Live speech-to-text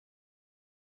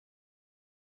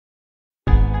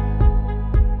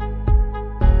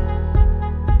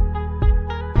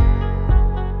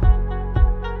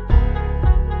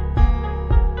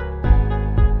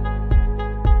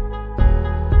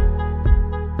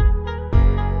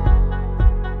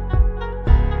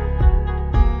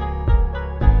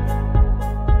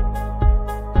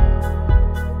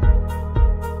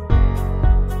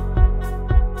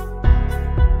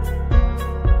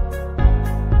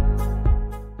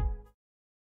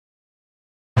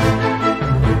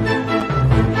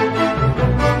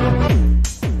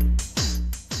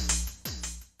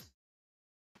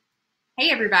Hey,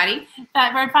 everybody.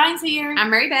 Fat Bird Fine's here. I'm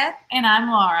Mary Beth. And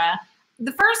I'm Laura.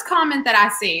 The first comment that I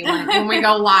see when we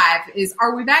go live is,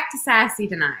 are we back to sassy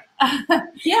tonight?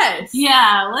 Yes.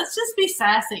 Yeah, let's just be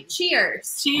sassy.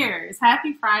 Cheers. Cheers.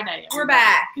 Happy Friday. We're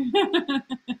back.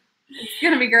 It's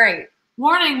going to be great.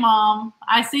 Warning, Mom.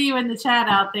 I see you in the chat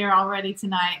out there already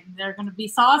tonight. They're going to be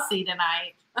saucy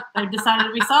tonight. They've decided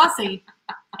to be saucy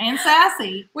and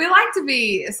sassy. We like to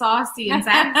be saucy and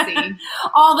sassy.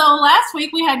 Although last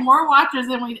week we had more watchers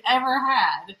than we'd ever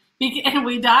had. And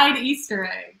we dyed Easter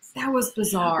eggs. That was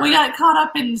bizarre. We got caught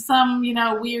up in some,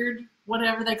 weird,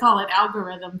 whatever they call it,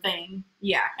 algorithm thing.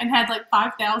 Yeah. And had like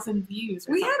 5,000 views.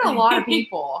 We had a lot of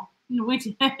people. We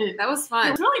did. That was fun.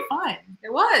 It was really fun.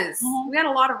 It was. Mm-hmm. We had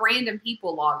a lot of random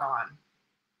people log on.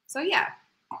 So, yeah.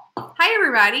 Hi,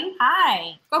 everybody.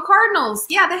 Hi. Go Cardinals.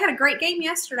 Yeah, they had a great game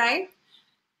yesterday.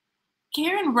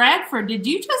 Karen Radford, did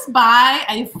you just buy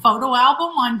a photo album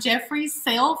on Jeffrey's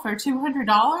sale for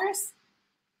 $200?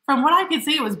 From what I could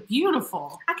see, it was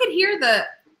beautiful. I could hear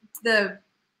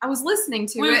I was listening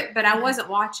to it, but I wasn't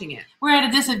watching it. We're at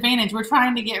a disadvantage. We're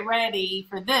trying to get ready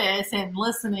for this and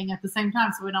listening at the same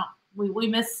time, so we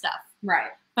miss stuff.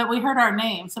 Right. But we heard our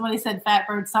name. Somebody said Fat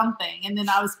Bird something, and then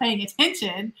I was paying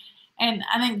attention, and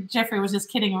I think Jeffrey was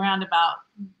just kidding around about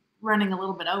running a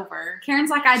little bit over.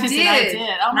 Karen's like, I did.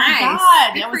 Oh, nice. my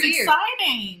God. Good That was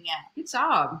exciting. Good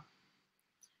job.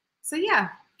 So, yeah.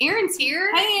 Aaron's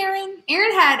here. Hey, Aaron.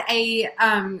 Aaron had a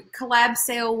collab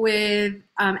sale with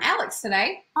Alex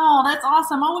today. Oh, that's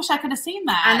awesome. I wish I could have seen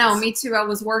that. I know. Me too. I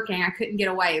was working. I couldn't get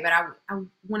away, but I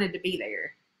wanted to be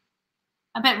there.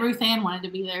 I bet Ruth Ann wanted to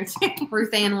be there, too.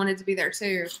 Ruth Ann wanted to be there,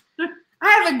 too.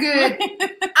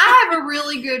 I have a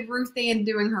really good Ruth Ann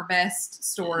doing her best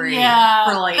story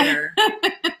for later.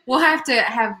 We'll have to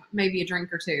have maybe a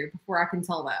drink or two before I can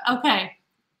tell that. Okay.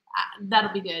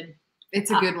 That'll be good. It's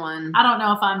a good one. I don't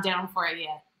know if I'm down for it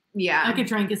yet. Yeah. Like a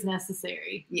drink is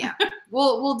necessary. Yeah.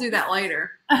 We'll do that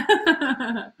later.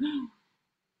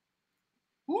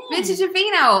 Vintage and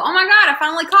Vino. Oh my God, I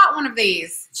finally caught one of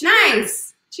these. Cheers.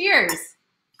 Nice. Cheers.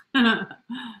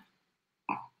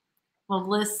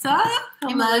 Melissa. Hello.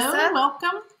 Hey, Melissa.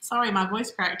 Welcome. Sorry, my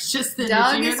voice cracked just then.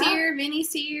 Doug is here.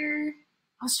 Vinny's here.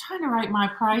 I was trying to write my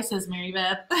prices, Mary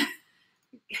Beth.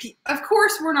 Of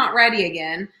course, we're not ready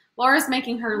again. Laura's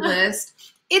making her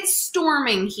list. It's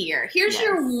storming here. Here's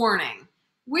your warning.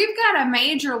 We've got a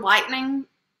major lightning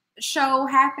show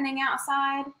happening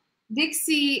outside.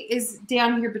 Dixie is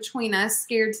down here between us,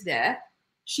 scared to death.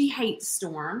 She hates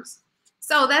storms.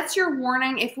 So that's your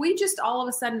warning. If we just all of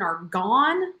a sudden are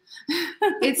gone,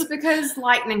 it's because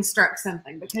lightning struck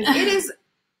something. Because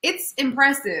it's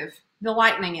impressive, the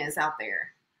lightning is out there.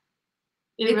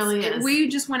 It really is. We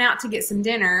just went out to get some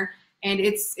dinner, and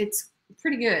it's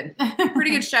pretty good.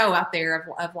 Pretty good show out there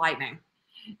of lightning.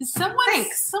 Someone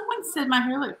said my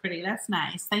hair looked pretty. That's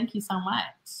nice. Thank you so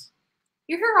much.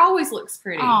 Your hair always looks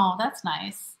pretty. Oh, that's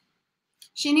nice.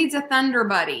 She needs a thunder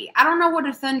buddy. I don't know what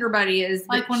a thunder buddy is.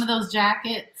 Like one of those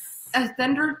jackets. A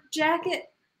thunder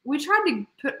jacket? We tried to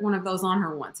put one of those on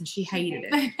her once, and she hated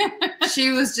it.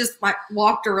 She was just like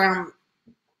walked around.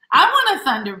 I want a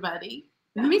thunder buddy.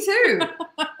 Me too.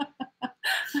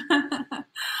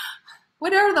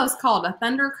 What are those called? A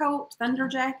thunder coat? Thunder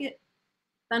jacket?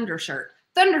 Thunder shirt.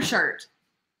 Thunder shirt.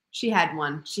 She had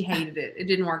one. She hated it. It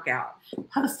didn't work out.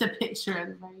 Post a picture of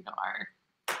the radar.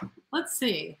 Let's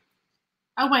see.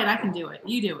 Oh, wait. I can do it.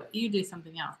 You do it. You do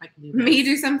something else. I can do this. Me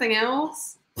do something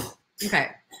else?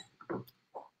 Okay.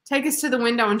 Take us to the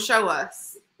window and show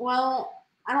us. Well,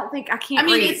 I don't think I can't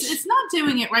reach. It's not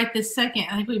doing it right this second.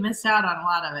 I think we missed out on a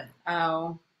lot of it.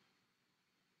 Oh.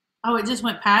 Oh, it just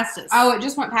went past us. Oh, it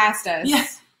just went past us.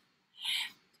 Yes.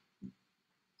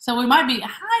 So we might be,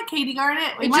 hi, Katie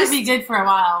Garnett. We might be good for a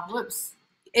while. Whoops.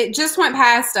 It just went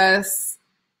past us.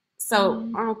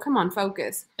 So, oh, come on,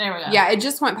 focus. There we go. Yeah, it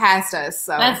just went past us.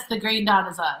 So that's the green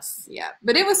dot is us. Yeah,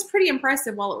 but it was pretty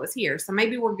impressive while it was here. So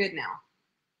maybe we're good now.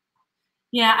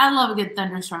 Yeah, I love a good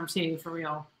thunderstorm too, for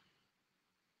real.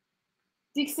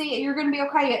 Dixie, you're going to be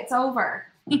okay. It's over.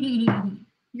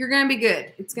 You're going to be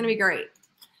good. It's going to be great.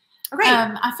 Okay.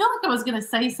 I feel like I was going to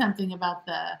say something about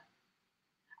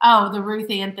the Ruth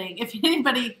Ann thing. If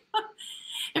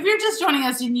you're just joining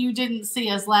us and you didn't see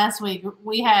us last week,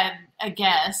 we had a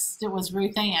guest. It was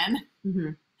Ruth Ann. Mm-hmm.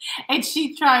 And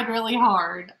she tried really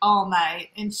hard all night,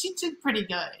 and she did pretty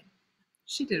good.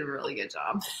 She did a really good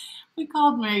job. We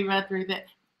called Mary Beth Ruth Ann.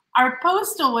 Our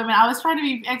postal women, I was trying to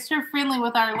be extra friendly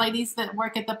with our ladies that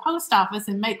work at the post office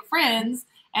and make friends.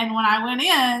 And when I went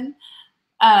in,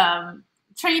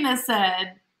 Trina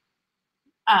said,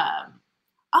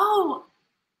 oh,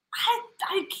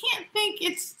 I can't think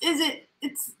it's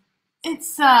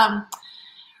It's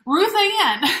Ruth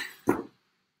Ann.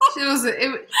 She was.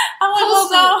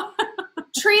 Well,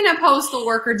 Trina, postal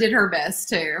worker, did her best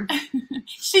too.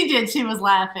 She did. She was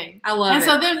laughing. I love it. And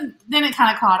so then it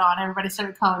kind of caught on. Everybody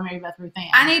started calling Mary Beth Ruth Ann.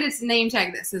 I need a name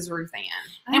tag that says Ruth Ann.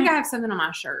 I think I have something on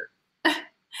my shirt.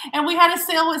 And we had a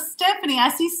sale with Stephanie. I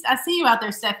see you out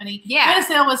there, Stephanie. Yeah. We had a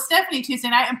sale with Stephanie Tuesday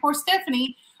night, and poor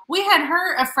Stephanie, we had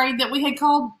her afraid that we had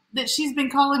that she's been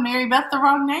calling Mary Beth the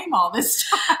wrong name all this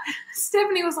time.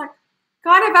 Stephanie was like,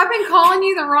 God, have I been calling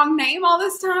you the wrong name all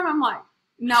this time? I'm like,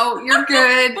 no, you're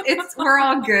good. We're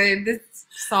all good.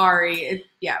 Sorry.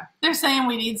 Yeah. They're saying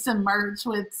we need some merch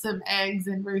with some eggs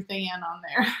and Ruth Ann on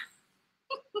there.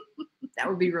 That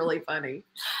would be really funny.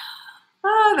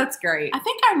 Oh, that's great. I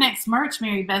think our next merch,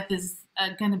 Mary Beth, is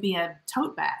going to be a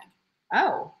tote bag.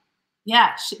 Oh.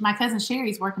 Yeah. My cousin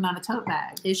Sherry's working on a tote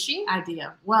bag. Is she?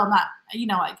 Idea. Well, not,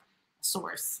 like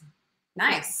source.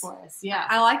 Nice. For us. Yeah.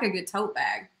 I like a good tote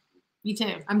bag. Me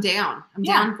too. I'm down. I'm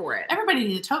down for it. Everybody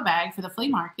needs a tote bag for the flea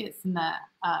markets and the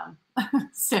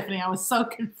Stephanie, I was so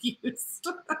confused.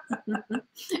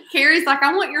 Carrie's like,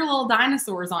 I want your little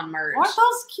dinosaurs on merch. Aren't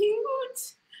those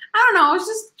cute? I don't know. I was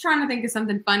just trying to think of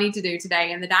something funny to do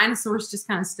today, and the dinosaurs just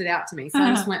kind of stood out to me, so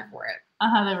I just went for it.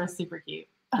 They were super cute.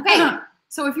 Okay,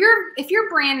 so if you're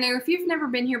brand new, if you've never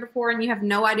been here before and you have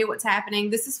no idea what's happening,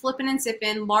 this is Flippin' and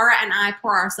Sippin'. Laura and I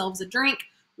pour ourselves a drink.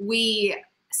 We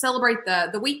celebrate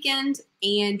the weekend,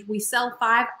 and we sell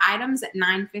 5 items at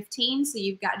 9:15. So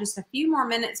you've got just a few more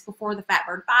minutes before the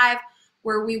Fatbird 5,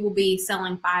 where we will be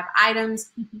selling 5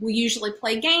 items. We usually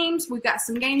play games. We've got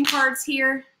some game cards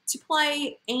here to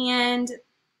play, and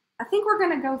I think we're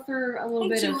going to go through a little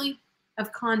bit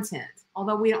of content,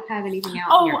 although we don't have anything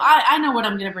out here. I know what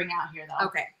I'm going to bring out here, though.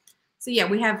 Okay. So, yeah,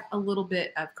 we have a little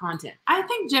bit of content. I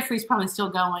think Jeffrey's probably still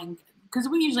going, because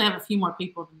we usually have a few more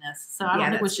people than this, so I don't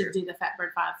think we should do the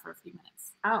Fatbird 5 for a few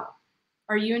minutes. Oh.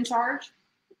 Are you in charge?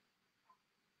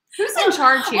 Who's in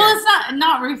charge here? Well, it's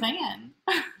not Ruth Ann.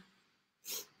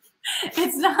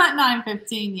 It's not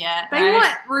 9:15 yet. They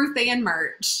want Ruth Ann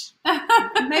merch.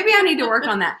 Maybe I need to work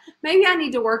on that. Maybe I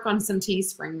need to work on some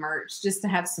Teespring merch just to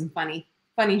have some funny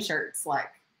shirts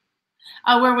like.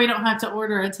 Where we don't have to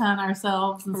order a ton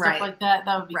ourselves and stuff like that.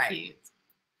 That would be cute.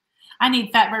 I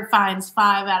need Fatbird Finds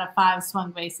 5 out of 5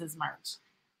 swung bases merch.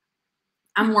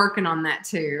 I'm working on that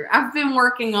too. I've been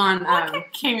working on. Look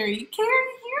at Carrie.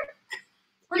 Carrie here.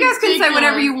 You guys can say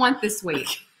whatever you want this week.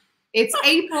 It's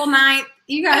April 9th.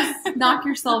 You guys knock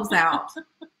yourselves out.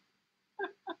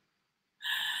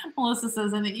 Melissa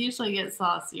says, and it usually gets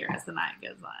saucier as the night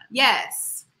goes on.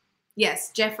 Yes.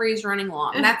 Jeffrey's running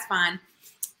long. That's fine.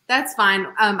 That's fine.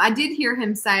 I did hear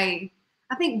him say,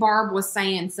 I think Barb was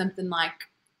saying something like,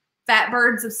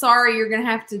 Fatbirds, I'm sorry, you're going to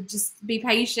have to just be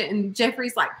patient. And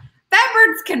Jeffrey's like,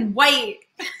 Fatbirds can wait.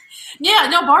 Yeah,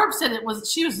 no, Barb said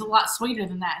she was a lot sweeter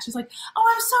than that. She's like,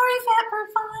 oh, I'm sorry,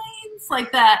 Fatbird Finds,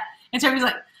 like that. And Jeffrey's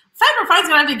like, Fatbird Finds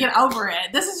going to have to get over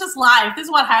it. This is just life. This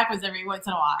is what happens every once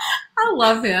in a while. I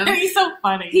love him. He's so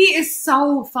funny. He is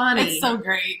so funny. It's so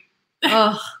great.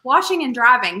 Ugh, washing and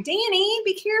driving. Danny,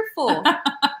 be careful.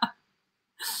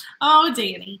 Oh,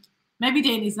 Danny. Maybe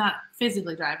Danny's not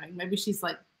physically driving. Maybe she's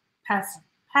like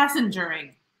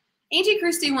passengering. Angie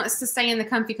Christie wants to stay in the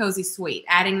comfy cozy suite,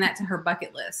 adding that to her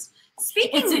bucket list.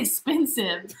 It's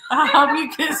expensive. I hope you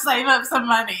can save up some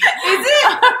money. Is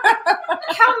it?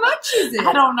 How much is it?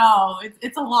 I don't know.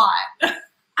 It's a lot.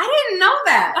 I didn't know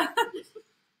that.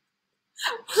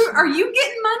 Are you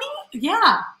getting money?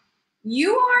 Yeah.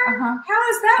 You are?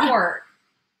 How does that work?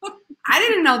 I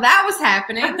didn't know that was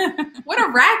happening. What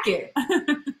a racket.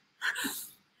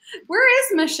 Where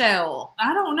is Michelle?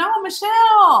 I don't know,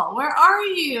 Michelle. Where are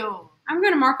you? I'm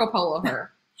going to Marco Polo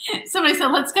her. Somebody said,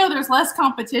 "Let's go. There's less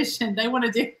competition. They want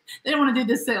to do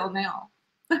this sale now."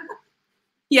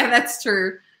 Yeah, that's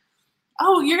true.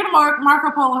 Oh, you're going to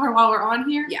Marco Polo her while we're on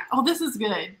here? Yeah. Oh, this is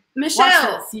good. Michelle.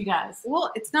 Watch this, you guys.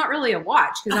 Well, it's not really a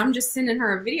watch because I'm just sending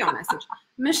her a video message.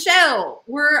 Michelle,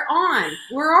 we're on.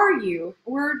 Where are you?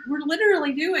 We're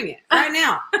literally doing it right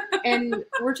now. And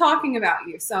we're talking about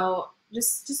you. So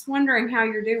just wondering how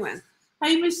you're doing.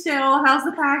 Hey, Michelle, how's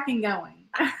the packing going?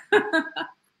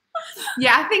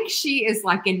 Yeah, I think she is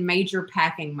like in major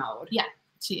packing mode. Yeah,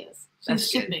 she is. She's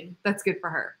shipping. Good. That's good for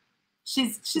her.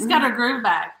 She's got her groove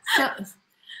back.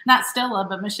 Not Stella,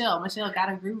 but Michelle. Michelle got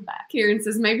her groove back. Kieran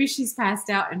says maybe she's passed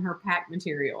out in her pack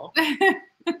material.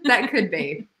 That could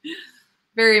be.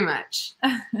 Very much.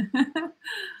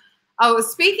 Oh,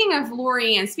 speaking of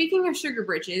Lori Ann, speaking of Sugar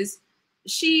Britches,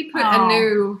 she put a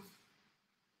new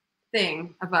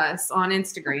thing of us on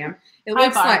Instagram. It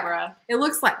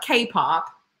looks like K-pop.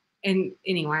 And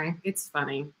anyway, it's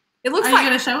funny. It looks Are like. you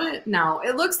going to show it? No,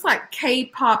 it looks like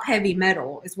K-pop heavy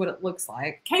metal is what it looks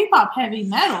like. K-pop heavy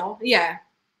metal? Yeah.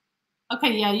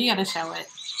 Okay, yeah, you got to show it.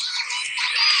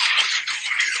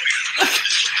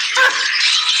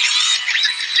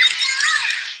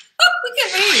 Look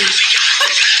at me.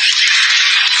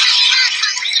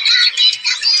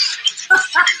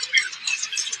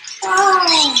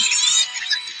 Oh.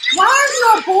 Why are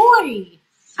you a boy?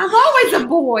 I'm always a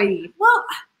boy. Well,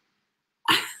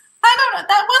 I don't know.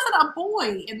 That wasn't a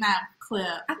boy in that clip.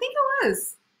 I think it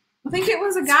was. I think it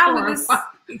was a guy with his.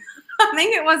 I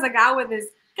think it was a guy with his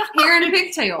hair and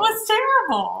pigtails. It was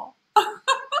terrible.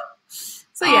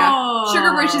 So yeah,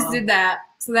 Sugar Britches did that.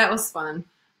 So that was fun.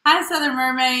 Hi, Southern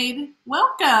Mermaid.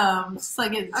 Welcome. It's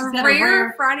like it's A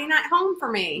rare Friday night home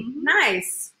for me. Mm-hmm.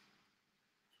 Nice.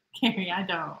 Carrie, I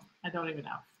don't even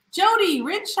know. Jody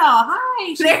Rinshaw,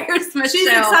 hi. There's Michelle. She's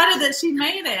excited that she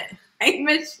made it. Hey,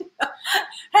 Michelle.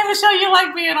 Hey, Michelle, you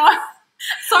like being on?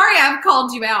 Sorry I've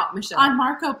called you out, Michelle. On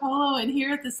Marco Polo and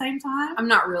here at the same time? I'm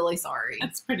not really sorry.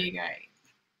 That's pretty great.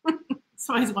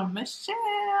 So he's going, Michelle.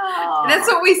 That's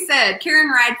what we said.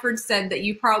 Karen Radford said that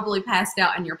you probably passed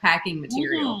out in your packing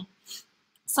material. Mm-hmm.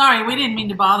 Sorry, we didn't mean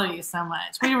to bother you so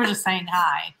much. We were just saying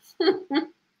hi.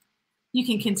 You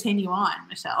can continue on,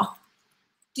 Michelle.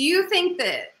 Do you think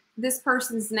that this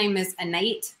person's name is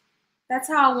Innate? That's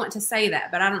how I want to say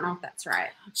that, but I don't know if that's right.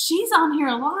 She's on here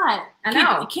a lot. I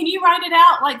know. Can you write it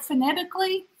out like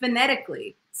phonetically?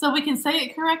 Phonetically. So we can say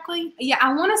it correctly? Yeah,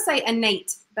 I want to say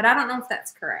innate, but I don't know if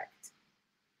that's correct.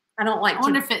 I don't like I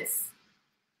wonder if it's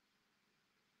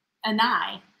an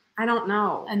I. I don't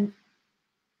know. And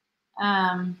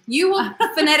you will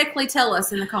phonetically tell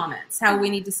us in the comments how we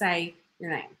need to say your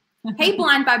name. Hey,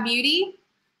 Blind by Beauty.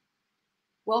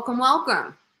 Welcome,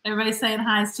 welcome. Everybody's saying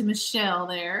hi's to Michelle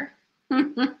there.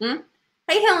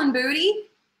 Hey, Helen Booty.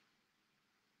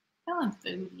 Helen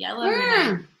Booty. I love your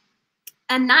name.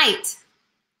 A night.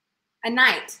 A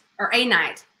night. Or a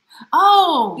night.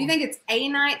 Oh. Do you think it's a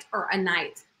night or a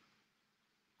night?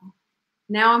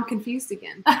 Now I'm confused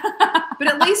again. But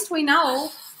at least we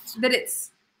know that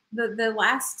it's the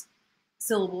last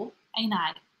syllable. A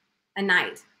night. A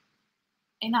night.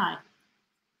 A night.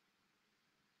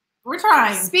 We're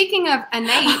trying. Speaking of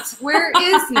Nate, where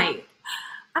is Nate?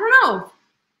 I don't know.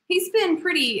 He's been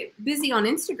pretty busy on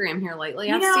Instagram here lately.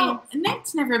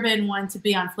 Nate's never been one to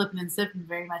be on Flippin' and Sippin'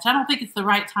 very much. I don't think it's the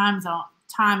right time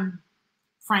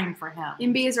frame for him.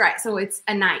 MB is right. So it's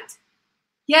a night.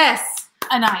 Yes.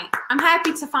 A night. I'm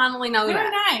happy to finally know that.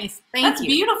 Very nice. Thank you. That's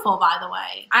beautiful, by the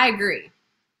way. I agree.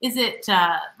 Is it,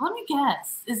 let me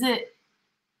guess. Is it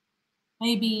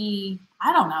maybe,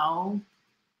 I don't know.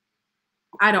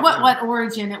 I don't know. What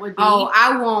origin it would be. Oh,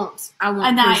 I won't.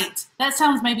 A night. That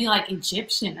sounds maybe like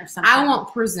Egyptian or something. I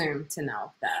won't presume to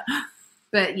know that.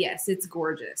 But yes, it's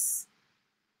gorgeous.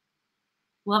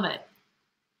 Love it.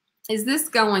 Is this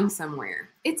going somewhere?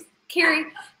 It's Carrie,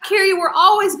 we're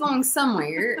always going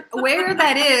somewhere. Where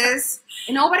that is,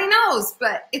 nobody knows,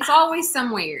 but it's always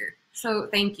somewhere. So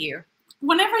thank you.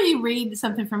 Whenever you read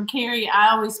something from Carrie, I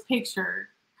always picture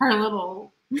her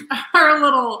little,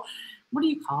 what do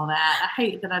you call that? I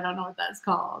hate that I don't know what that's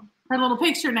called. Her little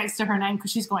picture next to her name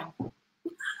because she's going.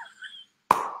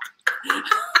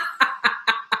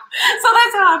 So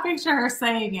that's how I picture her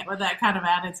saying it with that kind of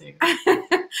attitude.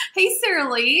 Hey, Sarah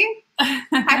Lee.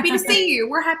 Happy to see you.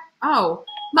 We're happy. Oh,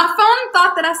 my phone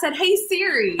thought that I said, hey,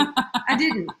 Siri. I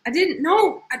didn't.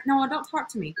 No, don't talk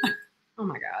to me. Oh,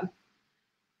 my God.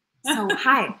 So,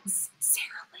 hi,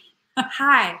 Sarah Lee.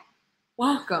 Hi.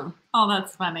 Welcome. Oh,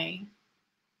 that's funny.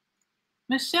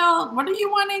 Michelle, what are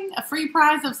you wanting? A free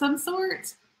prize of some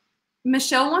sort?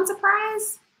 Michelle wants a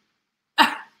prize?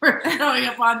 We're going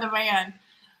up on demand.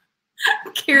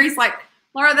 Carrie's like,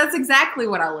 Laura, that's exactly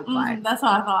what I look like. That's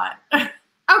what I thought.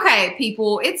 Okay,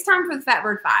 people, it's time for the Fat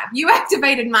Bird 5. You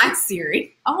activated my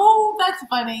Siri. Oh, that's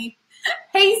funny.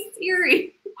 Hey,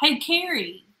 Siri. Hey,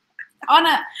 Carrie. On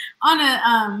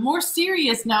a more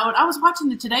serious note, I was watching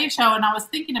the Today Show and I was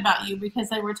thinking about you because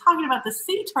they were talking about the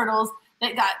sea turtles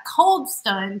that got cold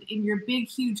stunned in your big,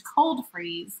 huge cold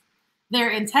freeze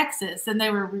there in Texas, and they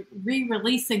were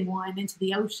re-releasing one into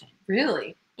the ocean.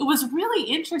 Really? It was really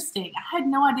interesting. I had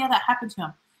no idea that happened to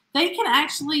them. They can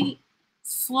actually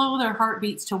slow their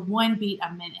heartbeats to 1 beat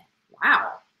a minute.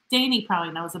 Wow. Danny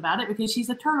probably knows about it because she's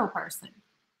a turtle person.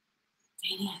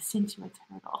 Danny, I sent you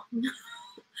a turtle.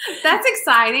 That's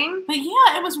exciting. But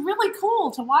yeah, it was really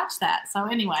cool to watch that. So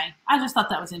anyway, I just thought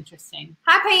that was interesting.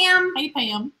 Hi, Pam. Hey,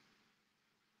 Pam.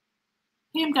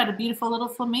 Pam got a beautiful little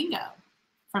flamingo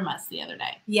from us the other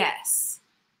day. Yes.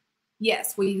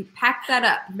 Yes, we packed that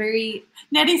up. Very.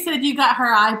 Nettie said you got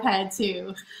her iPad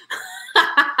too.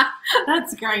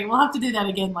 That's great. We'll have to do that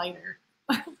again later.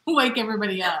 Wake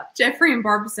everybody up. Jeffrey and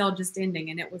Barbicel just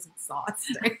ending, and it was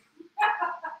exhausting.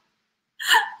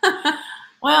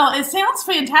 Well, it sounds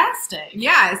fantastic.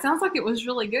 Yeah, it sounds like it was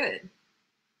really good.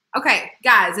 Okay,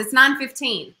 guys, it's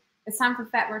 9:15. It's time for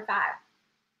Fat Word 5.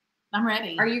 I'm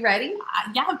ready. Are you ready?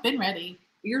 Yeah, I've been ready.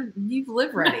 You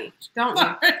live ready, don't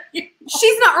you?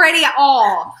 She's not ready at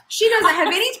all. She doesn't have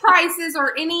any prices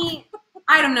or any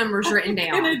item numbers written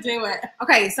down. I'm gonna do it.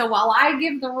 Okay, so while I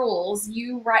give the rules,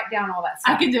 you write down all that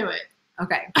stuff. I can do it.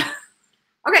 Okay.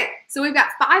 Okay, so we've got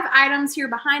 5 items here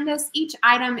behind us. Each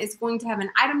item is going to have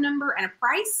an item number and a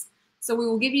price. So we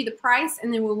will give you the price,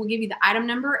 and then we will give you the item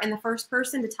number, and the first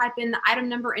person to type in the item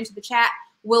number into the chat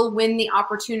will win the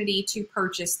opportunity to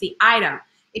purchase the item.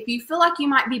 If you feel like you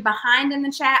might be behind in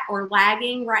the chat or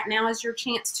lagging, right now is your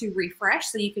chance to refresh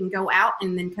so you can go out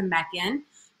and then come back in.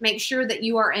 Make sure that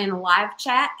you are in live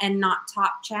chat and not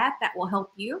top chat. That will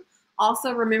help you.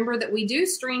 Also, remember that we do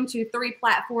stream to 3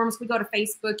 platforms. We go to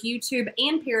Facebook, YouTube,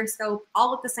 and Periscope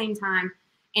all at the same time.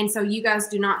 And so you guys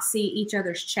do not see each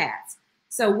other's chats.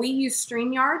 So we use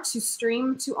StreamYard to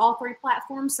stream to all 3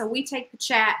 platforms. So we take the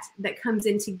chat that comes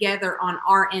in together on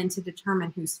our end to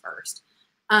determine who's first.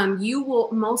 You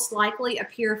will most likely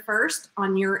appear first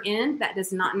on your end. That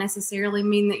does not necessarily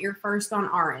mean that you're first on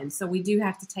our end. So we do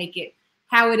have to take it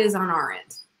how it is on our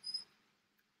end.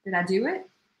 Did I do it?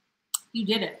 You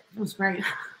did it. It was great.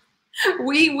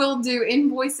 We will do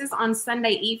invoices on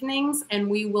Sunday evenings, and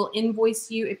we will invoice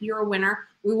you. If you're a winner,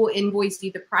 we will invoice you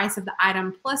the price of the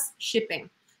item plus shipping.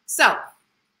 So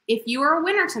if you are a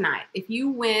winner tonight, if you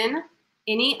win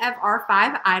any of our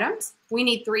 5 items, we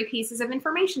need 3 pieces of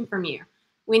information from you.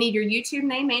 We need your YouTube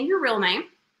name and your real name.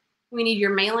 We need your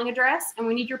mailing address, and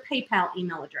we need your PayPal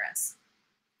email address.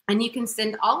 And you can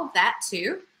send all of that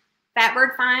to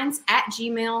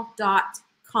fatbirdfinds@gmail.com.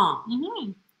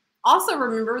 Mm-hmm. Also,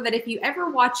 remember that if you ever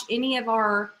watch any of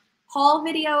our haul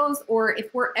videos, or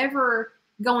if we're ever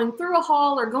going through a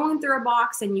haul or going through a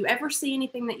box and you ever see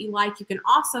anything that you like, you can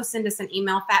also send us an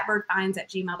email,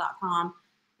 fatbirdfinds@gmail.com.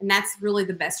 And that's really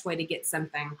the best way to get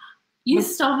something. You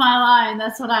stole my line.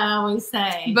 That's what I always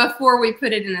say. Before we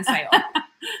put it in a sale.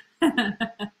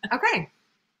 Okay.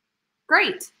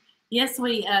 Great. Yes,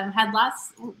 we had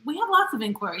lots. We have lots of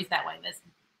inquiries that way. This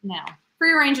now.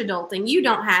 Free range adulting. You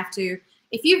don't have to.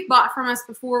 If you've bought from us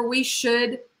before, we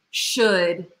should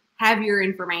have your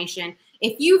information.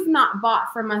 If you've not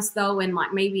bought from us though in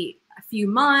like maybe a few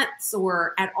months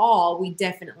or at all, we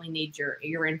definitely need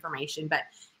your information. But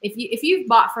if you've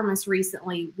bought from us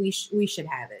recently, we should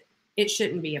have it. It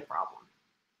shouldn't be a problem.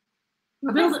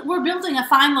 We're building a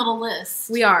fine little list.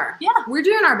 We are. Yeah. We're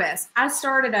doing our best.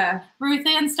 Ruth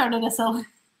Ann started us a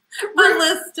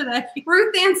list today.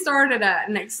 Ruth Ann started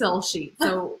an Excel sheet.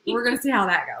 So we're going to see how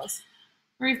that goes.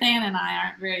 Ruth Ann and I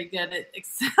aren't very good at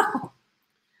Excel.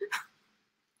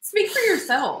 Speak for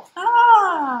yourself.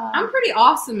 Ah. I'm pretty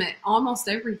awesome at almost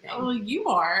everything. Well, you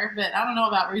are, but I don't know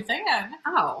about Ruth Ann.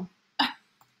 Oh.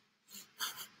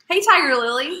 Hey, Tiger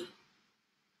Lily.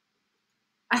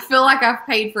 I feel like I've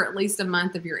paid for at least a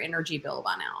month of your energy bill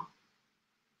by now.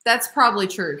 That's probably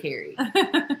true, Carrie.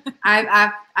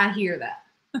 I hear that.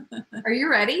 Are you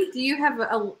ready? Do you have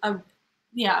a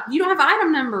Yeah. You don't have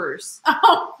item numbers.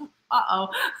 Oh. Uh-oh.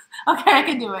 Okay, I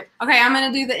can do it. Okay, I'm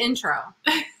going to do the intro.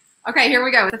 Okay, here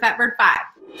we go with the Fat Bird 5.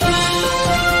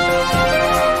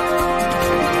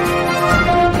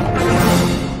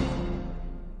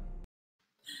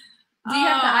 Do you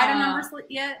have the item numbers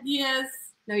yet? Yes.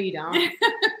 No, you don't. We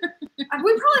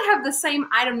probably have the same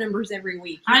item numbers every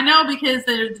week. I know, because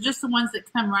they're just the ones that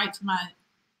come right to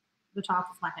the top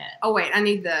of my head. Oh, wait, I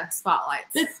need the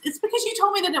spotlights. It's because you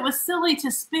told me that it was silly to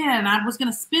spin. I was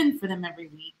going to spin for them every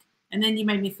week, and then you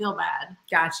made me feel bad.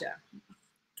 Gotcha.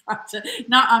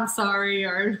 Not I'm sorry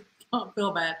or don't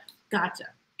feel bad. Gotcha.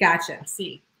 Gotcha.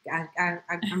 See.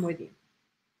 I'm with you.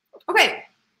 Okay.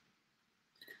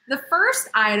 The first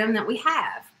item that we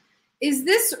have is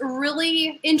this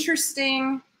really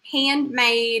interesting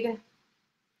handmade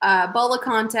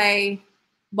Bollicante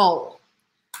bowl.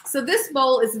 So this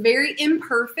bowl is very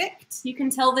imperfect. You can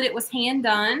tell that it was hand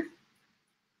done.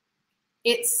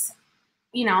 It's,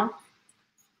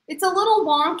 it's a little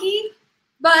wonky,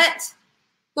 but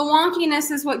the wonkiness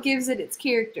is what gives it its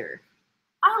character.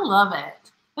 I love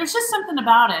it. There's just something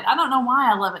about it. I don't know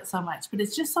why I love it so much, but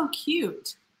it's just so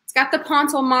cute. It's got the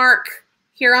pontil mark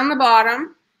here on the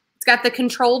bottom. It's got the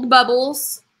controlled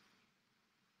bubbles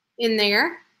in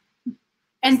there.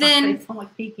 And then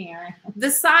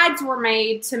the sides were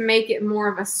made to make it more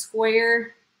of a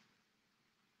square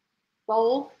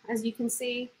bowl, as you can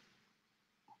see.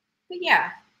 But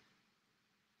yeah.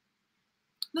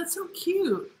 That's so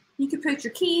cute. You could put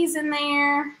your keys in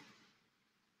there,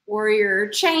 or your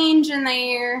change in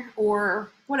there, or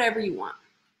whatever you want.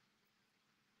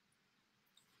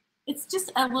 It's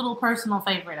just a little personal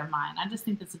favorite of mine. I just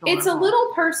think it's adorable. It's a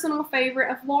little personal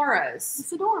favorite of Laura's.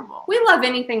 It's adorable. We love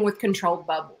anything with controlled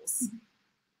bubbles.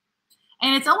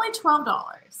 And it's only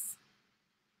 $12.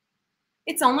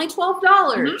 It's only $12.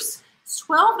 Mm-hmm. It's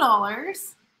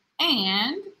 $12,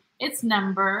 and it's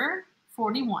number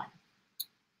 41.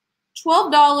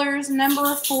 $12,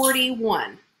 number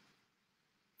 41.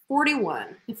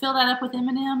 41. You fill that up with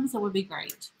M&Ms, it would be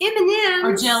great. M&Ms.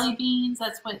 Or jelly beans.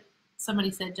 That's what somebody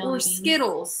said, jelly beans. Or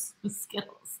Skittles. With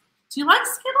Skittles. Do you like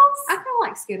Skittles? I kind of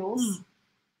like Skittles.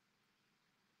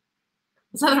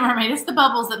 So the mermaid, it's the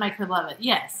bubbles that make her love it.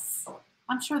 Yes.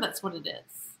 I'm sure that's what it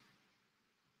is.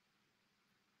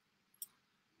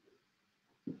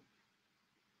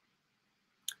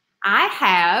 I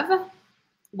have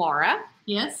Laura.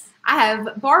 Yes. I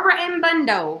have Barbara and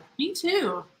Bundo. Me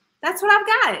too. That's what I've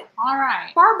got. All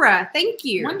right. Barbara, thank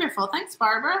you. Wonderful. Thanks,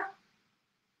 Barbara.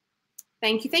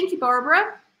 Thank you,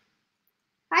 Barbara.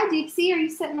 Hi, Dixie. Are you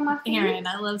sitting on my feet? Aaron,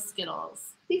 I love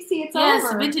Skittles. Dixie, it's yes,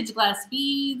 over. Yes, vintage glass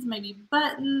beads, maybe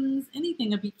buttons, anything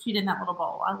would be cute in that little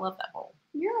bowl. I love that bowl.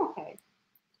 You're okay.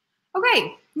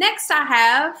 Okay, next I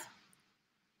have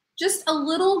just a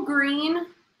little green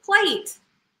plate.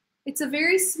 It's a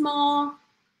very small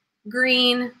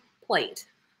green plate.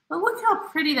 But look how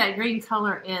pretty that green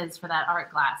color is for that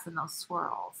art glass and those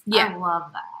swirls. Yeah. I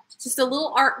love that. Just a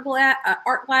little art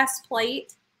glass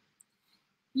plate.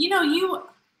 You know,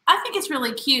 I think it's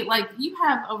really cute. Like you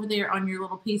have over there on your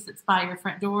little piece that's by your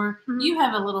front door, you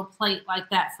have a little plate like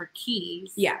that for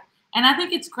keys. Yeah. And I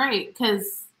think it's great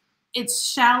because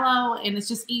it's shallow and it's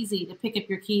just easy to pick up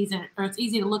your keys, or it's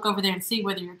easy to look over there and see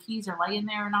whether your keys are laying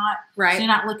there or not. Right. So you're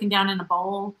not looking down in a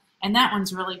bowl. And that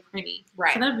one's really pretty.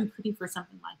 Right. So that would be pretty for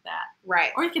something like that.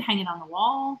 Right. Or you can hang it on the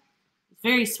wall. It's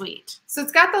very sweet. So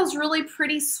it's got those really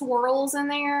pretty swirls in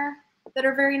there that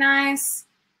are very nice.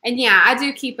 And yeah, I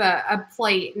do keep a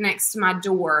plate next to my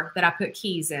door that I put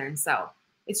keys in. So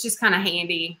it's just kind of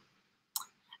handy.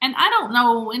 And I don't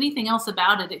know anything else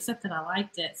about it except that I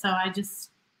liked it. So I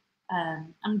just,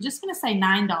 I'm just going to say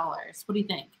 $9. What do you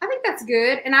think? I think that's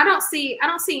good. And I don't see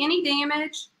any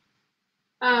damage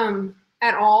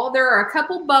at all. There are a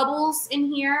couple bubbles in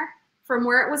here from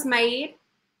where it was made,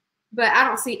 but I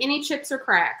don't see any chips or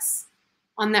cracks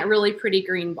on that really pretty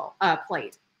green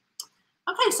plate.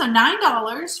 Okay, so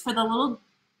 $9 for the little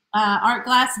art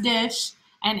glass dish,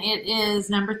 and it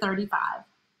is number 35.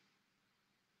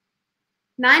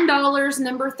 $9,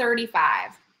 number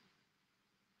 35.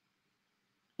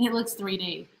 It looks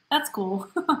 3D. That's cool.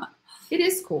 It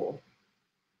is cool.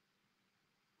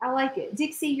 I like it.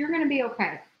 Dixie, you're going to be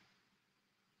okay.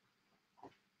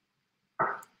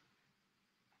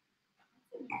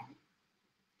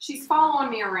 She's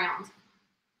following me around.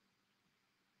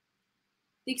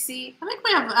 Dixie. I think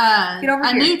we have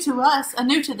a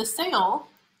new to the sale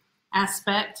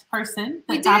aspect person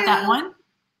that got that one.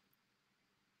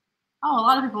 Oh, a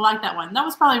lot of people like that one. That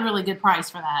was probably a really good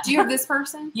price for that. Do you have this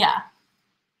person? Yeah.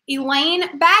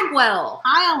 Elaine Bagwell.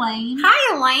 Hi, Elaine.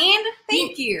 Hi, Elaine.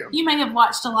 Thank you. You may have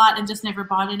watched a lot and just never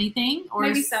bought anything. Or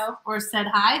maybe so. Or said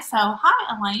hi. So,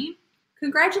 hi, Elaine.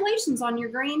 Congratulations on your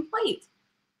green plate.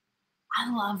 I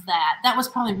love that. That was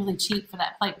probably really cheap for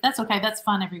that plate. But that's okay. That's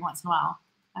fun every once in a while.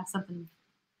 Have something.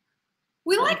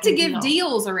 We like to give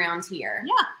deals around here.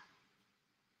 Yeah.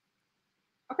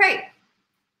 Okay.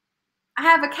 I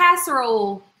have a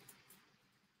casserole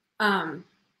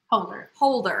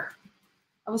holder.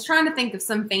 I was trying to think of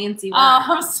some fancy word. Oh,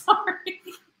 I'm sorry.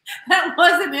 That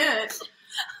wasn't it.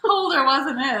 Holder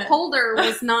wasn't it. Holder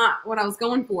was not what I was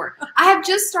going for. I have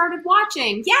just started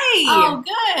watching. Yay! Oh,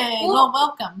 good. Well,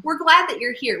 welcome. We're glad that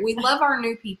you're here. We love our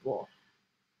new people.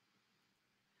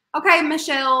 Okay,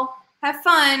 Michelle, have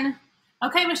fun.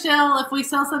 Okay, Michelle, if we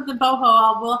sell something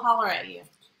boho, we'll holler at you.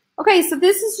 Okay, so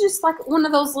this is just like one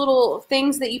of those little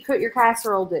things that you put your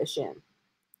casserole dish in.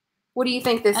 What do you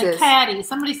think this is? A caddy.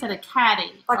 Somebody said a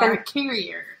caddy. Like a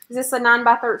carrier. Is this a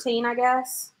 9x13, I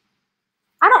guess?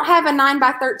 I don't have a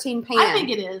 9x13 pan. I think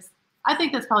it is. I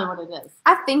think that's probably what it is.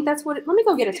 I think that's what it, let me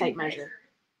go get a tape measure.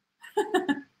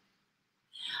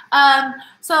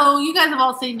 So you guys have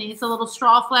all seen these, the little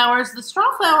straw flowers. The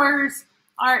straw flowers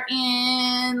are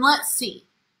in, let's see,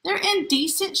 they're in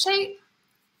decent shape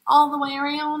all the way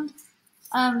around.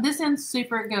 This end's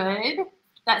super good.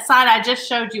 That side I just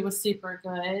showed you was super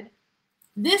good.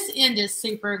 This end is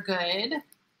super good.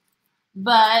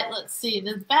 But let's see,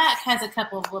 the back has a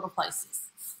couple of little places.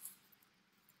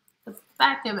 The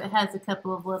back of it has a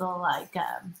couple of little, like,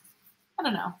 I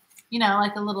don't know, you know,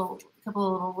 like a couple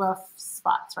of little rough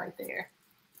spots right there.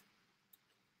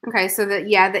 Okay, so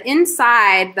the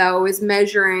inside though is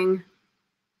measuring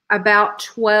about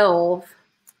 12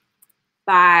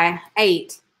 by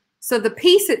 8. So the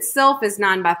piece itself is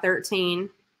 9 by 13,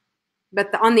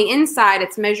 but on the inside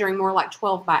it's measuring more like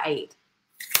 12 by 8,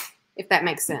 if that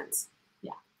makes sense.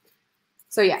 Yeah.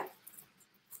 So yeah.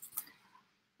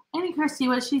 And Christy,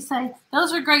 what'd she say?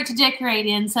 Those are great to decorate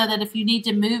in so that if you need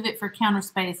to move it for counter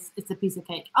space, it's a piece of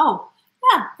cake. Oh,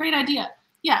 yeah, great idea.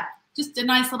 Yeah, just a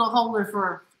nice little holder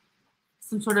for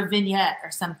some sort of vignette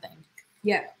or something.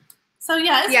 Yeah. So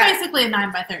yeah, it's basically a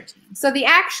 9 by 13. So the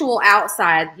actual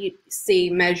outside you see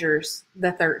measures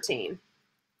the 13.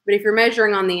 But if you're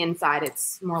measuring on the inside,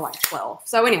 it's more like 12.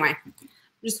 So anyway,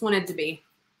 just wanted to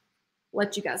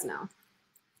let you guys know.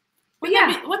 Wouldn't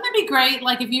that be great?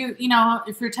 Like if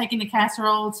you're taking a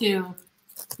casserole to,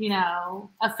 you know,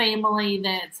 a family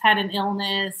that's had an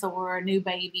illness or a new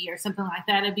baby or something like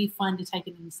that, it'd be fun to take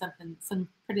it into some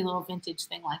pretty little vintage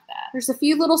thing like that. There's a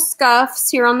few little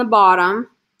scuffs here on the bottom.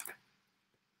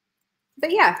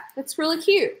 But yeah, it's really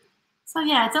cute. So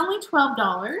yeah, it's only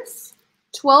 $12.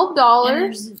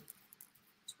 $12.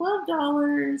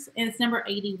 $12, and it's number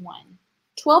 81.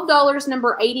 $12,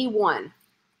 number 81.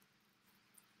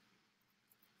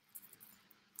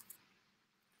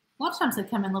 A lot of times they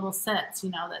come in little sets,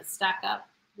 you know, that stack up.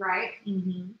 Right.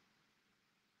 Mm-hmm.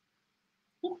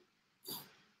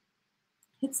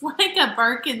 It's like a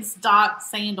Birkenstock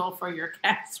sandal for your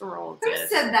casserole dish. Who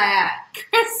said that?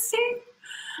 Chrissy?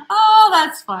 Oh,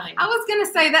 that's funny. I was going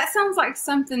to say, that sounds like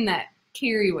something that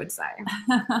Carrie would say.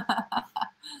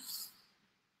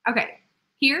 Okay.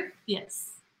 Here?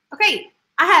 Yes. Okay.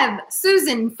 I have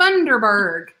Susan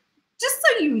Funderburg. Just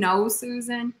so you know,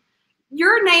 Susan,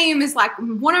 your name is like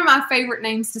one of my favorite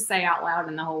names to say out loud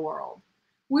in the whole world.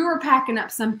 We were packing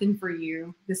up something for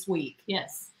you this week.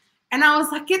 Yes. And I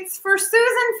was like, it's for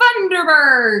Susan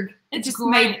Funderburg. It's just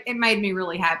great. made me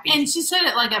really happy. And she said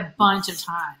it like a bunch of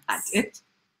times. I did.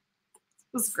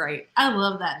 It was great. I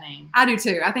love that name. I do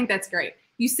too. I think that's great.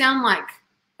 You sound like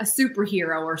a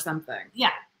superhero or something.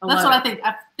 Yeah. That's what I think.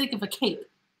 I think of a cape.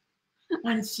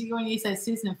 When you say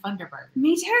Susan Funderburg.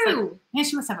 Me too. Like, man,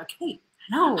 she must have a cape.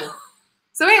 No.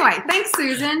 So anyway, thanks,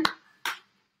 Susan.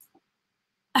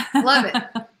 Love it.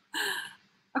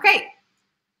 Okay.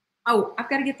 Oh, I've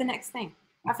got to get the next thing.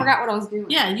 I forgot what I was doing.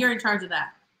 Yeah, you're in charge of that.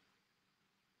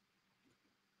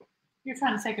 You're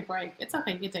trying to take a break. It's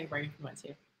okay. You can take a break if you want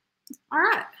to. All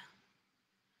right.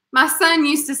 My son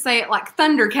used to say it like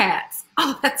Thundercats.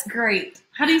 Oh, that's great.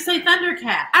 How do you say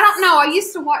Thundercat? I don't know. I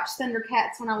used to watch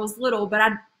Thundercats when I was little,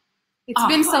 but it's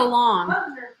been so long.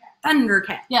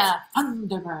 Thundercat. Yeah,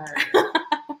 Thunderbird.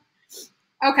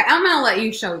 Okay, I'm going to let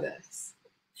you show this.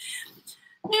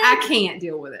 I can't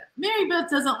deal with it. Mary Beth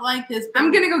doesn't like this.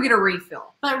 I'm going to go get a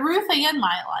refill. But Ruth Ann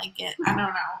might like it. I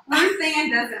don't know. Ruth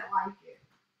Ann doesn't like it.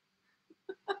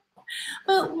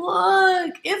 But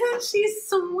look, isn't she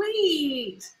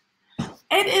sweet?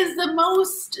 It is the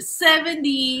most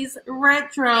 70s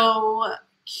retro,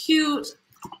 cute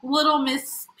little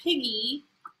Miss Piggy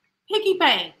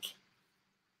bank.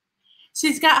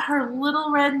 She's got her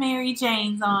little red Mary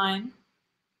Janes on.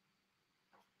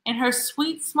 And her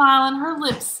sweet smile and her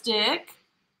lipstick.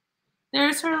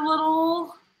 There's her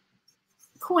little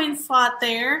coin slot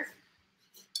there.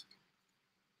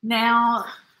 Now,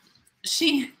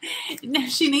 she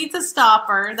needs a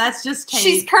stopper. That's just tape.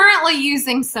 She's currently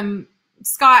using some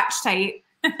Scotch tape.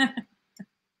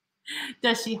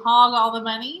 Does she hog all the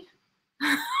money?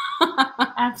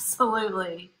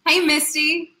 Absolutely. Hey,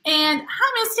 Misty. And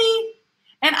hi, Misty.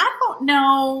 And I don't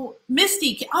know,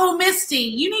 Misty. Oh, Misty,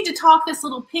 you need to talk this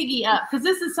little piggy up because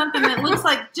this is something that looks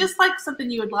like just like something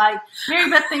you would like. Mary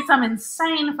Beth thinks I'm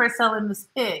insane for selling this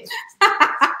pig.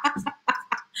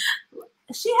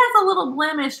 She has a little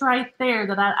blemish right there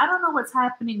that I don't know what's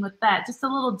happening with that. Just a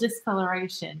little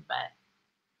discoloration, but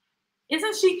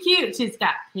isn't she cute? She's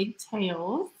got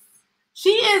pigtails. She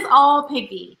is all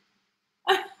piggy.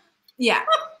 Yeah.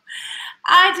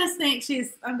 I just think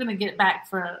I'm going to get back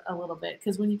for a little bit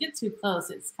because when you get too close,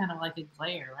 it's kind of like a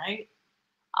glare, right?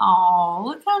 Oh,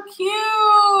 look how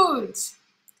cute.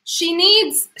 She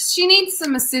needs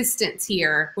some assistance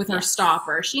here with her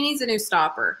stopper. She needs a new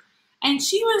stopper. And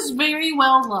she was very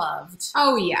well loved.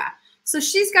 Oh, yeah. So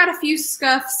she's got a few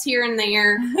scuffs here and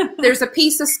there. There's a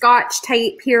piece of Scotch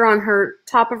tape here on her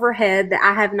top of her head that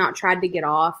I have not tried to get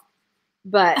off.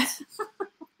 But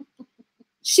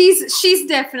she's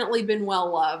definitely been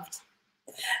well loved.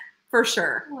 For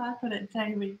sure. Laughing at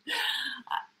Jamie.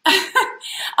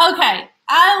 Okay.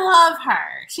 I love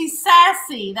her. She's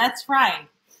sassy. That's right.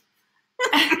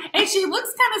 And she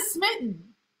looks kind of smitten,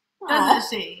 doesn't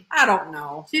she? I don't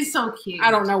know. She's so cute.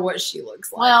 I don't know what she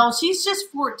looks like. Well, she's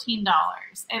just $14,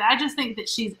 and I just think that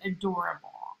she's adorable.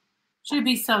 She'd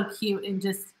be so cute in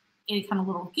just any kind of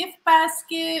little gift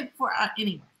basket for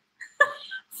anyway.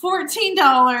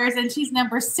 $14, and she's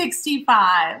number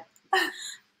 65.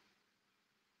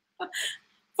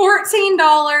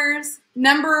 $14,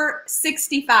 number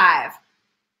 65.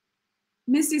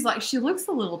 Misty's like, she looks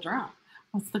a little drunk.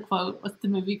 What's the quote? What's the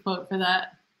movie quote for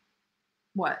that?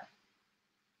 What?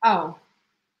 Oh,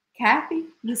 Kathy,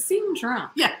 you seem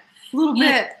drunk. Yeah. A little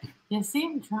bit. You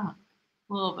seem drunk.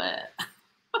 A little bit.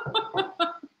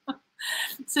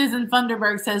 Susan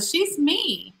Funderburg says, she's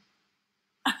me.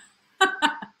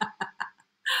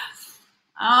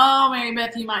 Oh, Mary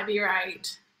Beth, you might be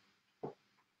right.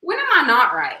 When am I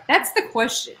not right? That's the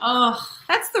question. Oh,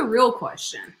 that's the real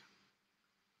question.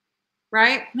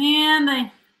 Right? Man,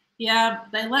 they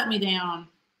let me down.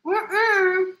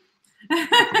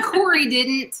 Corey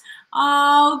didn't.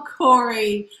 Oh,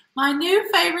 Corey, my new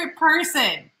favorite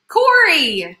person.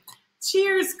 Corey.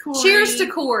 Cheers, Corey. Cheers to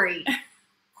Corey.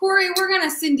 Corey, we're going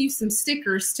to send you some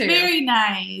stickers too. Very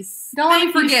nice. Don't let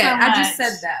me forget. So I just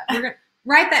said that. We're gonna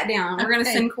write that down. We're going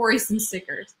to send Corey some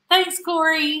stickers. Thanks,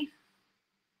 Corey.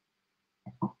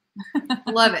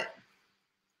 Love it.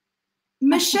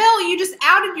 Michelle, you just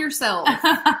outed yourself.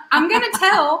 I'm going to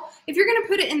tell. If you're going to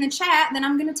put it in the chat, then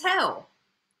I'm going to tell.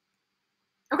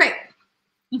 Okay.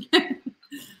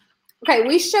 Okay,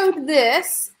 we showed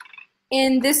this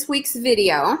in this week's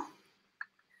video.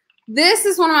 This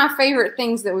is one of my favorite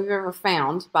things that we've ever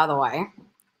found, by the way.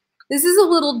 This is a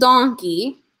little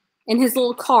donkey in his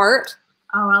little cart.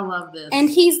 Oh, I love this. And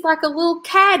he's like a little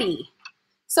caddy.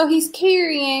 So he's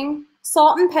carrying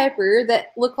salt and pepper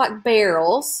that look like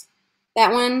barrels.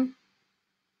 That one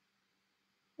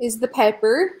is the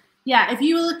pepper. Yeah, if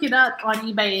you look it up on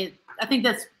eBay, I think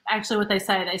that's actually what they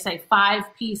say. They say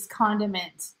 5-piece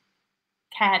condiment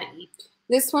caddy.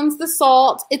 This one's the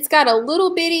salt. It's got a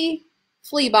little bitty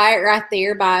flea bite right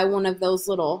there by one of those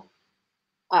little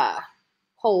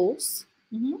holes.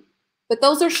 Mm-hmm. But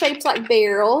those are shaped like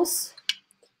barrels.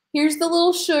 Here's the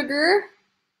little sugar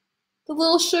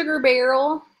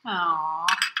barrel. Aww.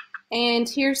 And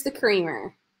here's the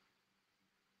creamer.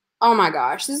 Oh my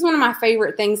gosh, this is one of my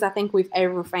favorite things I think we've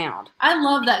ever found. I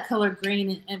love that color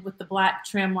green and with the black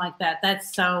trim like that.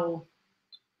 That's so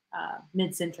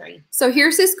mid-century. So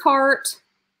here's his cart.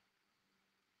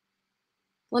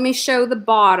 Let me show the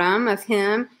bottom of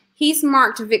him. He's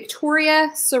marked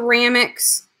Victoria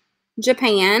Ceramics,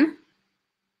 Japan.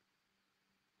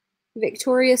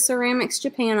 Victoria Ceramics,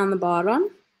 Japan on the bottom.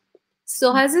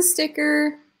 Still has a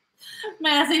sticker.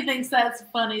 Massey thinks that's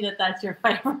funny that that's your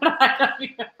favorite item you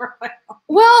ever found.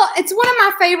 Well, it's one of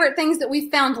my favorite things that we've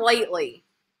found lately.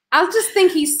 I just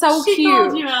think he's so cute. She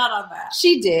called you out on that.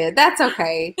 She did. That's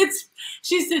okay.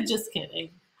 She said, just kidding.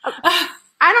 I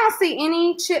don't see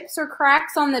any chips or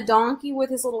cracks on the donkey with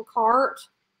his little cart.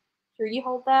 Here, you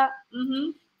hold that.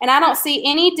 Mm-hmm. And I don't see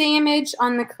any damage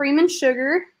on the cream and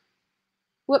sugar.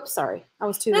 Whoops, sorry. I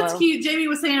was too low. That's cute. Jamie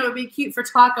was saying it would be cute for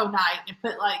taco night and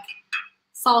put like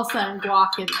salsa and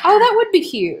guac in there. Oh, that would be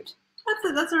cute.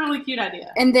 That's a really cute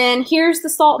idea. And then here's the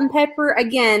salt and pepper.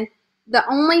 Again, the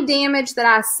only damage that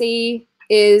I see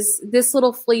is this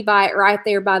little flea bite right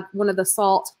there by one of the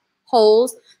salt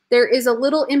holes. There is a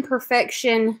little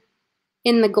imperfection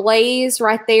in the glaze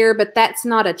right there, but that's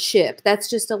not a chip. That's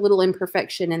just a little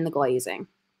imperfection in the glazing.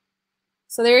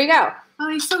 So there you go. Oh,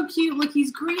 he's so cute. Look,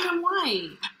 he's green and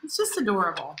white. It's just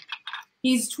adorable.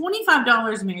 He's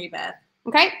 $25, Mary Beth.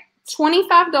 Okay,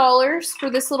 $25 for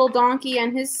this little donkey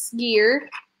and his gear.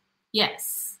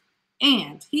 Yes.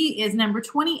 And he is number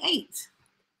 28.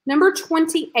 Number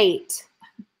 28.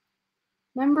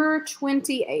 Number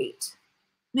 28.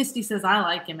 Misty says, I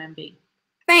like him, MB.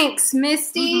 Thanks,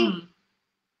 Misty. Mm-hmm.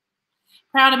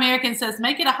 Proud American says,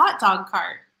 make it a hot dog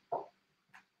cart.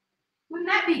 Wouldn't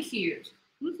that be cute?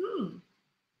 Mm-hmm.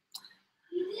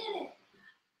 You did it.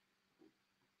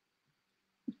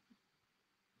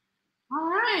 All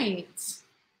right.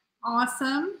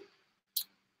 Awesome.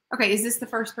 Okay, is this the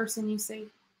first person you see?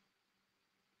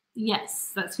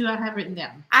 Yes, that's who I have written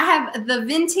down. I have the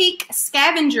Ventique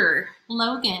Scavenger.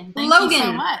 Logan. Thank you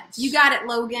so much. You got it,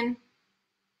 Logan.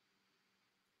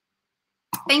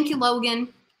 Thank you, Logan.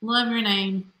 Love your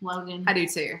name, Logan. I do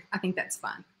too. I think that's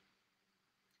fun.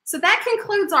 So that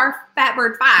concludes our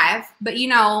Fatbird 5. But you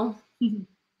know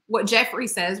what Jeffrey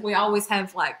says, we always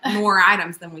have like more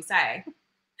items than we say.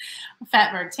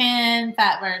 Fatbird 10,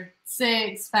 Fatbird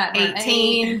 6, Fatbird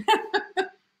 18.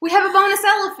 We have a bonus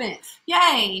elephant.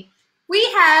 Yay. We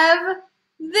have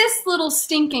this little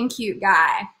stinking cute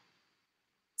guy.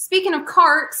 Speaking of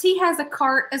carts, he has a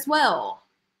cart as well.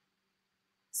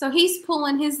 So he's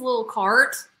pulling his little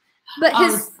cart, but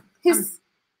his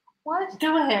what?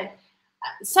 Go ahead.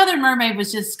 Southern Mermaid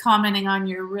was just commenting on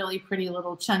your really pretty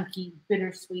little chunky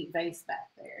bittersweet vase back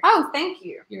there. Oh, thank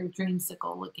you. Your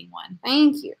dreamsicle looking one.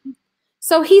 Thank you.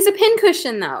 So he's a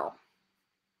pincushion though.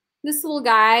 This little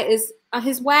guy is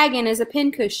his wagon is a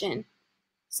pincushion.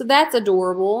 So that's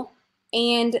adorable.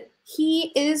 And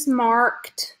he is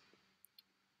marked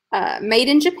made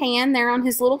in Japan there on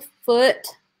his little foot.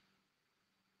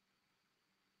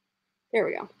 There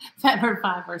we go. Fatbird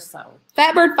 5 or so.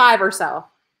 Fatbird 5 or so.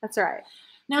 That's right.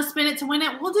 No, spin it to win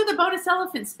it. We'll do the bonus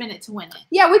elephant spin it to win it.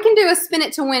 Yeah, we can do a spin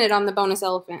it to win it on the bonus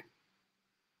elephant.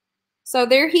 So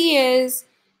there he is.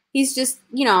 He's just,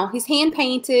 you know, he's hand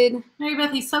painted. Mary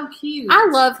Beth, he's so cute. I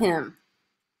love him.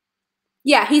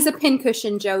 Yeah, he's a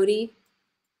pincushion, Jody.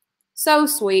 So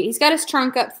sweet. He's got his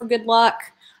trunk up for good luck.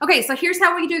 Okay, so here's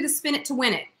how we do the spin it to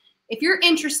win it. If you're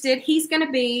interested, he's going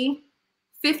to be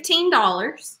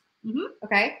 $15.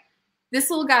 Okay. This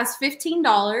little guy's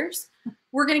 $15.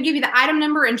 We're going to give you the item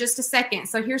number in just a second.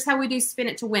 So here's how we do spin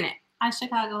it to win it. Hi,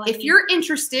 Chicago lady. If you're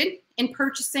interested in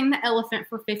purchasing the elephant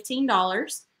for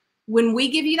 $15, when we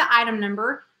give you the item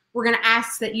number, we're going to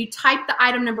ask that you type the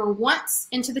item number once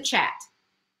into the chat.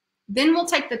 Then we'll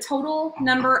take the total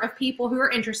number of people who are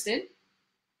interested.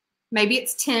 Maybe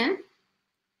it's 10.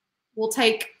 We'll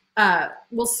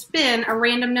spin a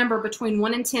random number between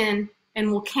 1 and 10,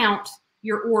 and we'll count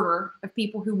your order of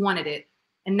people who wanted it,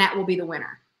 and that will be the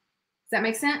winner. Does that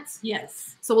make sense?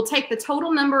 Yes. So we'll take the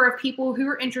total number of people who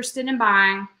are interested in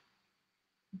buying,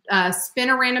 spin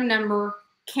a random number,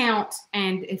 count,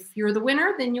 and if you're the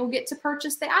winner, then you'll get to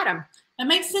purchase the item. That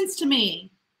makes sense to me.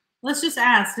 Let's just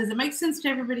ask, does it make sense to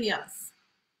everybody else?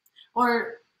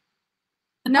 Or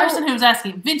the person who's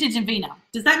asking, vintage and vino.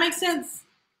 Does that make sense?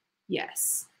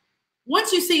 Yes.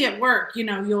 Once you see it work, you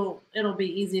know, it'll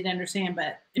be easy to understand,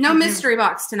 but no mystery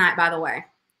box tonight, by the way.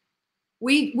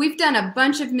 We've done a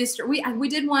bunch of mystery. We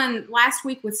did one last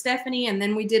week with Stephanie, and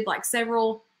then we did like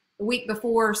several the week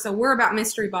before. So we're about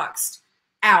mystery boxed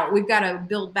out. We've got to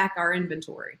build back our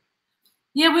inventory.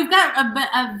 Yeah, we've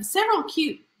got several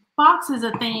cute boxes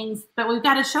of things, but we've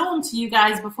got to show them to you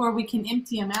guys before we can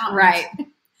empty them out, right?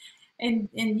 and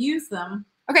use them.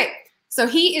 Okay, so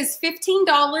he is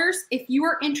 $15. If you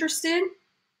are interested,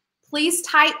 please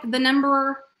type the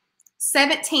number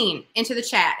 17 into the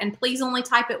chat, and please only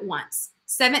type it once.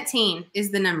 17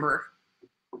 is the number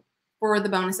for the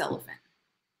bonus elephant.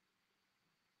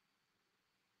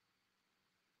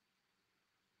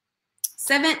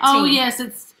 Oh yes,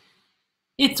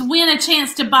 it's win a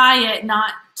chance to buy it,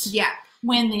 not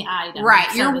win the item.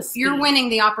 Right, you're winning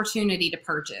the opportunity to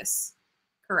purchase.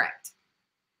 Correct.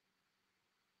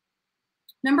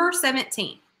 Number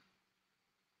 17.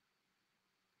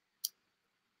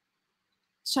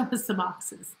 Show us the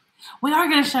boxes. We are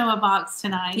going to show a box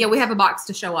tonight. Yeah, we have a box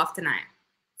to show off tonight.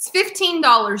 It's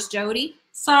 $15, Jody.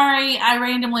 Sorry, I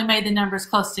randomly made the numbers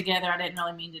close together. I didn't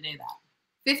really mean to do that.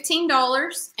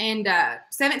 $15 and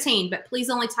 17, but please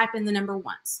only type in the number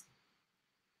once.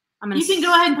 You can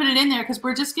go ahead and put it in there because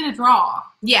we're just going to draw.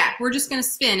 Yeah, we're just going to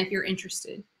spin if you're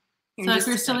interested. So if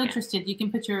you're still interested, you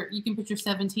can put your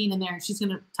 17 in there, and she's going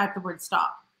to type the word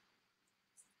stop.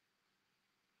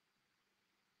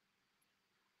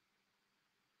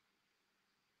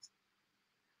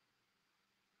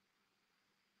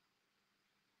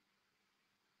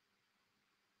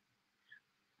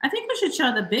 I think we should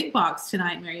show the big box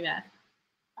tonight, Mary Beth.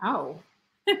 Oh.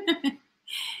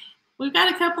 We've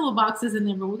got a couple of boxes in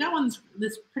there, but we got one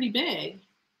that's pretty big.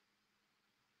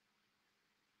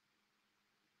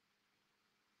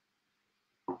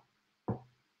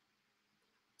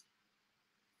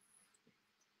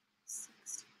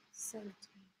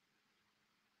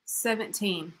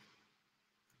 $17.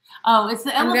 Oh, it's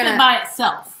the elephant by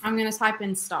itself. I'm going to type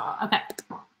in stop. Okay.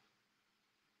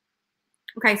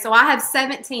 Okay, so I have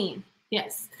 17.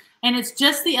 Yes. And it's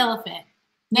just the elephant.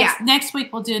 Next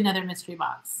week, we'll do another mystery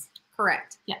box.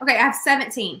 Correct. Yeah. Okay, I have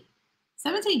 17.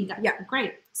 17. Yeah,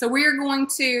 great. So we are going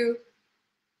to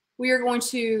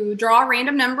draw a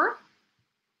random number,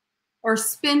 or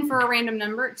spin for a random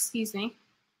number, excuse me.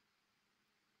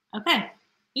 Okay.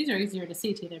 These are easier to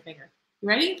see too, they're bigger. You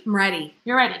ready? I'm ready.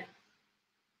 You're ready.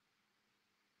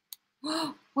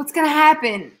 What's going to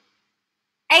happen?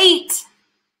 8.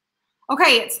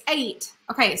 Okay, it's 8.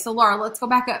 Okay, so Laura, let's go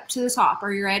back up to the top.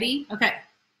 Are you ready? Okay,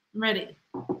 I'm ready.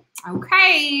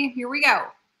 Okay, here we go.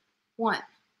 1,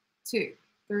 2,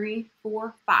 3,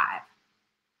 4, 5,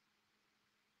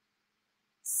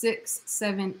 6,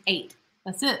 7, 8.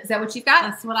 That's it. Is that what you've got?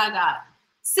 That's what I got.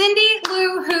 Cindy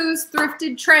Lou Who's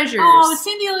Thrifted Treasures. Oh,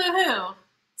 Cindy Lou Who.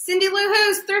 Cindy Lou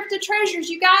Who's Thrifted Treasures.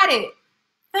 You got it.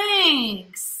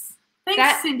 Thanks.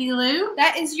 Thanks, Cindy Lou.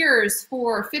 That is yours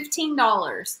for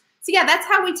 $15. So yeah, that's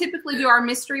how we typically do our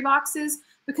mystery boxes,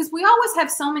 because we always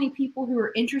have so many people who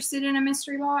are interested in a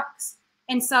mystery box.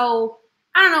 And so,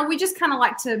 I don't know, we just kind of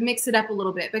like to mix it up a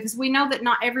little bit, because we know that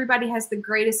not everybody has the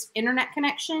greatest internet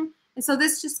connection. And so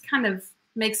this just kind of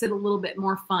makes it a little bit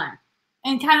more fun.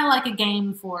 And kind of like a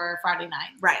game for Friday night.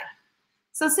 Right.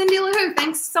 So Cindy Lou Who,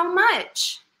 thanks so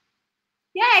much.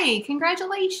 Yay,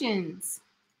 congratulations.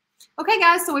 Okay,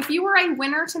 guys, so if you were a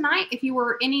winner tonight, if you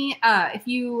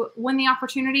won the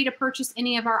opportunity to purchase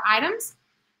any of our items,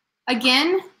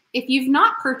 again, if you've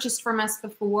not purchased from us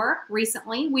before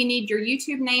recently, we need your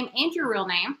YouTube name and your real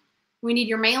name. We need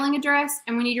your mailing address,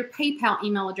 and we need your PayPal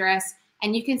email address,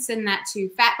 and you can send that to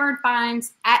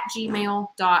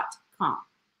fatbirdfinds@gmail.com.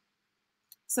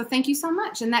 So thank you so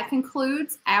much, and that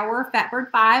concludes our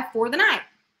Fatbird 5 for the night.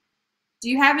 Do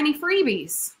you have any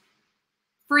freebies?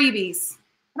 Freebies.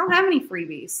 I don't have any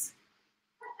freebies.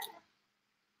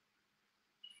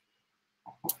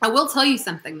 I will tell you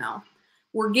something though.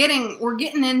 We're getting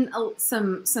in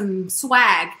some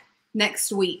swag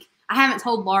next week. I haven't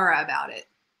told Laura about it.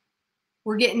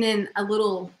 We're getting in a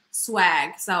little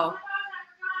swag, so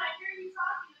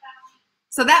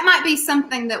that might be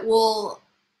something that we'll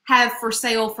have for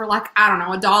sale for, like, I don't know,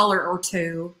 $1 or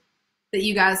 $2 that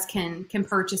you guys can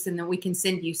purchase, and then we can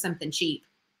send you something cheap.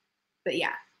 But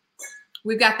yeah,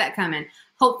 we've got that coming.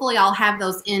 Hopefully I'll have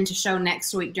those in to show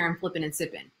next week during Flippin' and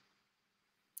Sippin'.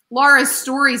 Laura's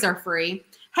stories are free.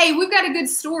 Hey, we've got a good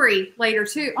story later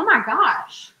too. Oh my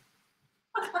gosh.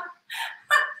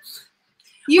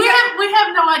 We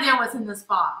have no idea what's in this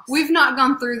box. We've not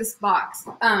gone through this box.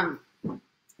 But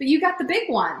you got the big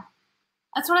one.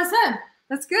 That's what I said.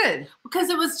 That's good. Because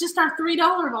it was just our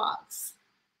 $3 box.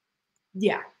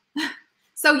 Yeah.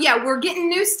 So yeah, we're getting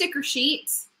new sticker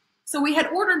sheets. So we had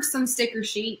ordered some sticker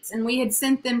sheets, and we had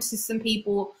sent them to some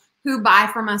people who buy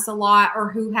from us a lot, or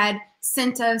who had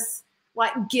sent us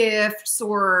like gifts,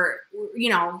 or, you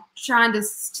know, trying to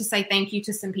say thank you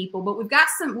to some people. But we've got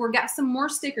some more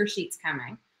sticker sheets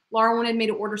coming. Laura wanted me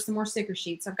to order some more sticker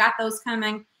sheets. I've got those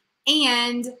coming,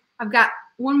 and I've got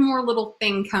one more little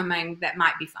thing coming that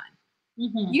might be fun.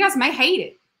 Mm-hmm. You guys may hate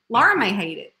it. Laura may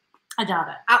hate it. I doubt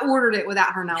it. I ordered it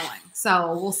without her knowing,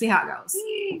 so we'll see how it goes.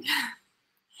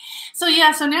 So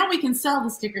yeah, so now we can sell the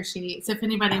sticker sheets if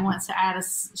anybody wants to add a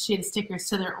sheet of stickers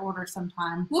to their order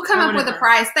sometime. We'll come up with a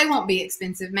price. They won't be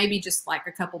expensive. Maybe just like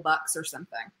a couple bucks or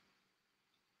something.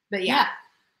 But yeah.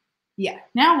 Yeah.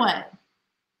 Now what?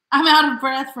 I'm out of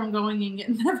breath from going and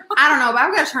getting them. I don't know, but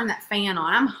I've got to turn that fan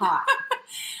on. I'm hot.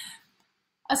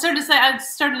 I started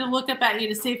to look up at you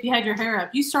to see if you had your hair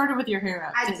up. You started with your hair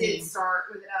up. I did start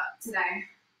with it up today.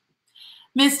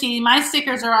 Misty, my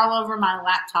stickers are all over my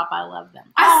laptop. I love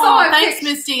them. Thanks,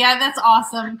 Misty. Yeah, that's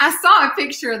awesome. I saw a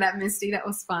picture of that, Misty. That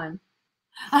was fun.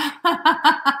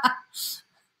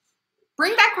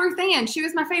 Bring back Ruth Ann. She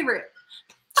was my favorite.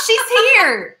 She's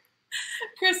here.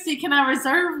 Christy, can I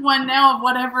reserve one now of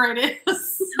whatever it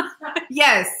is?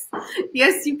 Yes.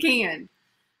 Yes, you can.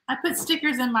 I put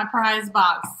stickers in my prize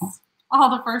box. All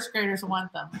the first graders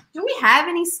want them. Do we have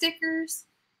any stickers?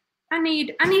 I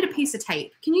need a piece of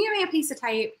tape. Can you give me a piece of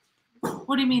tape?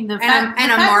 What do you mean?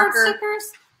 And a marker?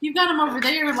 Stickers? You've got them over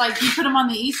there. Like, you put them on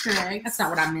the Easter eggs. That's not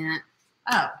what I meant.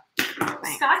 Oh.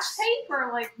 Thanks. Scotch tape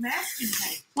or like masking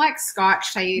tape? Like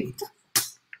Scotch tape.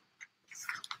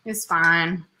 It's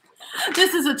fine.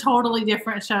 This is a totally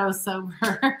different show,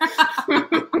 sober.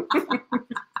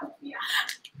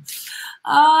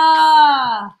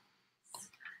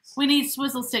 We need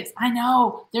swizzle sticks. I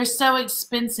know. They're so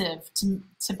expensive to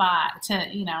buy,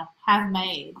 to have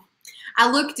made. I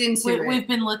looked into it. We've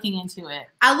been looking into it.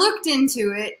 I looked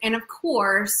into it, and of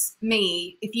course,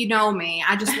 if you know me,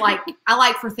 I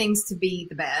like for things to be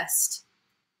the best.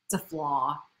 It's a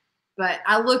flaw. But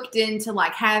I looked into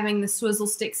like having the swizzle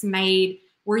sticks made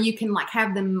where you can like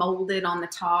have them molded on the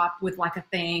top with like a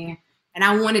thing. And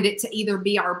I wanted it to either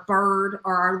be our bird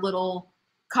or our little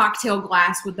cocktail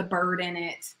glass with the bird in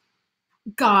it.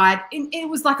 God, it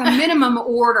was like a minimum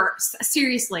order.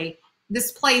 Seriously,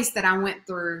 this place that I went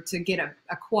through to get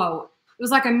a quote, it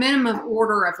was like a minimum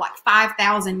order of like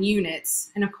 5,000 units.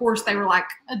 And of course they were like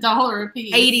 $1 a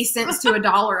piece, 80 cents to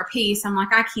 $1 a piece. I'm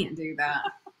like, I can't do that.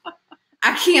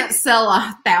 I can't sell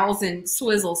 1,000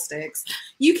 swizzle sticks.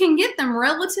 You can get them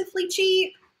relatively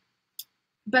cheap,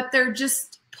 but they're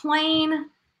just plain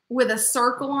with a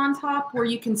circle on top where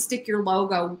you can stick your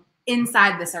logo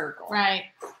inside the circle. Right.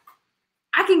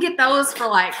 I can get those for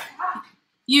like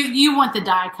You want the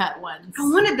die cut ones. I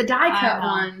wanted the die cut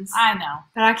ones. I know.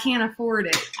 But I can't afford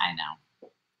it. I know.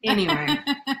 Anyway.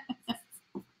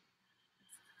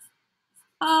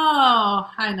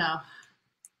 Oh, I know.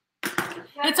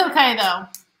 It's okay, though.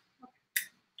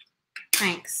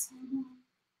 Thanks.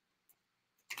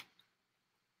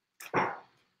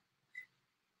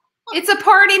 It's a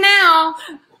party now.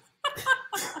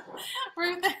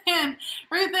 Ruth Ann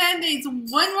needs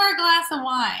one more glass of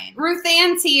wine. Ruth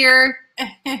Ann's here.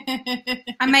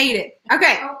 I made it.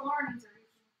 Okay. Oh, Lauren's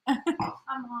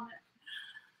I'm on it.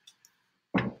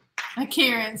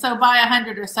 Karen, so buy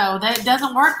 100 or so. That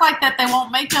doesn't work like that. They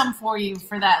won't make them for you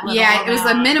for that little Yeah, it was a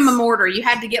amount. minimum order. You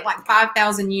had to get like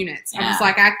 5,000 units. I was Yeah.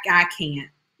 like, I can't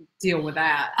deal with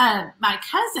that. My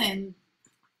cousin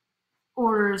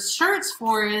orders shirts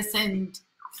for us, and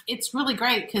it's really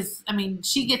great because, I mean,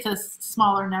 she gets us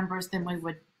smaller numbers than we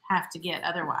would have to get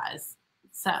otherwise.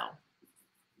 So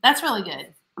that's really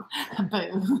good.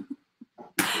 Boo.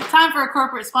 Time for a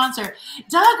corporate sponsor.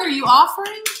 Doug, are you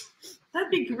offering? That'd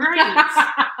be great.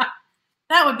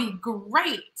 That would be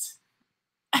great.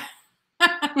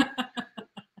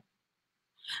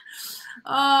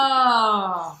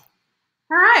 Oh.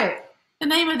 All right. The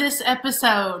name of this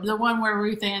episode, the one where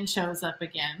Ruth Ann shows up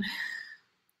again.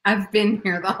 I've been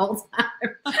here the whole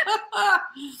time.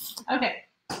 Okay.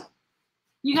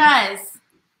 You guys,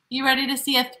 you ready to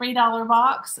see a $3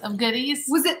 box of goodies?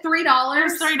 Was it $3? It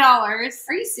was $3.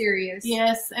 Are you serious?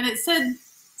 Yes, and it said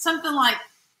something like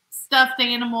stuffed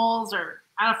animals, or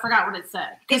I forgot what it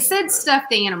said. It said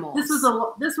stuffed animals. This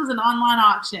was an online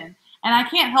auction, and I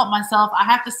can't help myself. I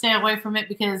have to stay away from it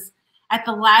because at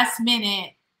the last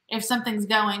minute, if something's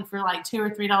going for like $2 or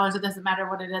 $3, it doesn't matter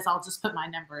what it is. I'll just put my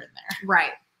number in there.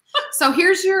 Right. So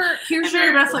here's your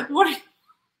Everybody's like, what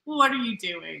are you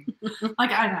doing?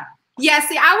 Like, I know. Yeah,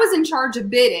 see, I was in charge of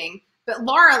bidding, but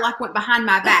Laura like went behind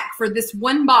my back for this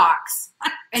one box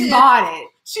and bought it.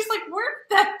 She's like, where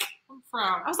did that come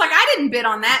from? I was like, I didn't bid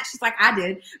on that. She's like, I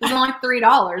did. It was only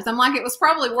 $3. I'm like, it was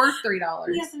probably worth $3.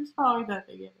 Yes, there's probably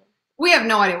nothing in it. We have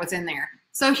no idea what's in there.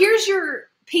 So here's your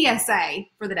PSA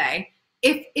for the day.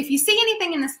 If you see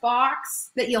anything in this box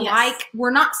that you like,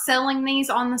 we're not selling these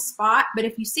on the spot, but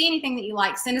if you see anything that you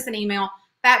like, send us an email,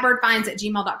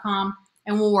 fatbirdfinds@gmail.com,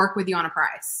 and we'll work with you on a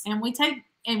price. And we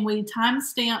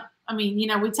timestamp, we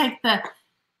take the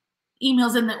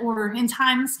emails in the order, in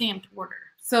time-stamped order.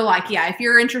 So like, yeah, if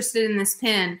you're interested in this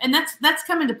pen. And that's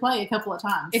come into play a couple of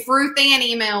times. If Ruth Ann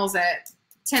emails at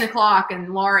 10 o'clock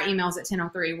and Laura emails at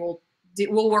 10:03,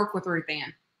 we'll work with Ruth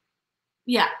Ann.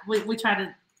 Yeah, we try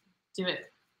to do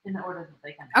it in the order that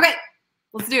they come in. Okay,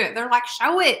 let's do it. They're like,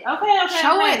 show it. Okay.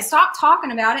 Show it. Stop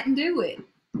talking about it and do it.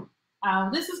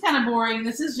 This is kind of boring.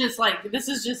 This is just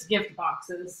gift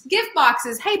boxes. Gift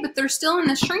boxes. Hey, but they're still in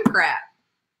the shrink wrap.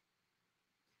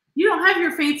 You don't have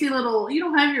your fancy little, you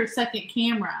don't have your second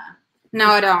camera. No,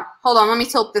 I don't. Hold on. Let me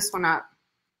tilt this one up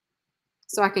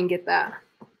so I can get that.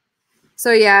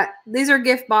 So yeah, these are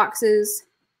gift boxes.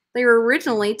 They were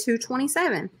originally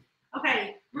 $227.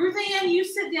 Okay, Ruth Ann, you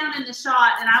sit down in the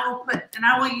shot, and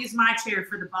I will use my chair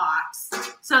for the box,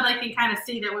 so they can kind of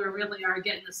see that we really are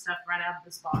getting the stuff right out of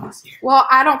this box here. Well,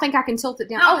 I don't think I can tilt it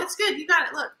down. No, it's good. You got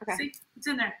it. Look, okay. See, it's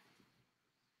in there.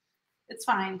 It's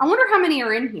fine. I wonder how many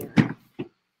are in here.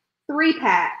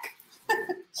 3-pack.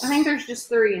 I think there's just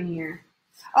 3 in here.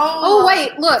 Oh,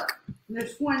 wait, look.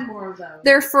 There's one more of those.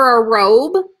 They're for a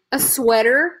robe, a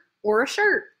sweater, or a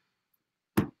shirt.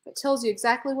 It tells you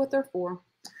exactly what they're for.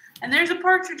 And there's a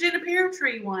partridge in a pear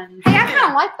tree one. Hey, I kind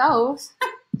of like those.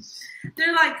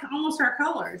 They're like almost our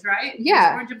colors, right? Yeah.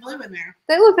 There's orange and blue in there.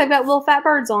 They've got little fat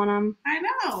birds on them. I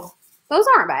know. Those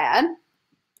aren't bad.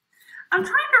 I'm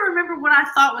trying to remember what I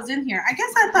thought was in here. I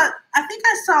think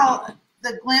I saw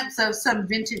the glimpse of some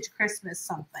vintage Christmas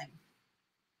something.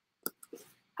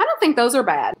 I don't think those are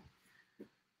bad.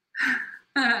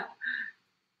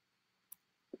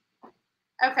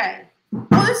 Okay.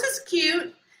 Oh, this is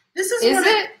cute. This is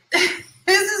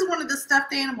This is one of the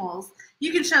stuffed animals.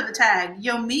 You can show the tag.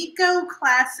 Yomiko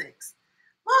Classics.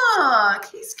 Look,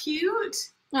 he's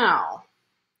cute. Oh.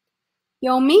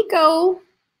 Yomiko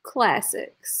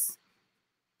Classics.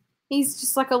 He's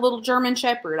just like a little German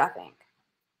Shepherd, I think.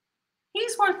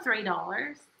 He's worth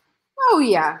 $3. Oh,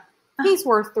 yeah. He's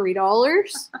worth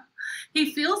 $3.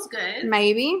 He feels good.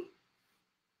 Maybe.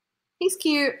 He's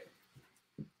cute.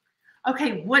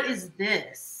 Okay, what is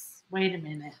this? Wait a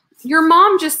minute. Your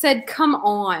mom just said, come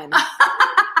on.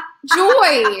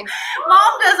 Joy.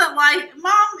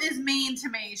 Mom is mean to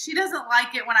me. She doesn't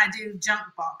like it when I do junk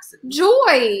boxes.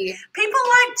 Joy. People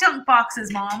like junk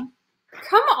boxes, Mom.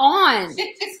 Come on.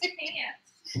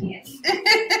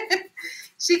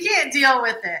 She can't deal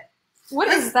with it. What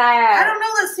is that? I don't know.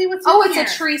 Let's see what's in Oh, here.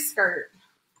 it's a tree skirt.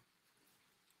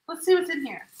 Let's see what's in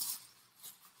here.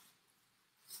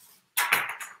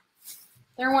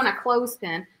 They want a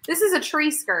clothespin. This is a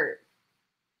tree skirt.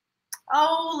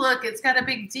 Oh, look, it's got a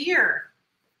big deer.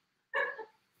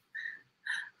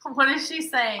 What is she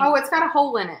saying? Oh, it's got a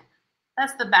hole in it.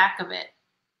 That's the back of it.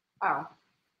 Oh.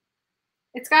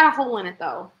 It's got a hole in it,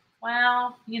 though.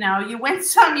 Well, you know, you win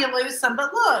some, you lose some.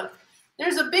 But look,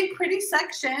 there's a big, pretty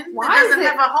section Why that doesn't is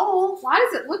it- have a hole Why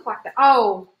does it look like that?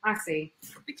 Oh, I see.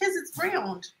 because it's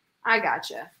round. I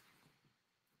gotcha.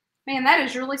 Man, that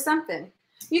is really something.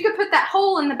 You could put that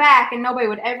hole in the back and nobody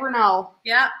would ever know.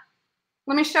 Yeah.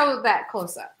 Let me show that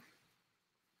close up.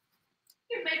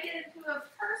 You can make it into a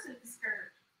person skirt.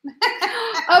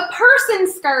 A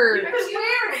person skirt. You could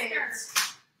wear it.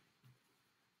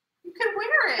 You could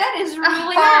wear it. That is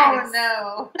really nice.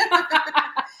 Oh,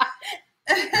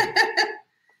 no.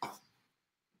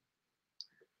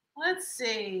 Let's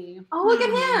see. Oh, look at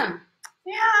him.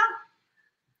 Yeah.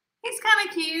 He's kind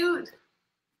of cute.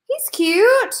 He's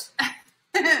cute.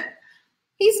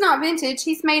 He's not vintage.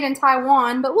 He's made in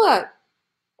Taiwan, but look.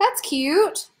 That's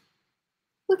cute.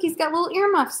 Look, he's got little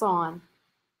earmuffs on.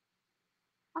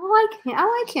 I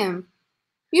like him.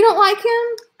 You don't like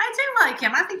him? I do like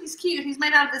him. I think he's cute. He's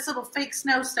made out of this little fake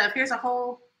snow stuff. Here's a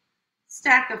whole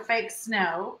stack of fake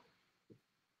snow.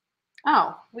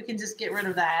 Oh, We can just get rid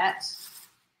of that.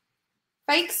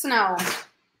 fake snow.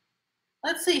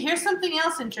 Let's see. Here's something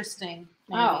else interesting.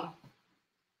 Maybe. Oh.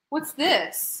 What's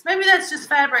this? Maybe that's just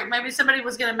fabric. Maybe somebody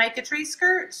was going to make a tree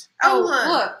skirt. Oh,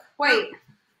 look. Wait.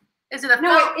 Is it a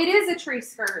No, felt? it is a tree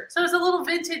skirt. So it's a little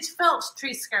vintage felt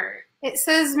tree skirt. It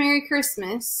says Merry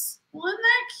Christmas. Wasn't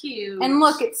that cute? And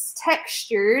look, it's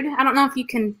textured. I don't know if you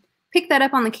can pick that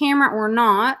up on the camera or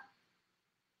not.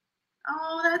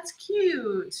 Oh, that's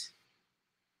cute.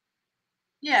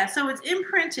 Yeah, so it's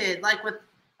imprinted like with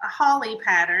a holly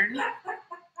pattern.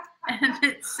 And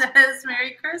it says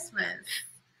Merry Christmas.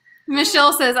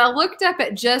 Michelle says, I looked up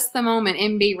at just the moment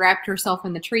MB wrapped herself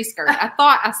in the tree skirt. I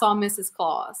thought I saw Mrs.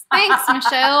 Claus. Thanks,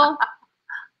 Michelle.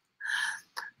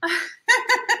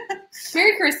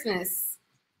 Merry Christmas.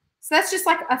 So that's just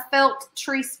like a felt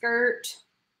tree skirt.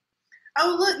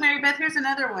 Oh, look, Mary Beth, here's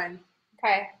another one.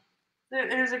 Okay.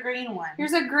 There's a green one.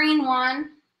 Here's a green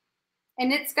one.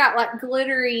 And it's got like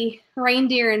glittery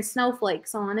reindeer and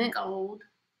snowflakes on it. Gold.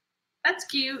 That's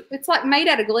cute. It's like made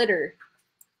out of glitter.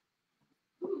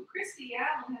 Ooh, Christy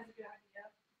Allen has a good idea.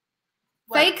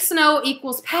 What? Fake snow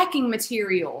equals packing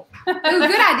material. Ooh,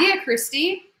 good idea,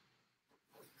 Christy.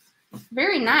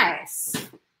 Very nice.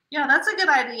 Yeah, that's a good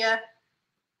idea.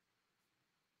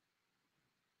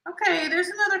 Okay, there's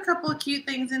another couple of cute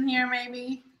things in here,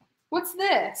 maybe. What's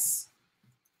this?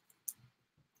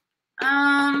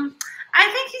 I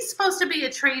think he's supposed to be a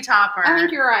tree topper. I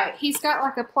think you're right. He's got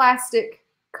like a plastic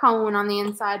cone on the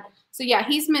inside. So yeah,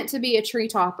 he's meant to be a tree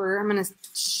topper. I'm going to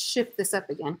shift this up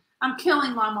again. I'm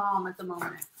killing my mom at the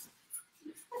moment.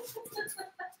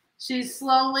 She's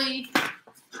slowly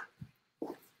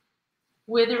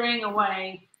withering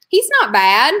away. He's not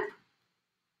bad.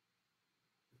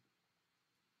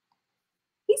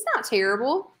 He's not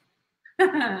terrible.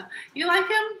 You like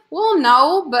him? Well,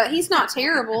 no, but he's not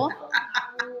terrible.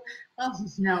 Oh,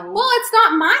 no. Well, it's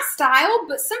not my style,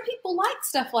 but some people like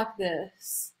stuff like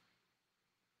this.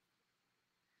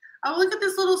 Oh, look at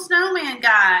this little snowman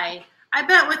guy. I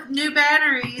bet with new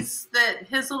batteries that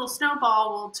his little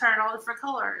snowball will turn all different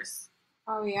colors.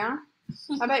 Oh, yeah?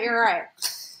 I bet you're right.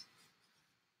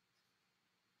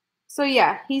 So,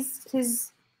 yeah,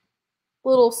 his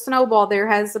little snowball there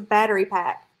has a battery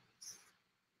pack.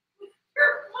 Your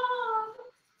mom.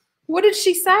 What did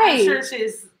she say? I'm sure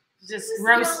she's just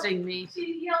roasting me.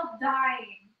 She yelled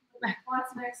dying. With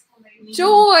lots of exclamations.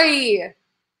 Joy!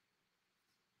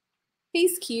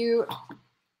 He's cute.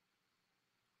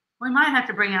 We might have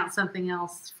to bring out something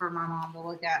else for my mom to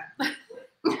look at.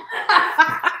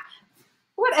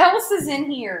 What else is in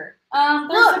here?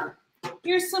 Look,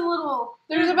 here's some little.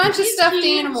 There's a bunch of These stuffed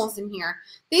cute. animals in here.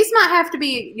 These might have to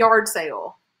be yard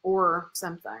sale or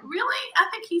something. Really? I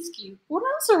think he's cute. What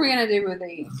else are we going to do with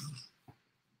these?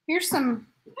 Here's some.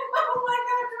 Oh my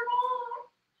God, your mom.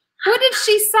 What did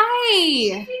she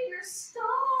say? She did your stuff.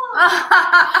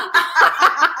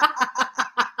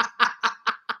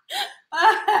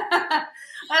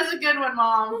 That's a good one,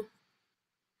 Mom.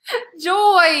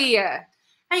 Joy!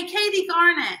 Hey, Katie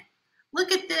Garnett,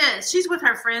 look at this. She's with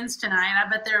her friends tonight. I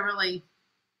bet they're really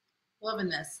loving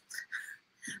this.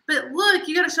 But look,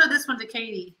 you got to show this one to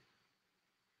Katie.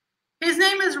 His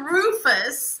name is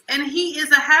Rufus, and he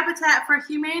is a Habitat for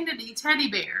Humanity teddy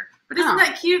bear. But isn't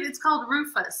that cute? It's called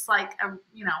Rufus, like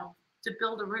to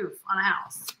build a roof on a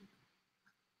house.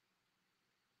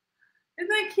 Isn't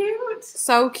that cute?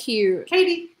 So cute.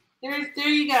 Katie, there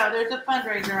you go. There's a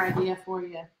fundraiser idea for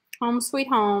you. Home sweet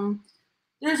home.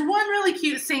 There's one really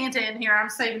cute Santa in here. I'm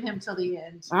saving him till the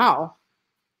end. Oh.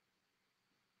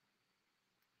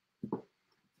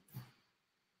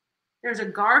 There's a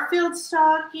Garfield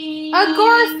stocking. A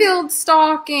Garfield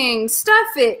stocking.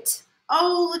 Stuff it.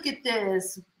 Oh, look at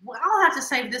this. Well, I'll have to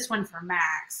save this one for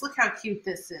Max. Look how cute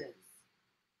this is.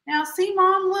 Now, see,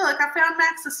 Mom, look. I found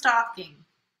Max a stocking.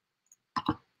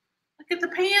 Look at the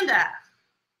panda.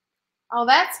 Oh,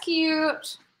 that's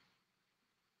cute.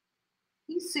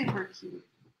 He's super cute.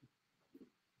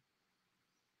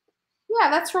 Yeah,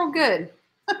 that's real good.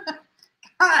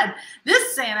 God,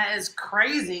 this Santa is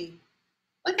crazy.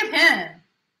 Look at him.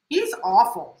 He's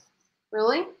awful.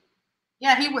 Really?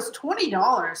 Yeah, he was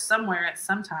 $20 somewhere at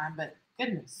some time, but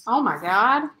goodness. Oh my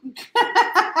God.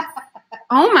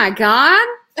 Oh my God.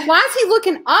 Why is he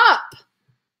looking up?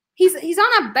 He's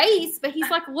on a base, but he's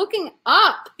like looking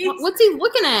up. What's he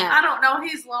looking at? I don't know.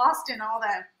 He's lost in all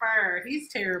that fur. He's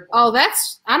terrible. Oh,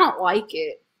 I don't like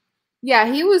it.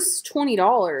 Yeah, he was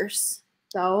 $20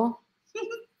 though.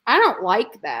 I don't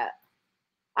like that.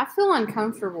 I feel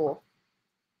uncomfortable.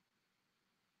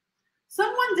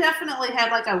 Someone definitely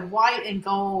had like a white and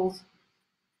gold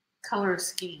color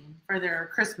scheme for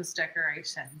their Christmas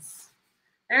decorations.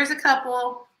 There's a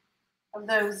couple of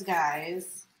those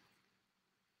guys.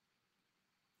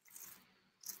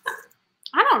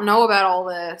 I don't know about all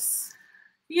this.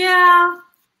 Yeah.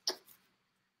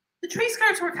 The tree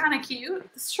skirts were kind of cute.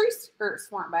 The tree skirts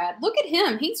weren't bad. Look at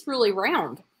him. He's really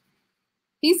round.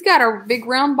 He's got a big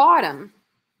round bottom.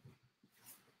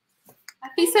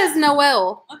 He says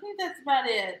Noel. I think that's about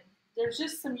it. There's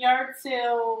just some yard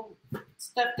sale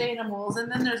stuffed animals,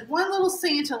 and then there's one little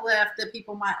Santa left that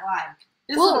people might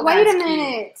like. Well, wait a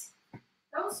minute.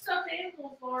 Those stuffed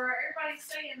animals, Laura, everybody's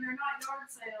saying they're not yard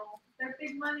sale. They're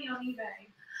big money on eBay.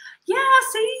 Yeah,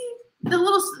 see?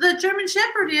 The German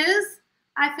Shepherd is,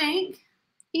 I think.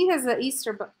 He has an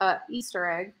Easter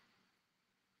egg.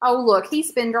 Oh, look,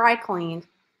 he's been dry cleaned.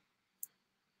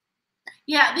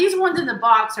 Yeah, these ones in the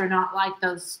box are not like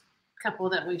those couple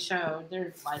that we showed.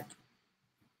 They're like,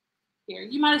 here,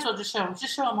 you might as well just show them.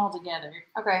 Just show them all together.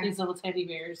 Okay. These little teddy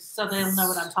bears, so they'll know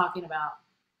what I'm talking about.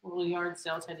 Little yard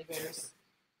sale teddy bears.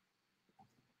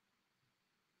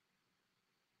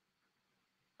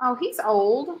 Oh, he's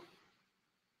old.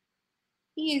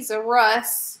 He's a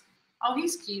Russ. Oh,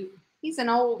 he's cute. He's an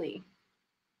oldie.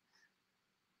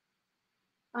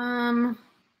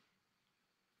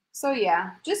 So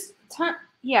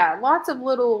yeah, lots of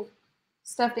little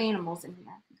stuffed animals in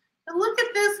here. And look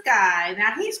at this guy.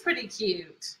 Now he's pretty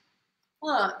cute.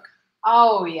 Look.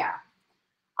 Oh yeah.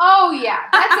 Oh yeah,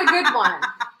 that's a good one.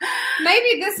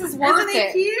 Maybe this is worth Isn't he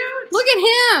it. cute? Look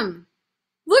at him.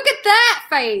 Look at that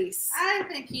face. I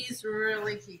think he's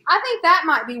really cute. I think that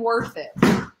might be worth it.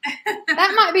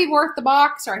 That might be worth the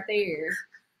box right there.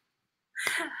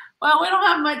 Well, we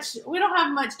don't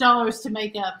have much dollars to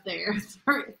make up there.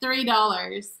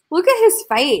 $3. Look at his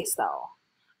face though.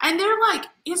 And they're like,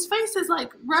 his face is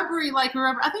like rubbery, like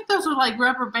rubber. I think those are like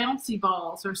rubber bouncy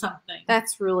balls or something.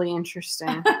 That's really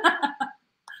interesting.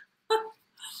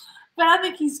 But I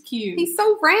think he's cute. He's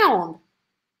so round.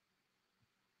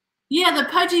 Yeah, the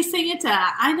pudgy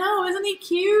Santa. I know, isn't he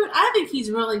cute? I think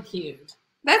he's really cute.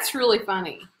 That's really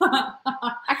funny.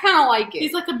 I kind of like it.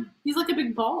 He's like a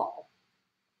big ball.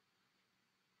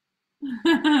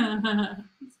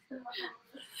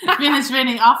 Finish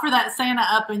spinning. Offer that Santa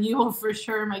up, and you will for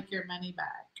sure make your money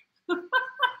back.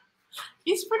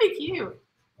 He's pretty cute.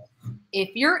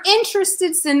 If you're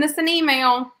interested, send us an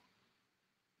email.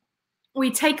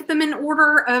 We take them in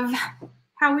order of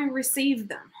how we receive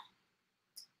them.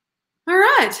 All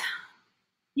right.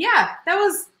 Yeah, that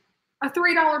was a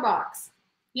 $3 box.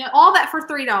 Yeah, all that for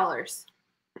 $3.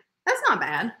 That's not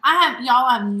bad. Y'all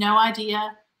have no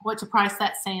idea what to price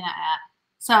that Santa at.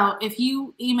 So if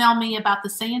you email me about the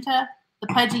Santa, the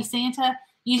pudgy Santa,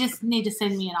 you just need to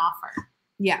send me an offer.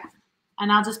 Yeah.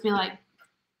 And I'll just be like,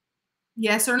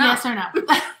 yes or no. Yes or no. But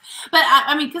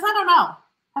I mean, because I don't know.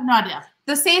 I have no idea.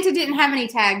 The Santa didn't have any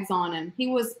tags on him. He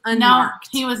was unmarked.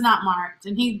 No, he was not marked.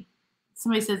 And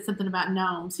somebody said something about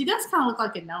gnomes. He does kind of look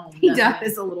like a gnome. He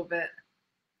does a little bit.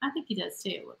 I think he does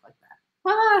too, look like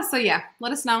that. So yeah,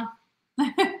 let us know.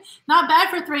 Not bad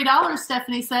for $3,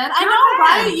 Stephanie said. I know,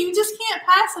 right? You just can't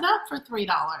pass it up for $3.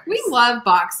 We love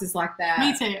boxes like that.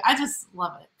 Me too. I just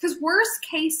love it. Because worst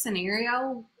case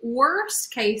scenario,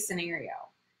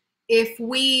 if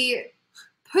we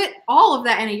put all of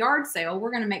that in a yard sale, we're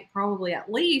going to make probably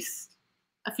at least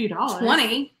a few dollars.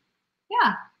 20.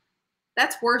 Yeah.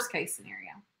 That's worst case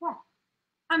scenario. Yeah.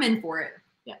 I'm in for it.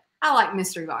 Yeah. I like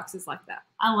mystery boxes like that.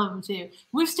 I love them too.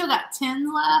 We've still got tins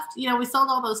left. You know, we sold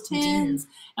all those tins,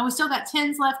 and we still got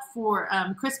tins left for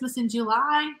Christmas in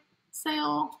July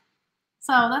sale.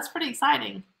 So that's pretty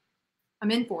exciting.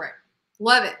 I'm in for it.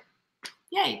 Love it.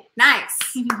 Yay. Nice.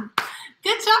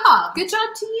 Good job. Good job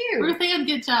to you. Ruth Ann,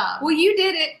 good job. Well, you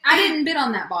did it. I didn't bid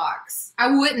on that box.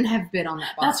 I wouldn't have bid on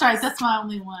that box. That's right. That's my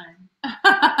only one.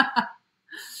 I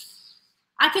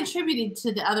contributed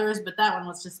to the others, but that one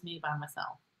was just me by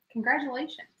myself.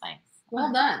 Congratulations. Thanks.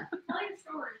 Well done. Tell your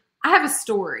story. I have a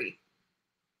story.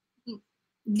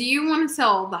 Do you want to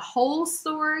tell the whole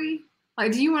story?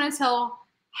 Like, do you want to tell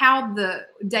how the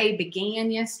day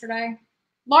began yesterday?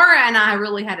 Laura and I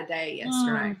really had a day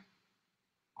yesterday.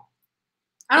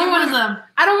 I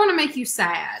don't want to make you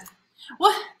sad.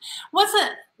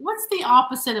 What's the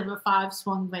opposite of a 5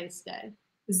 swung base day?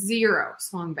 0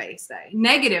 swung base day.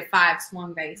 -5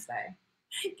 swung base day.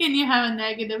 Can you have a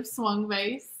negative swung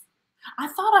base? I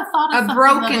thought of a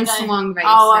broken swung base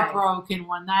day. Day. A broken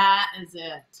one. That is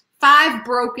it. 5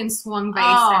 broken swung base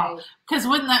days. Because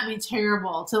wouldn't that be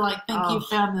terrible to think you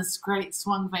found this great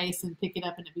swung vase and pick it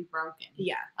up and it be broken?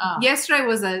 Yeah. Yesterday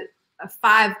was a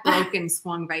 5 broken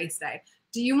swung base day.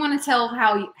 Do you want to tell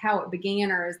how it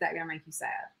began, or is that going to make you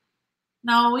sad?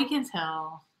 No, we can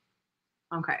tell.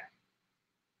 Okay.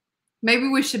 Maybe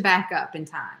we should back up in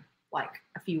time, like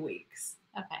a few weeks.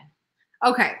 Okay.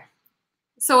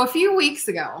 So a few weeks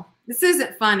ago, this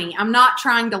isn't funny. I'm not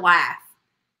trying to laugh.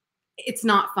 It's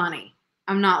not funny.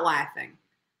 I'm not laughing.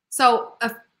 So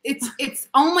it's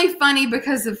only funny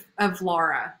because of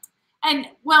Laura. And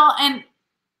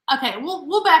okay,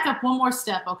 we'll back up one more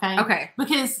step, okay? Okay.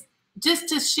 Because just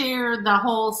to share the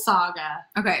whole saga.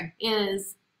 Okay.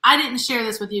 I didn't share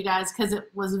this with you guys because it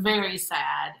was very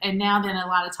sad, and now then a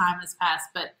lot of time has passed.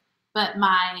 But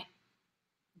my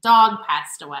dog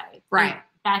passed away. Right.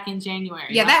 Back in January.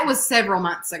 Yeah, that was several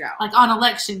months ago. Like on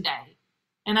election day.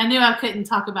 And I knew I couldn't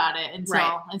talk about it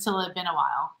until it had been a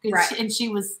while. Right. And she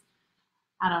was,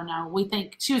 I don't know, we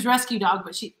think she was a rescue dog,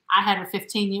 but I had her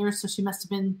 15 years, so she must have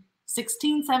been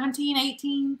 16, 17,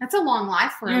 18. That's a long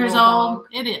life for years a little old. dog.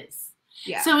 It is.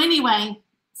 Yeah. So anyway,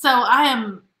 I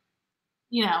am,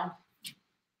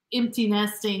 empty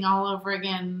nesting all over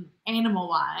again, animal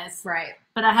wise. Right.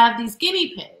 But I have these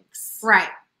guinea pigs.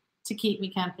 Right. To keep me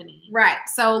company. Right.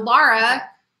 So Laura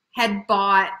had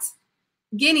bought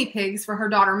guinea pigs for her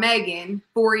daughter Megan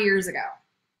 4 years ago.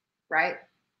 Right?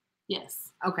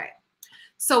 Yes. Okay.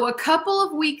 So a couple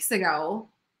of weeks ago,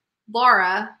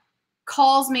 Laura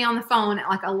calls me on the phone at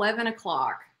like 11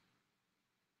 o'clock.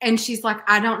 And she's like,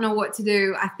 I don't know what to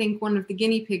do. I think one of the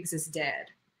guinea pigs is dead.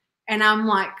 And I'm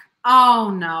like,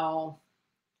 oh no.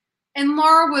 And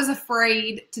Laura was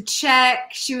afraid to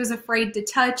check. She was afraid to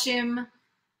touch him.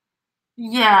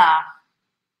 Yeah.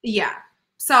 Yeah.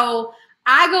 So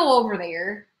I go over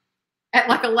there at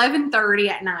like 11:30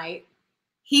 at night.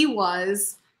 He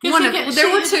was there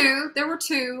were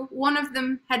two. One of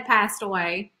them had passed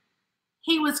away.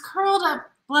 He was curled up,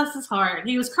 bless his heart.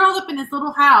 He was curled up in his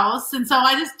little house, and so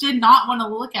I just did not want to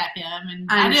look at him,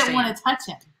 and I didn't want to touch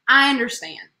him. I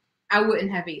understand. I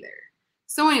wouldn't have either.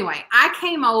 So anyway, I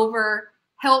came over,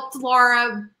 helped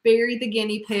Laura bury the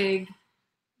guinea pig.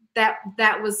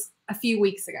 That was a few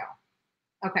weeks ago.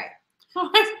 Okay. We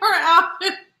were out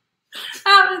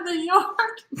in the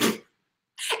yard.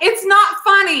 It's not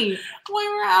funny. We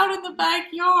were out in the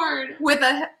backyard. With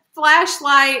a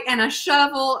flashlight and a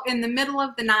shovel in the middle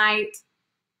of the night.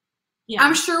 Yeah.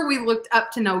 I'm sure we looked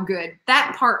up to no good.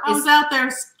 That part I was out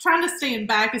there trying to stand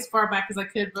back as far back as I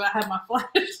could, but I had my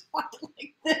flashlight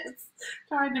like this,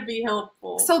 trying to be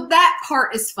helpful. So that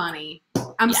part is funny.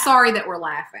 I'm sorry that we're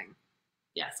laughing.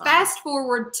 Yes. Fast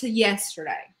forward to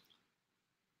yesterday.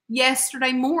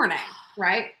 Yesterday morning,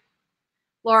 right?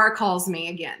 Laura calls me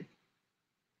again.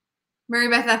 Mary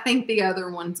Beth, I think the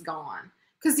other one's gone.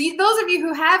 Because those of you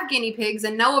who have guinea pigs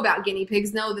and know about guinea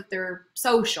pigs know that they're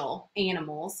social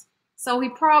animals. So he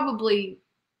probably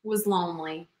was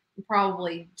lonely.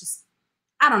 Probably just,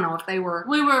 I don't know if they were.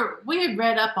 We had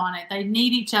read up on it. They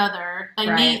need each other.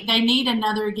 They need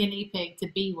another guinea pig to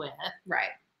be with. Right.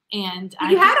 And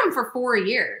you had them for 4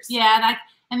 years. Yeah,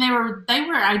 and they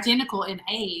were identical in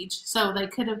age, so they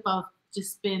could have both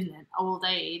just been in old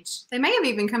age. They may have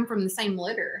even come from the same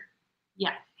litter.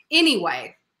 Yeah.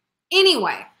 Anyway,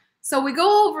 so we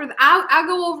go over. I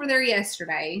go over there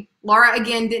yesterday. Laura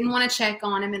again didn't want to check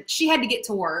on him, and she had to get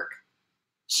to work.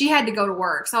 She had to go to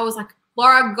work, so I was like,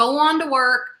 Laura, go on to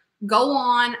work. Go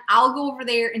on. I'll go over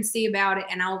there and see about it,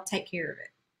 and I'll take care of it.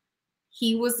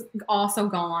 He was also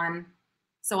gone.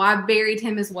 So I buried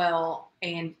him as well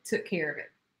and took care of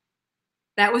it.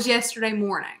 That was yesterday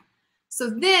morning. So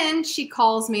then she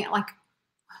calls me at like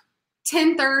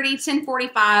 10:30,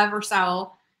 10:45 or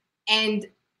so, and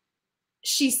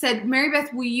she said, Mary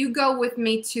Beth, will you go with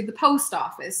me to the post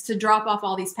office to drop off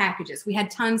all these packages? We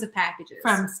had tons of packages.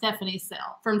 From Stephanie's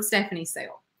sale. From Stephanie's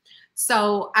sale.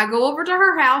 So I go over to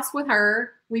her house with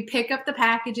her. We pick up the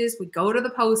packages. We go to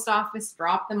the post office,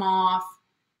 drop them off.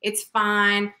 It's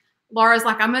fine. Laura's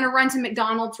like, I'm going to run to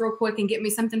McDonald's real quick and get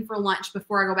me something for lunch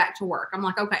before I go back to work. I'm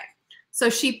like, okay. So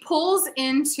she pulls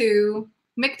into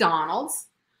McDonald's.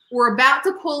 We're about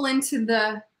to pull into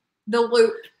the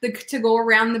loop to go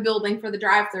around the building for the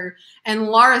drive-thru, and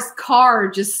Laura's car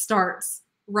just starts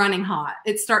running hot.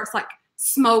 It starts like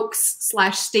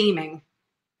smokes/steaming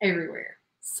everywhere.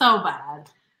 So bad.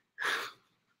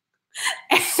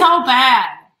 So bad.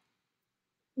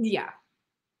 Yeah.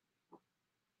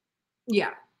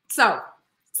 Yeah. So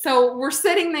we're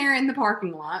sitting there in the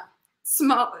parking lot.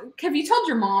 Have you told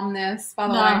your mom this, by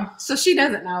the way? So she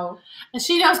doesn't know. And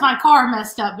she knows my car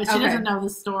messed up, but she doesn't know the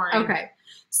story. Okay.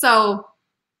 So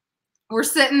we're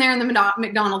sitting there in the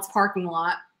McDonald's parking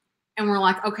lot, and we're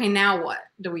like, okay, now what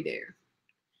do we do?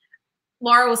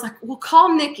 Laura was like, well,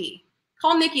 call Nikki.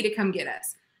 Call Nikki to come get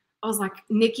us. I was like,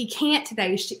 Nikki can't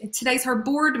today. Today's her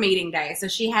board meeting day, so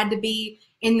she had to be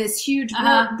in this huge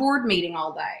board meeting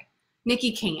all day.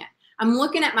 Nikki can't. I'm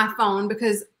looking at my phone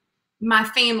because my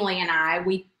family and I,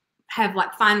 we have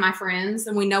like Find My Friends,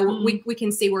 and we know we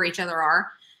can see where each other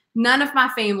are. None of my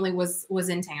family was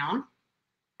in town.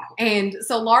 And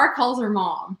so Laura calls her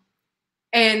mom,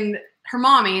 and her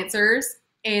mom answers,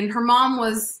 and her mom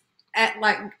was at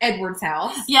like Edward's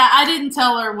house. Yeah, I didn't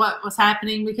tell her what was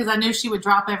happening because I knew she would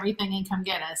drop everything and come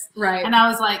get us. Right. And I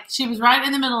was like, she was right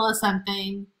in the middle of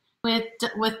something with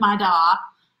my dog,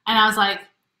 and I was like,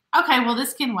 okay, well,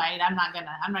 this can wait. I'm not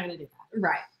gonna do that.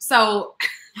 Right. So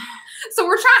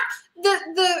we're trying.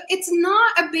 It's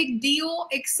not a big deal,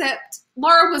 except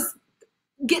Laura was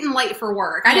getting late for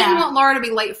work. I didn't want Laura to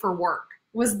be late for work.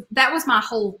 That was my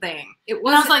whole thing. It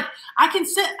was. I was like, I can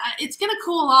sit. It's gonna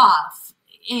cool off,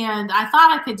 and I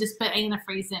thought I could just put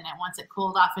antifreeze in it once it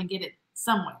cooled off and get it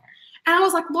somewhere. And I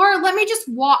was like, Laura, let me just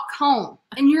walk home.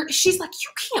 And she's like, you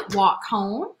can't walk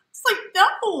home. It's like,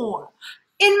 no.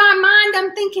 In my mind,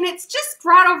 I'm thinking it's just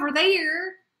right over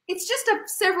there. It's just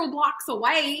several blocks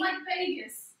away. It's like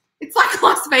Vegas. It's like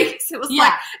Las Vegas. It was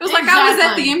like I was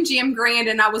at the MGM Grand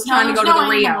and I was trying to go to the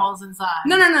Rio. Animals inside.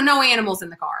 No animals in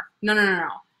the car. No.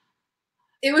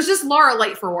 It was just Laura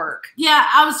late for work. Yeah,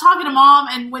 I was talking to Mom,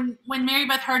 and when Mary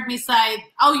Beth heard me say,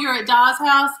 "Oh, you're at Da's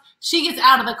house," she gets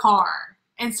out of the car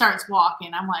and starts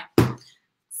walking. I'm like,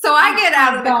 so I get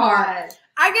out of the car.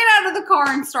 I get out of the car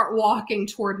and start walking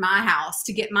toward my house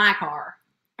to get my car.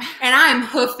 And I'm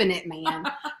hoofing it, man.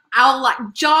 I'll like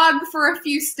jog for a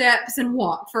few steps and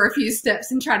walk for a few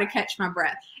steps and try to catch my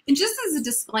breath. And just as a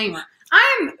disclaimer,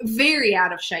 I'm very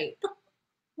out of shape.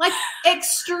 Like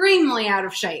extremely out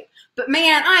of shape. But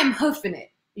man, I'm hoofing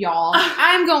it, y'all.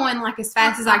 I'm going like as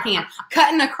fast as I can.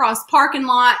 Cutting across parking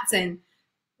lots and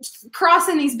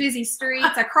crossing these busy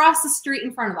streets. I crossed the street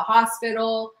in front of the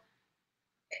hospital.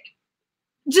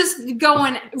 Just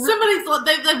going.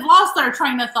 They've lost their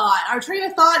train of thought. Our train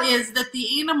of thought is that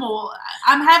the animal.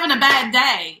 I'm having a bad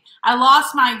day. I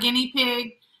lost my guinea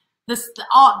pig.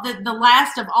 The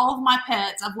last of all of my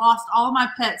pets. I've lost all of my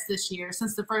pets this year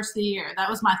since the first of the year. That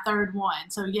was my third one.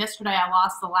 So yesterday I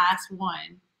lost the last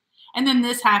one, and then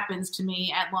this happens to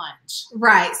me at lunch.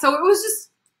 Right. So it was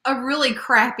just a really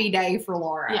crappy day for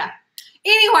Laura. Yeah.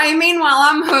 Anyway, meanwhile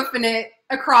I'm hoofing it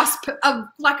across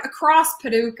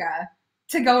Paducah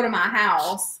to go to my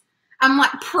house. I'm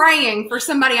like praying for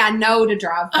somebody I know to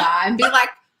drive by and be like,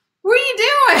 what are you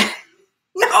doing?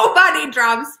 Nobody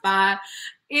drives by.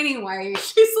 Anyway,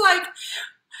 she's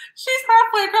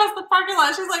halfway across the parking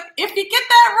lot. She's like, if you get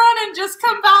that running, just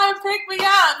come by and pick me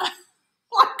up.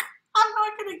 Like, I'm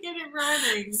not going to get it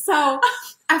running. So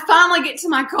I finally get to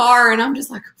my car and I'm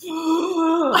just like,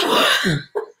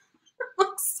 I'm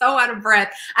so out of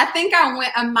breath. I think I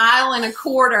went 1.25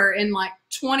 miles in like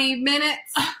 20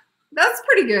 minutes. That's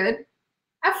pretty good.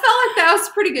 I felt like that was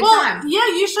a pretty good time. Yeah,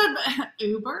 you should.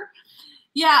 Uber?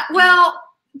 Yeah. Well,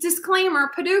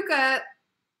 disclaimer, Paducah,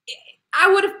 I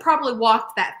would have probably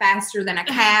walked that faster than a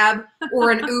cab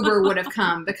or an Uber would have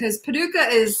come because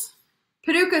Paducah's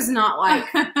not like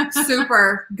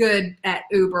super good at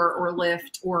Uber or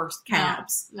Lyft or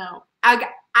cabs. No.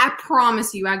 I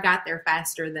promise you I got there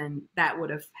faster than that would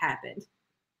have happened.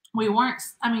 We weren't.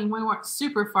 I mean, we weren't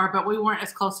super far, but we weren't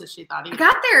as close as she thought. I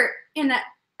got there in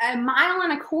a mile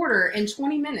and a quarter in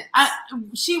 20 minutes.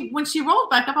 When she rolled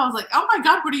back up, I was like, "Oh my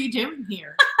God, what are you doing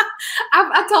here?"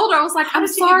 I told her, I was like, "I'm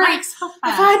sorry. So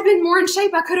if I had been more in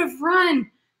shape, I could have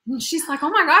run." And she's like, "Oh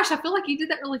my gosh, I feel like you did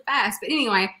that really fast." But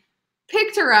anyway,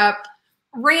 picked her up,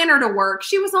 ran her to work.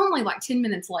 She was only like 10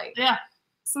 minutes late. Yeah.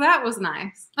 So that was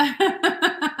nice.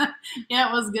 Yeah,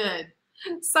 it was good.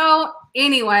 So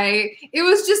anyway, it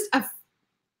was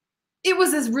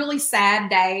a really sad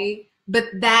day, but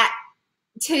that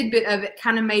tidbit of it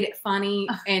kind of made it funny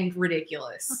and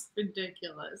ridiculous.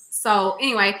 Ridiculous. So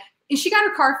anyway, she got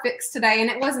her car fixed today, and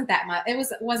it wasn't that much. It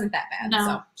wasn't that bad. No.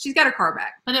 So she's got her car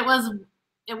back. But it was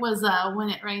when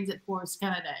it rains it pours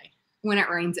kind of day. When it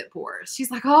rains it pours. She's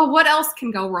like, "Oh, what else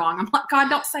can go wrong?" I'm like, "God,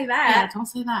 don't say that." Yeah, don't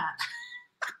say that.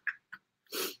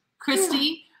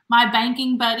 Christy, my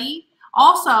banking buddy.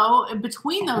 Also,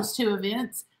 between those two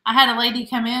events, I had a lady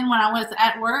come in when I was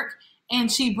at work,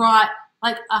 and she brought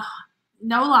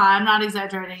no lie, I'm not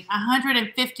exaggerating,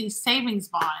 150 savings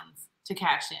bonds to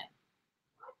cash in.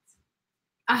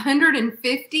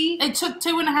 150? It took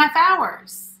 2.5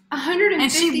 hours.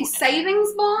 150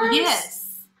 savings bonds?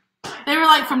 Yes. They were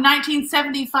like from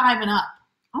 1975 and up.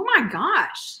 Oh my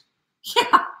gosh.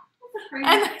 Yeah.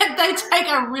 And they take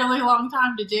a really long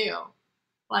time to do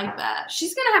like that.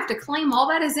 She's going to have to claim all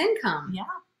that as income. Yeah.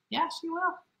 Yeah, she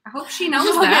will. I hope she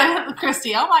knows that. At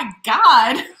Christy, oh my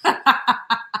God.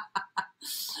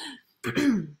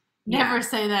 Never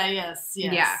say that. Yes.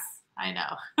 Yeah. I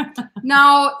know.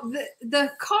 No,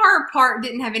 the car part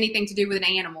didn't have anything to do with an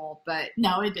animal, but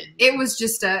no, it didn't. It was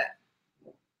just a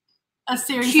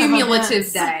series cumulative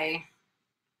of day.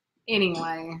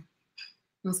 Anyway,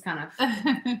 it was kind of.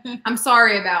 I'm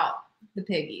sorry about the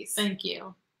piggies. Thank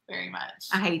you very much.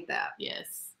 I hate that.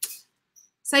 Yes.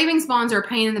 Savings bonds are a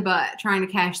pain in the butt trying to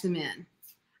cash them in.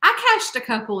 I cashed a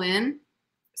couple in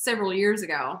several years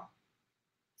ago.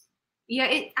 Yeah,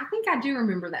 I think I do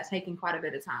remember that taking quite a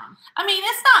bit of time. I mean,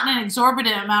 it's not an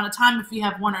exorbitant amount of time if you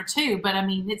have one or two, but I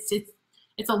mean, it's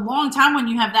a long time when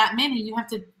you have that many. You have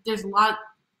to. There's a lot.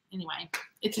 Anyway,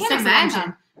 it's I can't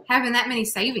imagine having that many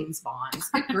savings bonds.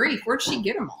 Good grief, where'd she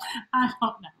get them all?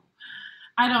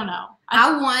 I don't know.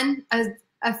 I won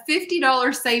a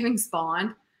 $50 savings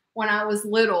bond when I was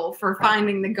little for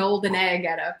finding the golden egg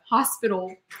at a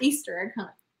hospital Easter egg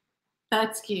hunt.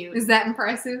 That's cute. Is that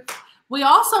impressive? We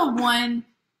also won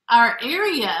our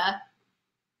area.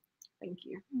 Thank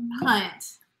you.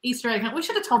 Hunt. Easter egg hunt. We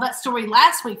should have told that story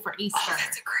last week for Easter. Oh,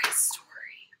 that's a great story.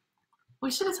 We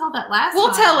should have told that last We'll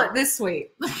time. tell it this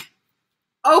week.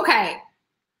 Okay.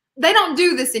 They don't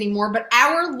do this anymore, but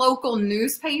our local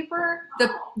newspaper,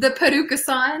 the Paducah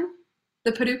Sun,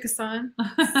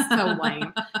 so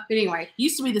lame. But anyway.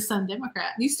 Used to be the Sun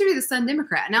Democrat.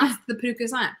 Now it's the Paducah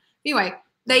Sun. Anyway,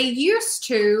 they used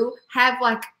to have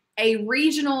like a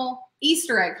regional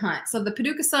Easter egg hunt. So the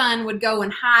Paducah Sun would go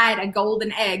and hide a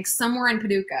golden egg somewhere in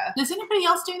Paducah. Does anybody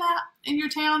else do that in your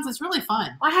towns? It's really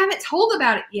fun. I haven't told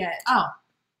about it yet. Oh.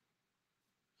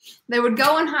 They would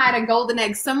go and hide a golden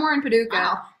egg somewhere in Paducah.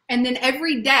 Wow. And then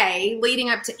every day leading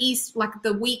up to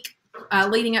the week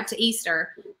leading up to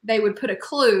Easter, they would put a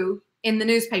clue in the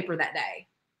newspaper that day.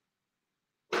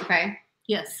 Okay?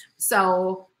 Yes.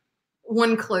 So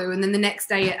one clue, and then the next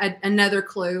day another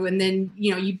clue, and then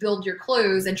you build your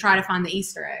clues and try to find the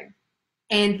Easter egg.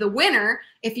 And the winner,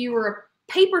 if you were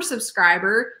a paper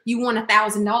subscriber, you won $1,000.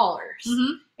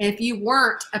 Mm-hmm. And if you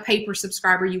weren't a paper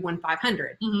subscriber, you won $500.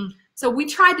 Mm-hmm. So we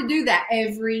tried to do that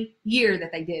every year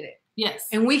that they did it. Yes.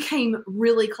 And we came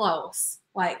really close.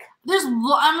 Like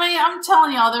I'm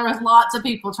telling y'all, there was lots of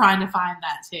people trying to find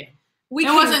that too.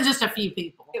 It wasn't just a few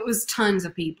people. It was tons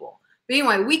of people. But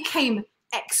anyway, we came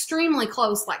extremely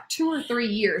close, like 2 or 3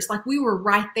 years. Like we were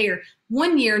right there.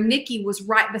 One year, Nikki was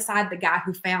right beside the guy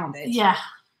who found it. Yeah.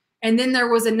 And then there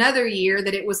was another year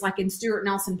that it was like in Stuart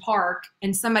Nelson Park,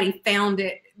 and somebody found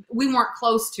it. We weren't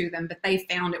close to them, but they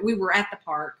found it. We were at the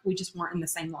park. We just weren't in the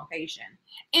same location.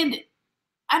 And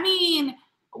I mean,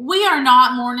 we are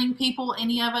not morning people,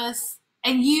 any of us.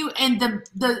 And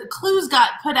the clues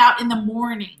got put out in the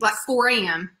morning. Like 4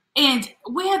 a.m. And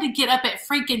we had to get up at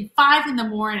freaking 5 in the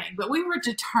morning, but we were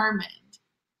determined.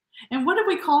 And what did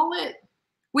we call it?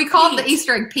 We called the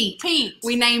Easter egg Pete. Pete.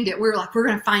 We named it. We were like, we're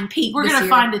going to find Pete. We're going to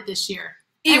find it this year.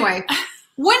 Anyway,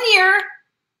 one year,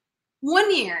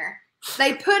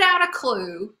 they put out a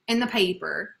clue in the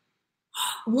paper.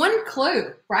 One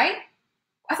clue, right?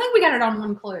 I think we got it on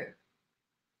one clue.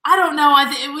 I don't know.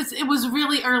 It was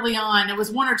really early on. It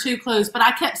was 1 or 2 clues, but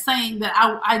I kept saying that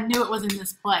I knew it was in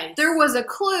this place. There was a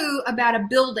clue about a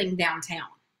building downtown.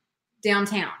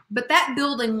 downtown. But that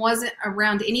building wasn't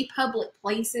around any public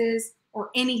places or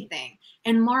anything.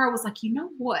 And Laura was like, you know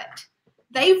what?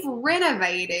 They've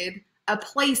renovated a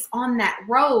place on that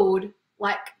road,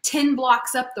 like 10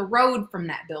 blocks up the road from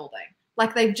that building.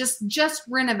 Like they've just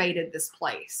renovated this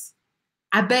place.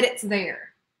 I bet it's there.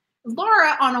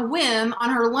 Laura, on a whim,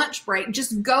 on her lunch break,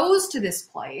 just goes to this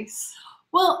place.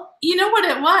 Well, you know what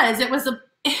it was? It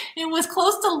was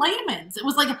close to Layman's. It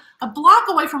was like a block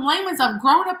away from Layman's. I've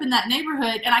grown up in that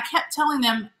neighborhood, and I kept telling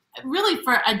them, really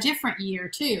for a different year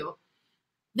too,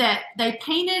 that they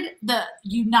painted the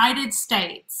United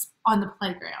States on the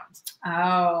playground.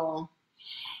 Oh.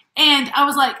 And I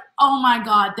was like, oh my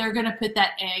God, they're going to put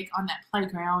that egg on that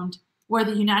playground where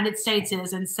the United States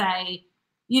is and say,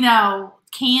 you know,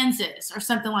 Kansas or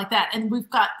something like that. And we've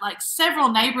got like several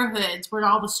neighborhoods where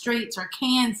all the streets are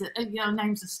Kansas, you know,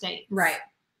 names of states. Right.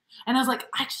 And I was like,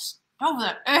 I just know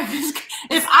that egg.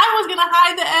 If I was going to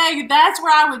hide the egg, that's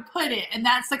where I would put it. And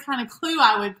that's the kind of clue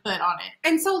I would put on it.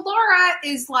 And so Laura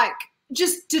is like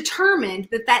just determined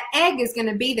that that egg is going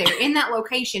to be there in that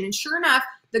location. And sure enough,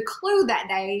 the clue that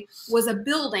day was a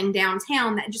building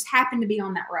downtown that just happened to be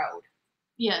on that road.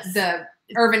 Yes. The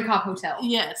Irvin Cobb Hotel.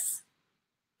 Yes.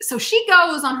 So she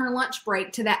goes on her lunch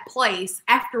break to that place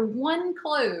after one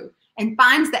clue and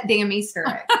finds that damn Easter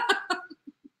egg.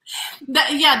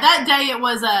 That day it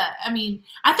was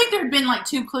I think there had been like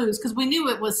 2 clues because we knew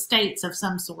it was states of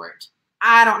some sort.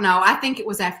 I don't know. I think it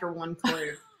was after one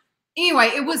clue.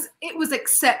 Anyway, it was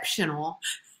exceptional.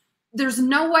 There's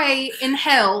no way in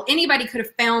hell anybody could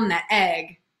have found that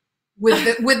egg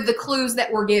with the clues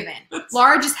that were given.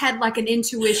 Laura just had like an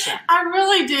intuition. I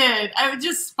really did. It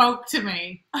just spoke to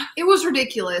me. It was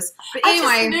ridiculous. But anyway,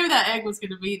 I just knew that egg was going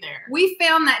to be there. We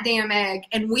found that damn egg,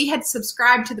 and we had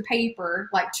subscribed to the paper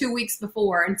like 2 weeks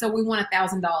before, and so we won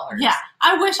 $1,000. Yeah,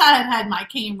 I wish I had my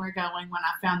camera going when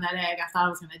I found that egg. I thought I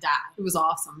was going to die. It was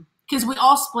awesome. Because we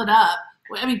all split up.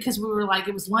 I mean, because we were like,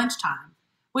 it was lunchtime.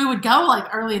 We would go like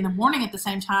early in the morning at the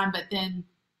same time, but then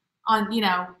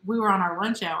we were on our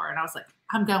lunch hour, and I was like,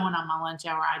 I'm going on my lunch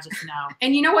hour. I just know.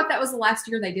 And you know what? That was the last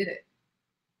year they did it.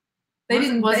 They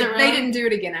didn't do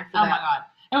it again after that. Oh my God.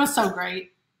 It was so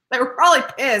great. They were probably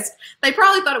pissed. They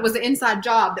probably thought it was an inside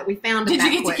job that we found it.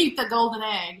 Did you get to keep the golden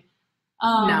egg?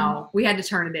 No, we had to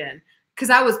turn it in because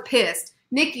I was pissed.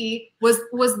 Nikki was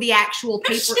the actual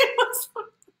paper.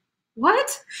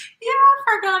 What? Yeah,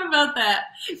 I forgot about that.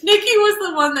 Nikki was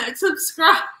the one that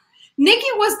subscribed. Nikki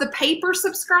was the paper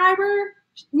subscriber.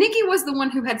 Nikki was the one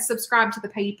who had subscribed to the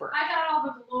paper. I got all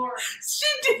the glory. She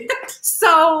did.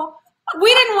 So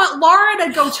we didn't want Laura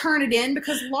to go turn it in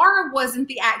because Laura wasn't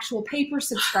the actual paper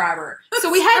subscriber.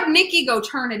 So we had Nikki go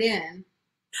turn it in.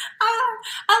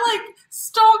 I like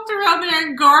stalked around there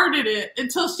and guarded it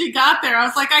until she got there. I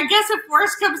was like, I guess if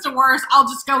worse comes to worse, I'll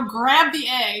just go grab the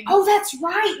egg. Oh, that's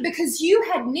right. Because you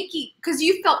had Nikki, because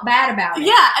you felt bad about it.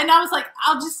 Yeah. And I was like,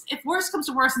 if worse comes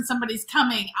to worse and somebody's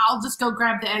coming, I'll just go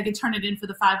grab the egg and turn it in for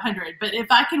the 500. But if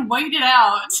I can wait it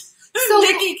out, so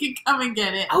Nikki can come and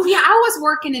get it. Oh, yeah. I was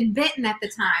working in Benton at the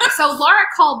time. So Laura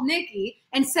called Nikki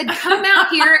and said, come out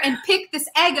here and pick this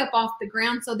egg up off the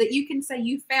ground so that you can say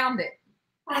you found it.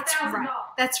 That's right.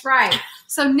 That's right.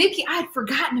 So Nikki, I had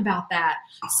forgotten about that.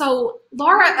 So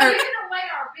Laura, we're giving away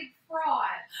our big fraud.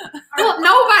 Well,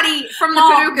 nobody from the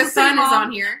Paducah Sun is on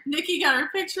here. Nikki got her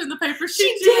picture in the paper.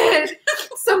 She did.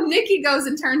 So Nikki goes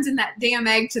and turns in that damn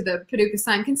egg to the Paducah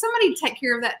Sun. Can somebody take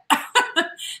care of that?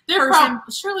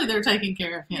 Surely they're taking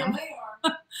care of him.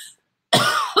 Yeah, they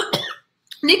are.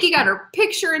 Nikki got her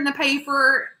picture in the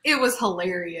paper. It was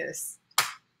hilarious.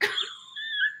 It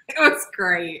was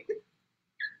great.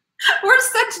 We're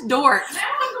such dorks. Now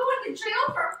I'm going to jail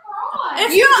for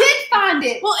fraud. You did find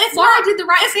it. Well, Laura did the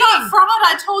right thing. It's not fraud.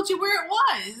 I told you where it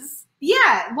was.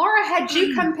 Yeah, Laura had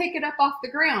you come pick it up off the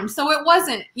ground, so it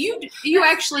wasn't you. You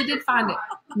actually did find it.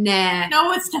 Nah.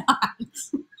 No, it's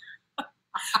not.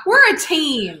 We're a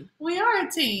team. We are a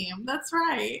team. That's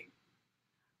right.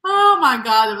 Oh my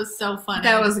God, it was so funny.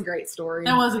 That was a great story.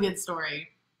 That was a good story.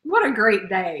 What a great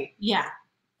day. Yeah.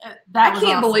 I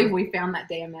can't believe we found that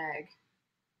damn egg.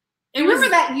 Remember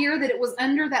that year that it was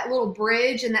under that little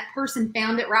bridge and that person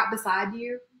found it right beside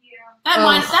you? Yeah.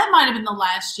 That might have been the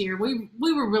last year. We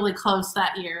were really close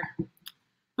that year.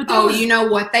 But you know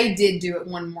what? They did do it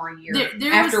one more year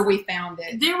after we found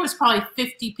it. There was probably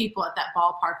 50 people at that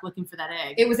ballpark looking for that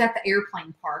egg. It was at the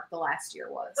airplane park the last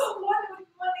year was. What a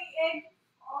funny egg.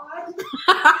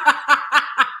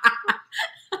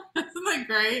 Isn't that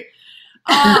great?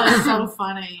 Oh, it's so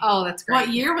funny. Oh, that's great. What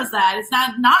year was that? It's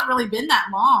not really been that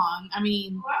long. I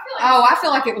mean, I feel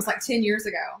like it was like 10 years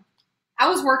ago. I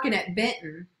was working at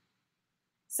Benton.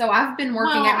 So I've been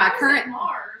working at my current.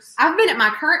 I've been at my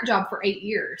current job for 8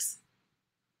 years.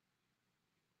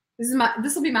 This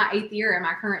will be my 8th year at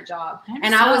my current job,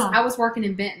 and I was working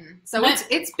in Benton, so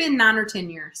it's been 9 or 10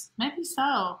 years. Maybe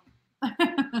so.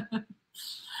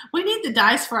 We need the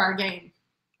dice for our game.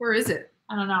 Where is it?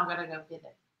 I don't know. I'm gonna go get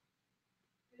it.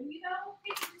 Do you know?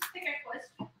 You can just pick a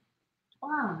question.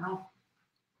 Well, I don't know.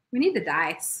 We need the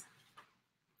dice.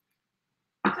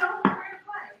 Tell them what we're gonna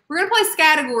play. We're gonna play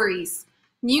categories.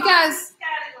 You guys,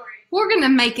 Categories. we're gonna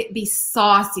make it be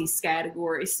saucy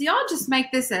categories. So y'all just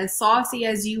make this as saucy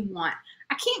as you want.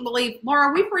 I can't believe,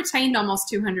 Laura, we've retained almost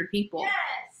 200 people.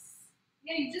 Yes.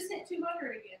 Yeah, you just hit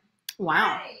 200 again.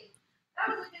 Wow. Hey, that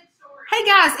was a good story. Hey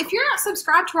guys, if you're not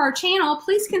subscribed to our channel,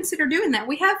 please consider doing that.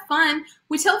 We have fun.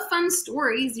 We tell fun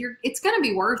stories. It's gonna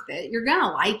be worth it. You're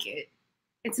gonna like it.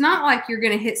 It's not like you're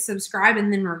gonna hit subscribe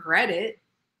and then regret it.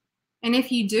 And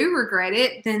if you do regret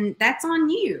it, then that's on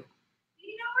you. Do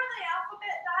you know where the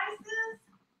alphabet dice is?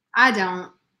 I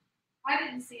don't. I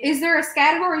didn't see it. Is there a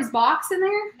categories box in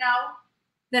there? No.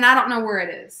 Then I don't know where it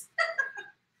is.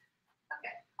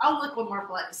 Okay. I'll look one more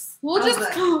place. We'll just.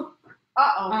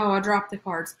 Uh-oh. Oh, I dropped the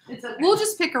cards. It's okay. We'll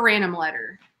just pick a random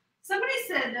letter. Somebody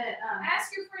said that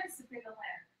ask your friends to pick a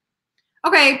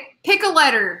letter. Okay, pick a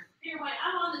letter. Here, wait.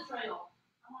 I'm on the trail.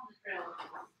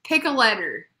 Pick a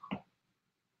letter.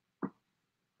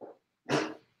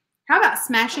 How about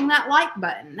smashing that like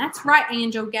button? That's right,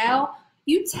 Angel Gal.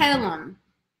 You tell them.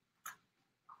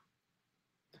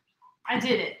 I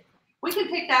did it. We can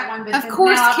pick that one, but Of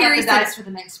course, now I've got Carrie the said- dice for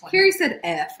the next one. Carrie said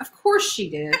F. Of course she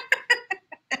did.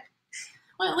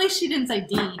 Well, at least she didn't say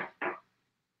D.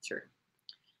 Sure.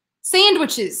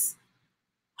 Sandwiches.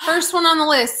 First one on the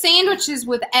list. Sandwiches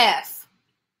with F.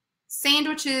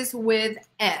 Sandwiches with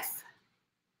F.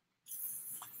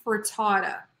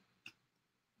 Frittata.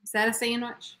 Is that a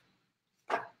sandwich?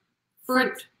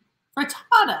 Fruit.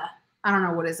 Frittata. I don't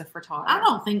know what is a frittata. I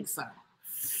don't think so.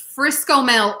 Frisco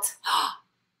melt.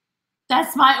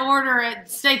 That's my order at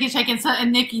Steak and Shake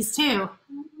and Nikki's too.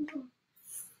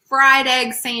 Fried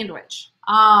egg sandwich.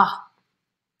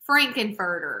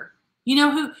 Frankenfurter. You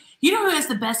know who has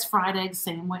the best fried egg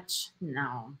sandwich?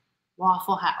 No.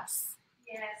 Waffle House.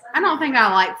 Yes. I don't think I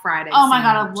like fried egg Oh my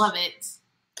god, I sandwich. love it.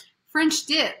 French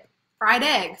dip. Fried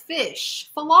egg. Fish.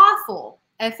 Falafel.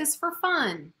 F is for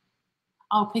fun.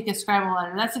 Oh, pick a Scrabble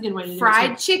letter. That's a good way to do it.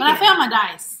 Fried too. chicken. But I found my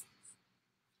dice.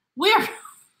 We're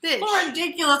Fish.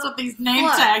 ridiculous with these name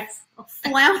What? tags.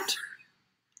 Flounder.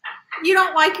 You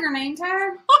don't like your name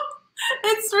tag?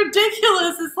 It's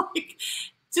ridiculous. It's like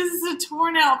just a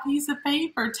torn out piece of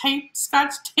paper,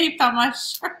 scotch taped on my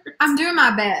shirt. I'm doing my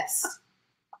best.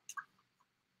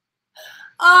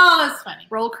 Oh, that's funny.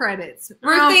 Roll credits.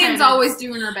 Roll Ruth Ann's credits. always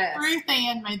doing her best. Ruth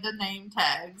Ann made the name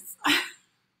tags.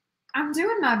 I'm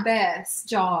doing my best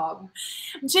job.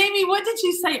 Jamie, what did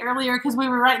you say earlier? Because we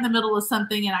were right in the middle of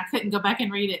something and I couldn't go back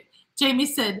and read it. Jamie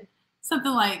said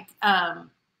something like,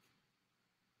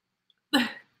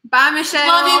 Bye, Michelle.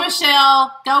 love you,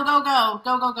 Michelle. Go, go, go.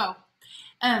 Go, go, go.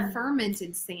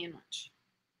 Fermented sandwich.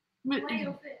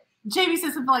 Potato fish. Jamie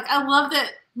said something like, I love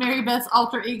that Mary Beth's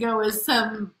alter ego is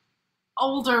some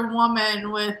older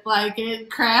woman with like a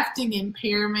crafting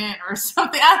impairment or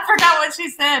something. I forgot what she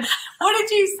said. What did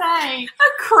you say?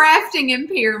 A crafting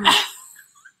impairment.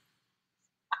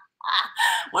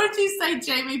 What did you say,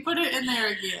 Jamie? Put it in there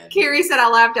again. Carrie said I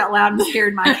laughed out loud and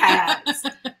scared my cats.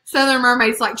 Southern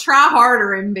Mermaid's like, try harder,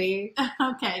 MB.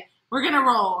 Okay, we're going to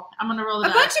roll. I'm going to roll the A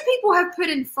dice. bunch of people have put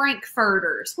in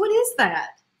frankfurters. What is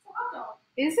that? Hot dog.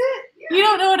 Is it? You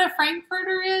don't know what a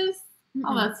frankfurter is? Oh,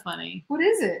 Mm-mm. that's funny. What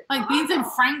is it? Like beans and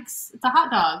franks. It's a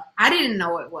hot dog. I didn't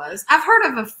know it was. I've heard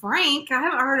of a frank. I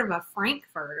haven't heard of a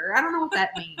frankfurter. I don't know what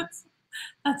that means.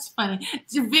 That's funny.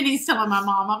 Vinny's telling my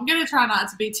mom, I'm going to try not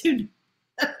to be too...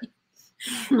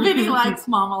 Vinny likes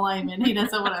Mama Layman. He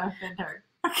doesn't want to offend her.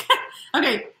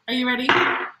 Okay, are you ready?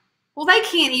 Well, they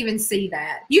can't even see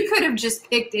that. You could have just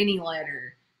picked any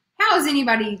letter. How is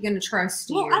anybody going to trust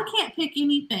you? Well, I can't pick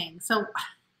anything, so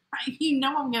you know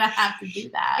I'm going to have to do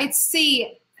that. It's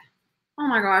C. Oh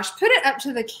my gosh. Put it up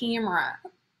to the camera.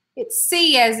 It's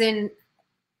C as in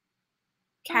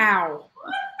cow.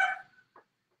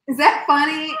 Is that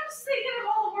funny? I'm just thinking of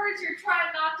all the words you're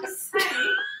trying not to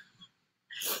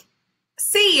say.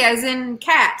 C as in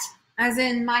cat. As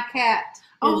in my cat.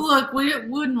 Oh, look, we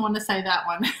wouldn't want to say that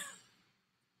one.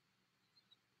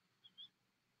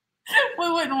 We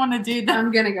wouldn't want to do that.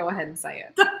 I'm going to go ahead and say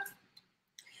it.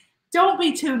 Don't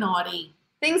be too naughty.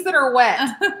 Things that are wet.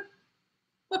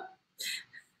 Oh,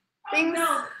 Things-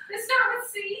 no. This start with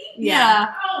C?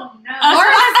 Yeah. Oh, no.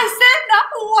 I said no.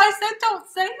 I said don't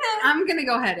say it. I'm going to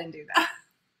go ahead and do that.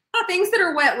 Things that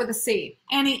are wet with a C.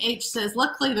 Annie H says,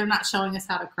 luckily they're not showing us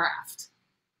how to craft.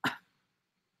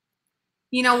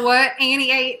 You know what,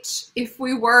 Annie H? If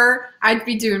we were, I'd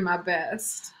be doing my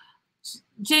best.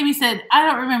 Jamie said, I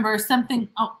don't remember something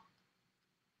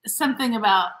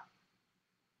about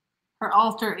her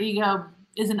alter ego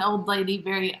is an old lady,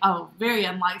 very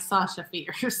unlike Sasha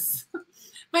Fierce.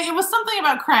 But it was something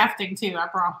about crafting too, I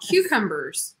promise.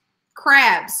 Cucumbers,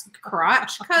 crabs,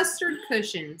 crotch, custard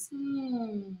cushions.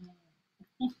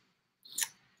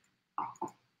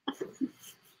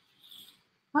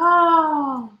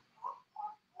 Oh.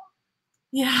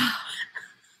 Yeah.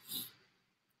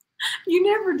 You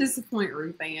never disappoint,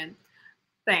 Ruth Ann.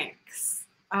 Thanks.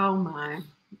 Oh my.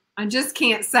 I just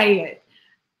can't say it.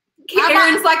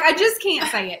 Erin's like, I just can't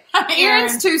say it.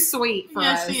 Erin's too sweet for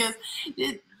us. She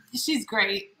is. She's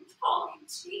great. Oh,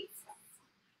 Jesus.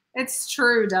 It's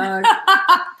true, Doug.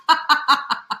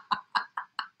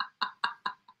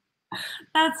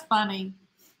 That's funny.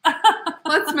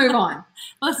 Let's move on.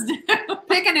 Let's do.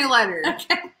 Pick a new letter.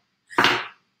 Okay.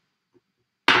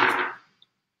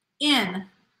 N.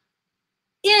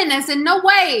 N as in no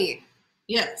way.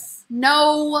 Yes.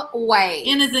 No way.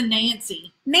 N as in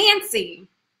Nancy. Nancy.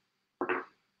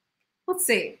 Let's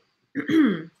see.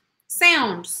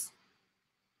 Sounds.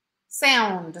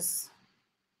 Sounds.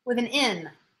 With an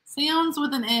N. Sounds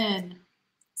with an N.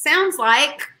 Sounds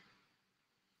like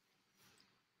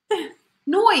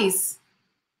noise.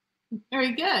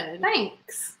 Very good.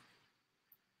 Thanks.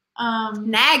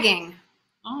 Nagging.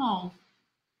 Oh.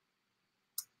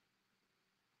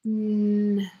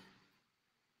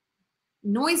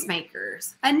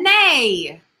 Noisemakers. A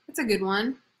neigh. That's a good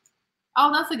one.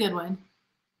 Oh, that's a good one.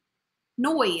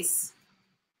 Noise.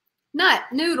 Nut.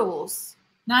 Noodles.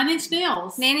 9 Inch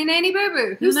Nails. Nanny Nanny Boo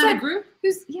Boo. Who's that a group?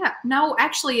 Yeah. No,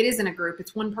 actually it isn't a group.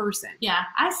 It's one person. Yeah,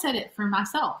 I said it for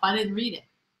myself. I didn't read it.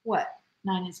 What?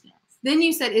 9 Inch Nails. Then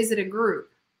you said, is it a group?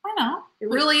 I know. It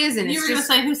really isn't. You were going to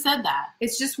say who said that.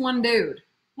 It's just one dude.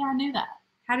 Yeah, I knew that.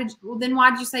 Well, then why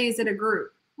did you say, is it a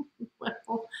group?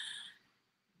 Well,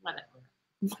 whatever.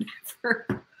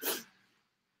 Whatever.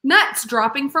 Nuts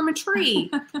dropping from a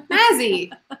tree.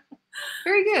 Mazzy.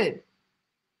 Very good.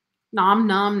 Nom,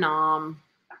 nom, nom.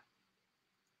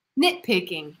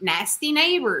 Nitpicking. Nasty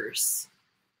neighbors.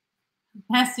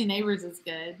 Nasty Neighbors is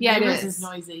good. Yeah, Neighbors it is. is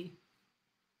noisy.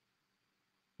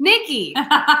 Nikki.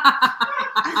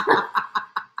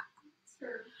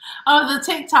 Oh, the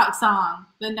TikTok song,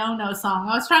 the No song.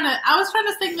 I was trying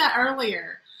to sing that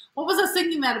earlier. What was I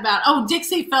singing that about? Oh,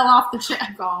 Dixie fell off the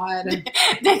chair. God.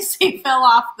 Dixie fell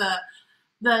off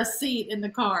the seat in the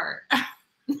car.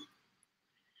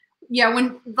 Yeah,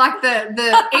 when like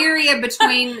the area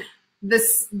between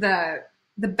the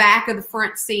back of the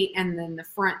front seat and then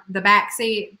the back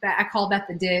seat, that I called that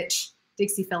the ditch.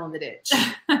 Dixie fell in the ditch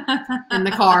in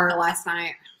the car last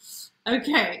night.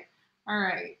 Okay. All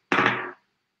right.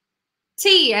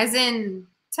 T as in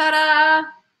ta-da.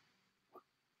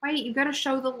 Wait, you got to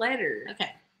show the letter.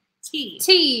 Okay. T.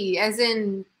 T as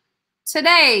in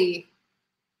today.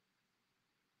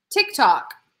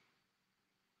 TikTok.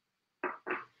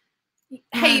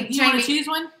 Hey, you Jamie, want to choose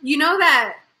one? you know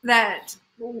that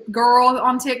girl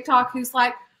on TikTok who's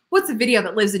like, what's a video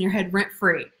that lives in your head rent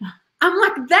free? I'm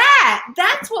like,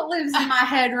 that's what lives in my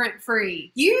head rent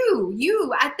free.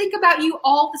 You, I think about you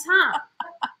all the time.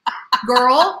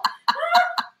 Girl.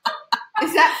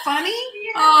 Is that funny?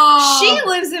 Oh. She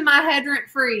lives in my head rent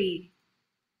free.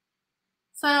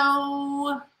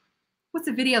 So, what's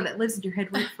a video that lives in your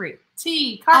head rent free?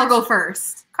 T. I'll go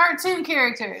first. Cartoon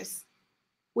characters.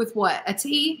 With what? A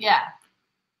T? Yeah.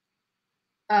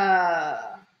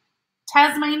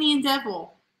 Tasmanian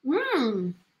Devil.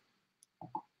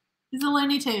 He's a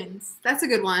Looney Tunes. That's a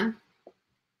good one.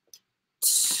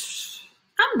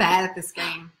 I'm bad at this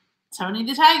game. Tony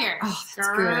the Tiger. Oh, that's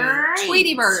good.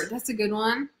 Tweety Bird. That's a good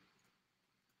one.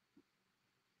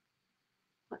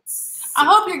 Let's see. I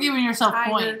hope you're giving yourself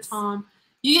Tiger, points. Tom.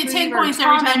 You get Tweety 10 Bird, points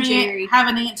every Tom time and you Jerry. have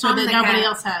an answer Tom that the nobody Cat.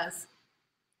 else has.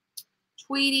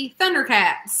 Tweety.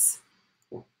 Thundercats.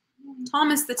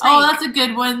 Thomas the Tank. Oh, that's a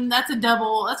good one. That's a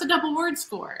double word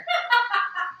score.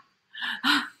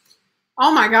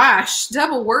 Oh my gosh.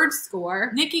 Double word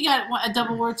score. Nikki got a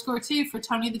double word score too for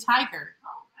Tony the Tiger.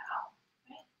 Oh,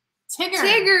 wow.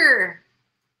 Tigger.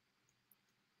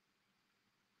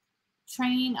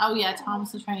 Train. Oh yeah,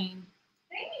 Thomas the Train.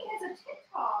 Amy has a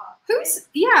TikTok.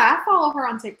 Yeah, I follow her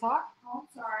on TikTok. Oh, I'm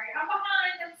sorry. I'm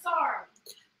behind. I'm sorry.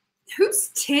 Who's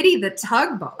Titty the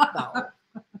Tugboat, though?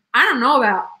 I don't know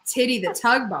about Titty the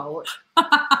Tugboat.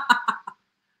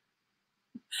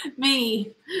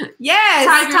 Me. Yes,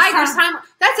 Tiger's Tiger's time.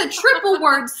 That's a triple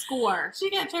word score.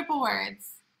 She got triple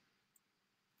words.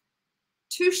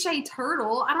 Touche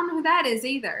Turtle. I don't know who that is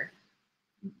either.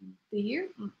 Do you?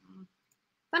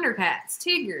 Thundercats.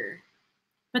 Tigger.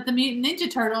 But the Mutant Ninja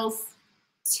Turtles.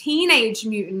 Teenage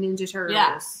Mutant Ninja Turtles.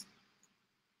 Yeah.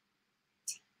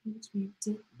 Teenage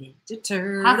Mutant Ninja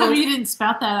Turtles. How come you didn't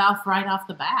spout that off right off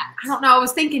the bat? I don't know. I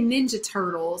was thinking Ninja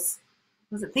Turtles. I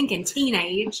wasn't thinking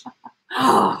teenage.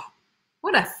 Oh,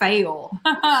 what a fail.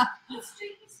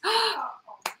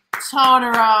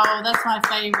 Totoro. That's my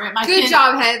favorite. Good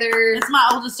job, Heather. It's my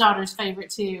oldest daughter's favorite,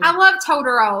 too. I love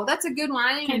Totoro. That's a good one.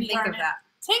 I didn't even think of that.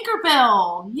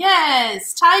 Tinkerbell.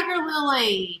 Yes. Tiger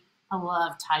Lily. I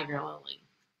love Tiger Lily.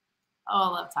 Oh, I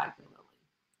love Tiger Lily.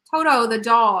 Toto the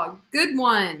dog. Good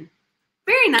one.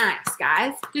 Very nice,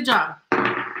 guys. Good job.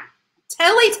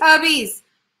 Teletubbies.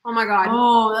 Oh, my God.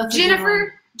 Oh, that's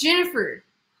Jennifer.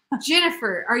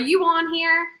 Jennifer, are you on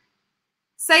here?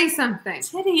 Say something.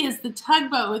 Teddy is the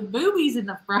tugboat with boobies in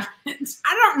the front.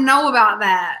 I don't know about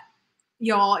that,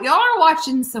 y'all. Y'all are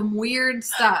watching some weird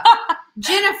stuff.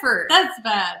 Jennifer. That's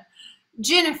bad.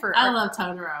 Jennifer. I love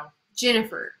Totoro.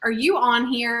 Jennifer, are you on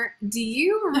here? Do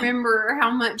you remember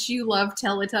how much you love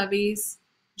Teletubbies?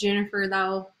 Jennifer,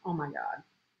 though? Oh, my God.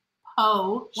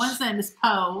 Poe. One's name is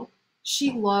Poe.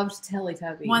 She loved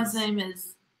Teletubbies. One's name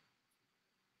is...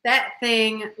 That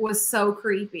thing was so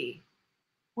creepy.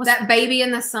 That baby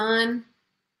in the sun.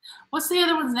 What's the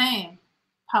other one's name?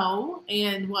 Poe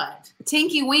and what?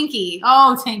 Tinky Winky.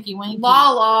 Oh, Tinky Winky.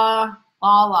 Lala.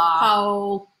 Lala.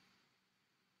 Poe.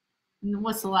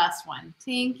 What's the last one?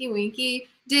 Tinky Winky.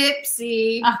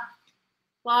 Dipsy.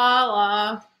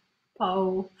 Lala.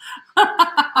 Poe. Oh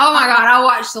my God, I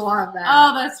watched a lot of that.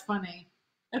 Oh, that's funny.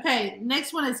 Okay,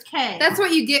 next one is K. That's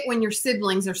what you get when your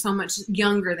siblings are so much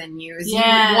younger than you. Is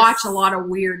Yes. You watch a lot of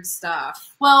weird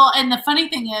stuff. Well, and the funny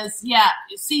thing is, yeah,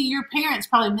 see, your parents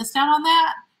probably missed out on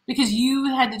that because you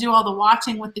had to do all the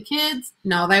watching with the kids.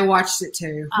 No, they watched it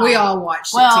too. We all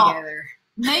watched it together.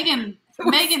 Megan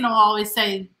will always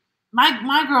say,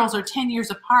 my girls are 10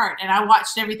 years apart, and I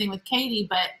watched everything with Katie,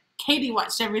 but Katie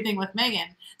watched everything with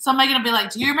Megan. So Megan will be like,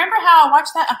 do you remember how I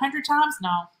watched that 100 times?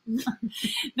 No.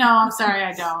 No, I'm sorry,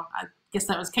 I don't. I guess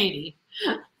that was Katie.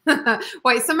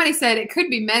 Wait, somebody said it could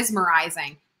be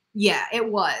mesmerizing. Yeah, it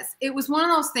was. It was one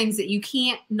of those things that you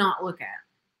can't not look at.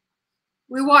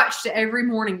 We watched it every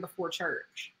morning before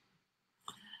church.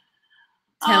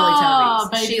 Teletubbies. Oh,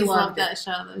 babies She loved that it.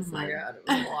 show. Oh my God, it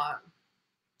was a lot.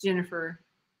 Jennifer.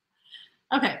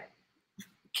 Okay.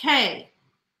 K.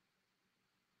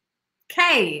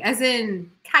 K, as in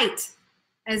kite,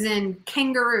 as in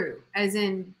kangaroo, as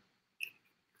in,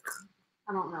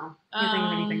 I don't know. Can't think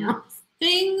of anything else.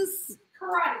 Things.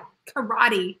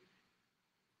 Karate.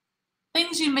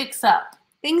 Things you mix up.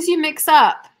 Things you mix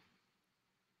up.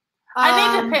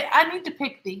 I need to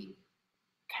pick the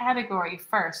category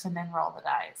first and then roll the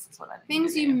dice. Is what I need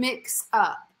Things to do. you mix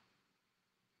up.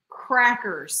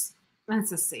 Crackers.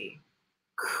 That's a C.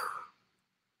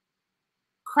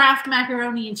 Kraft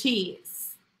macaroni and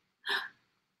cheese.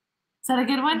 Is that a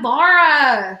good one?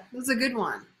 Laura. That's a good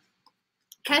one.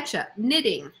 Ketchup.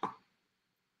 Knitting.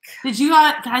 Did you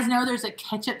guys know there's a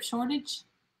ketchup shortage?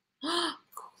 Kool-Aid.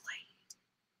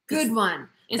 Good one.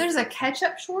 There's a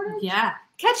ketchup shortage? Yeah.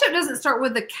 Ketchup doesn't start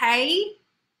with a K.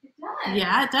 It does.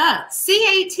 Yeah, it does.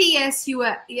 C-A-T-S-U-P.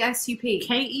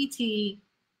 Ketchup.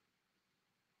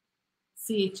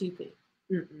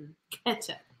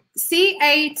 Ketchup.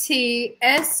 C-A-T-S-U-P.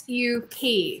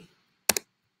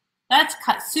 That's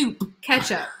cut soup.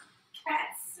 Ketchup.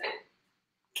 Cats.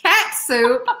 Cat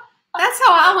soup. That's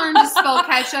how I learned to spell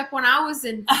ketchup when I was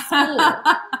in school.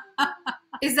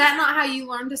 Is that not how you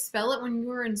learned to spell it when you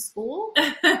were in school?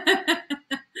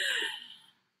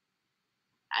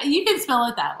 You can spell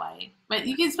it that way, but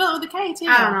you can spell it with a K too.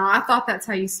 I don't know. I thought that's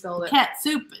how you spelled it. Cat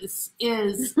soup is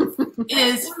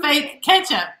fake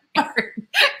ketchup.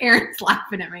 Erin's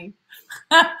laughing at me.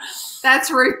 That's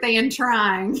Ruth Ann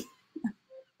trying.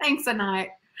 Thanks, Anite.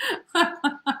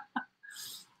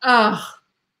 Ugh.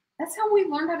 That's how we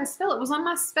learned how to spell it. It was on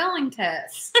my spelling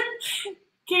test.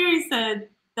 Carrie said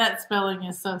that spelling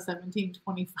is so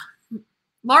 1725.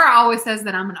 Laura always says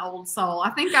that I'm an old soul. I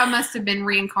think I must have been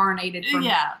reincarnated from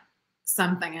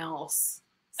something else.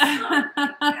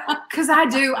 Because I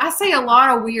do. I say a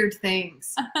lot of weird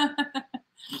things.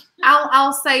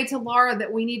 I'll say to Laura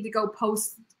that we need to go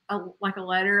post a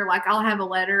letter. Like, I'll have a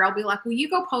letter. I'll be like, will you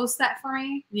go post that for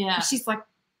me? Yeah. And she's like,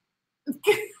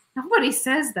 nobody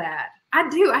says that. I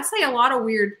do. I say a lot of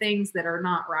weird things that are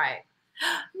not right.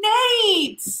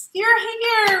 Nate, you're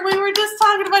here. We were just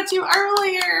talking about you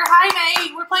earlier. Hi,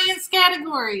 Nate. We're playing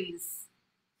categories.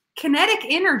 Kinetic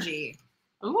energy.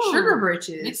 Ooh, Sugar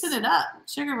britches. Mixing it up.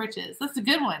 Sugar britches. That's a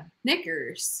good one.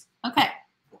 Knickers. Okay.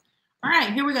 All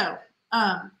right, here we go.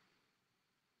 I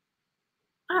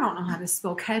don't know how to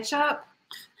spell ketchup.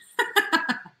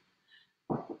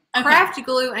 Okay. Craft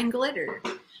glue and glitter.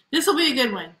 This will be a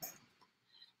good one.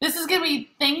 This is gonna be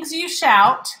things you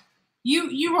shout.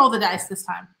 You roll the dice this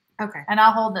time, Okay. and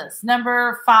I'll hold this.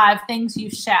 Number 5, things you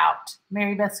shout.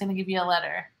 Mary Beth's gonna give you a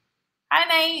letter. Hi,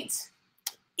 Nate.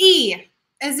 E,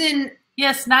 as in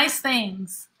Yes, nice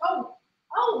things. Oh,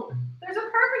 there's a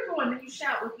perfect one that you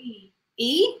shout with E.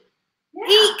 E? Yeah.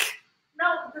 Eek.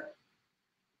 No,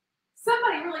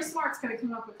 somebody really smart's gonna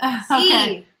come up with this.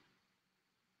 Okay.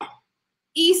 E.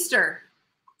 Easter.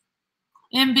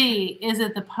 MB, is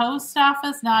it the post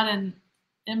office, not an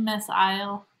MS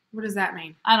aisle? What does that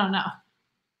mean? I don't know.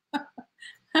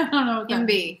 I don't know what that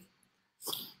means.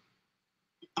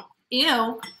 MB.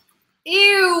 Ew.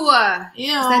 Ew.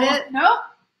 Ew. Is that it? Nope.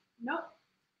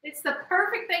 It's the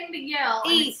perfect thing to yell,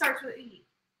 and E. it starts with E.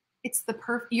 It's the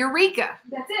Eureka.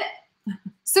 That's it.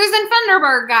 Susan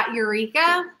Funderburg got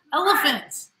Eureka.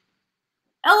 Elephant.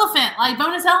 Elephant, like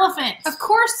bonus elephant. Of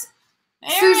course.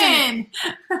 Aaron.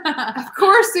 Of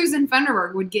course, Susan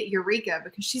Funderburg would get Eureka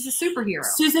because she's a superhero.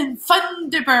 Susan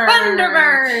Funderburg.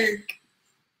 Funderburg.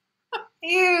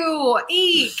 Ew.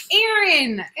 Eek.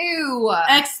 Aaron. Ew.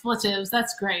 Expletives.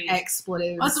 That's great.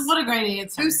 Expletives. What a great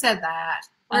answer. Who said that?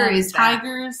 Where is that?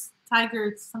 Tigers?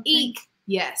 Tigers something? Eek.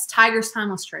 Yes. Tiger's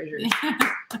Timeless Treasures.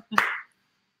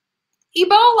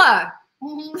 Ebola.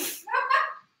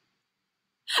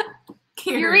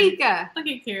 Eureka. Look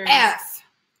at Karen. F.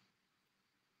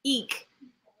 Eek.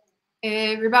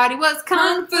 Everybody was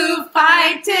kung fu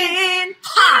fighting.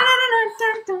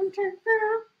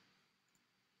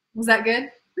 Was that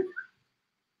good?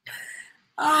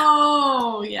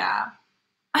 Oh, yeah.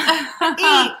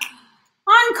 Eek.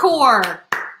 Encore.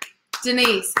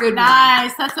 Denise, good one.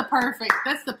 Nice. That's the perfect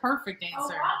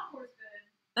answer. Encore's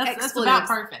good. That's about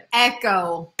perfect.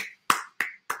 Echo.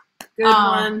 Good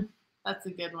Oh. one. That's a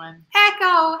good one.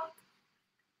 Echo.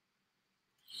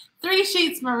 3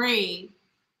 Sheets Marie.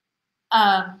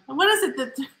 What is it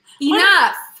that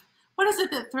Enough. what is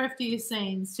it that Thrifty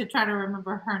sings to try to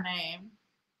remember her name?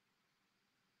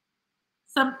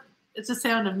 It's a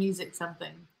Sound of Music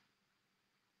something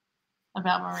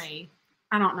about Marie.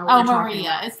 I don't know what Oh, you're talking Maria.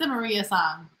 about. It's the Maria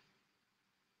song.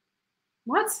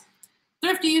 What?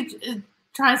 Thrifty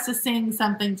tries to sing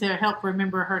something to help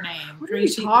remember her name. What are you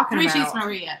talking 3 about? Sheets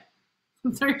Maria.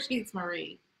 3 Sheets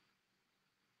Marie.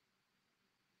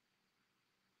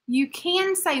 You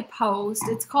can say post.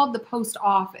 It's called the post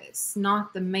office,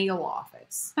 not the mail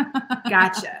office.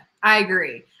 Gotcha. I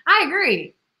agree.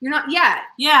 You're not yet.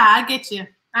 Yeah, I get you.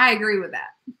 I agree with that.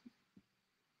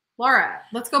 Laura,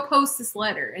 let's go post this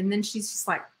letter. And then she's just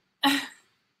like,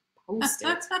 post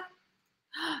it.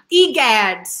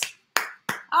 Egads.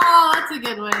 Oh, that's a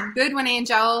good one. Good one,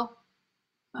 Angel.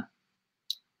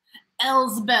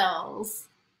 Elle's Bells.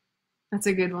 That's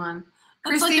a good one.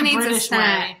 That's Christy like a needs a British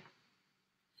snack. way.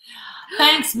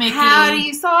 Thanks, Mickey. How do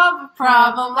you solve a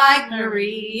problem like Maria?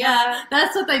 Maria?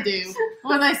 That's what they do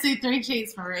when they see 3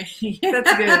 Sheets Marie.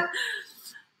 That's good.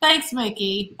 Thanks,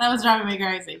 Mickey. That was driving me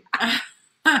crazy.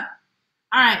 All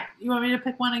right. You want me to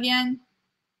pick one again?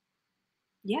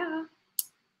 Yeah.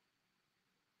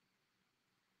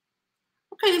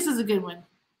 Okay, this is a good one.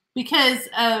 Because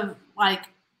of, like,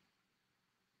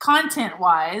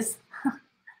 content-wise,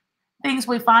 things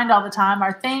we find all the time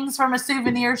are things from a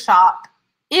souvenir shop.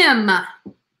 M.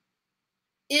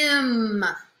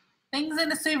 Things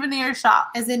in a souvenir shop.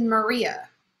 As in Maria.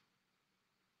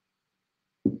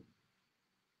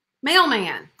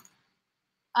 Mailman.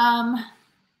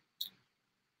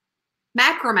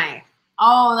 Macrame.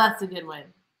 Oh, that's a good one.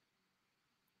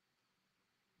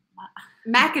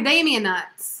 Macadamia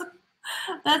nuts.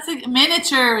 That's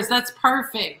miniatures. That's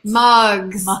perfect.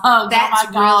 Mugs. Mugs. That's oh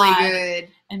my God. really good.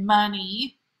 And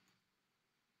money.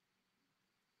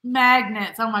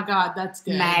 Magnets. Oh my God, that's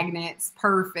good. Magnets.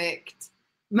 Perfect.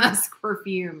 Musk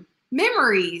perfume.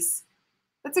 Memories.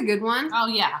 That's a good one. Oh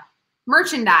yeah.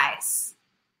 Merchandise.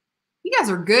 You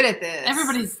guys are good at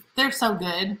this. They're so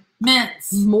good.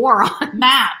 Mints. Moron.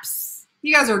 Maps.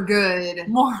 You guys are good.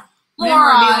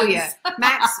 Memorabilia.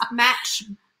 Match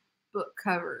book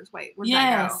covers. Wait, where'd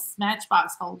that go? Yes.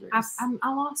 Matchbox holders. I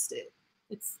lost it.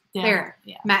 It's down. There.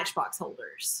 Yeah. Matchbox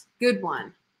holders. Good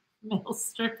one. Male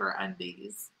stripper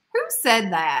undies. Who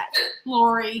said that?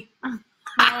 Lori.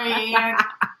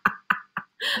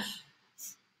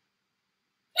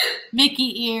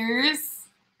 Mickey ears.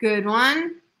 Good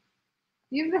one.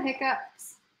 You have the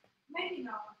hiccups. Maybe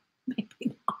not.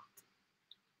 Maybe not.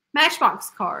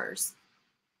 Matchbox cars.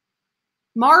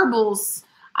 Marbles.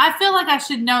 I feel like I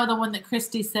should know the one that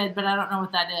Christy said, but I don't know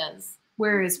what that is.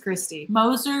 Where is Christy?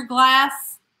 Moser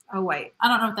glass. Oh, wait. I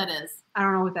don't know what that is. I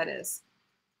don't know what that is.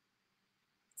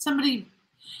 Somebody,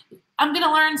 I'm going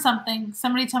to learn something.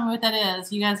 Somebody tell me what that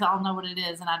is. You guys all know what it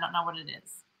is, and I don't know what it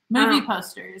is. Movie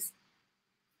posters.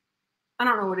 I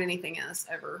don't know what anything is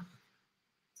ever.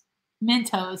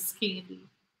 Mentos candy.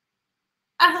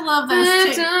 I love those.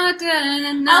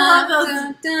 I love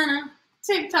those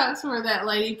TikToks where that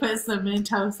lady puts the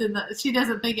Mentos in the. She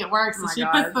doesn't think it works, so she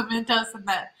puts the Mentos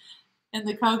in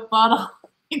the Coke bottle.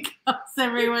 It goes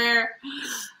everywhere.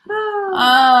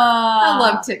 I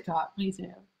love TikTok. Me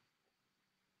too.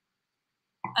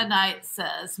 A Night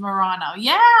says Murano.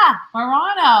 Yeah,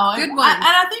 Murano. Good one. And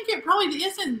I think it probably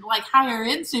is in like higher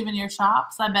end souvenir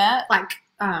shops, I bet. Like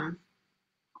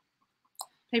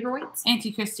paperweights?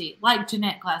 Auntie Christie. Like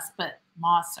Jeanette Glass, but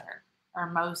Moser or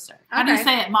Moser. How do you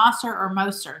say it? Moser or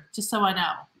Moser? Just so I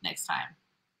know next time.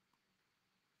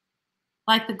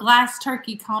 Like the glass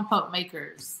turkey compote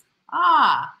makers.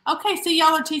 Ah, okay. So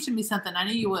y'all are teaching me something. I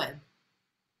knew you would.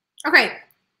 Okay.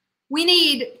 We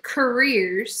need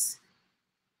careers.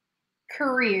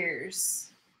 Careers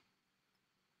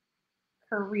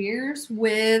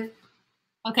with.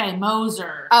 Okay,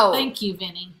 Moser. Oh. Thank you,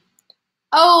 Vinny.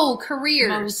 Oh, careers.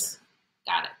 Moser.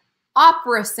 Got it.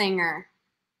 Opera singer.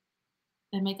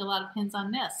 They make a lot of pins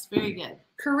on this. Very good.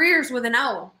 Careers with an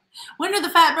O. When are the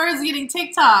fat birds getting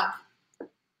TikTok?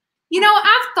 You know,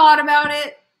 I've thought about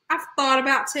it. I've thought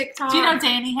about TikTok. Do you know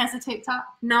Danny has a TikTok?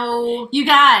 No. You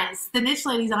guys, the niche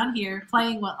lady's on here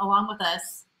playing along with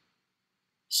us.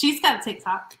 She's got a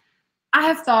TikTok. I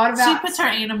have thought about. She puts her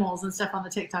animals and stuff on the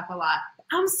TikTok a lot.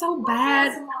 I'm so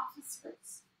bad.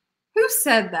 Who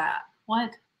said that?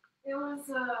 What? It was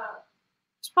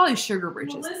It's probably Sugar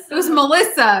Bridges. Melissa. It was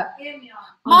Melissa. Amion.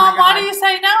 Mom, Oh why do you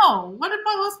say no? What's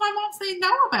my mom saying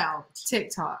no about?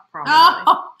 TikTok, probably.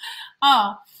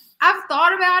 Oh. I've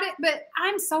thought about it, but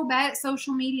I'm so bad at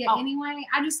social media anyway.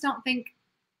 I just don't think.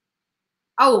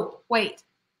 Oh, wait.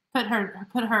 Put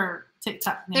her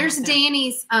TikTok name. There's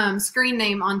Danny's screen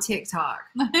name on TikTok.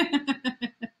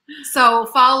 So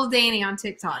follow Danny on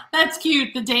TikTok. That's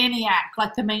cute. The Daniac,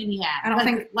 like the maniac. I don't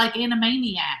think like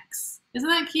Animaniacs. Isn't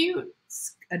that cute?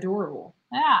 It's adorable.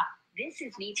 Yeah. This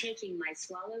is me taking my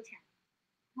swallow test.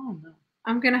 Oh no.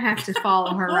 I'm gonna have to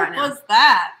follow her right now. What was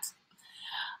that?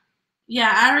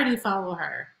 Yeah, I already follow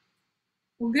her.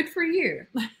 Well, good for you.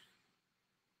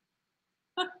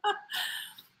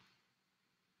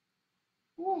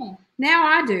 Now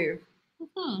I do.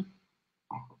 Mm-hmm.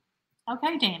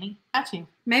 Okay, Danny. Got you.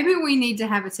 Maybe we need to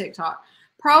have a TikTok.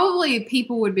 Probably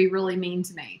people would be really mean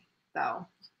to me, though.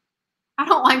 I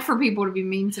don't like for people to be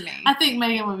mean to me. I think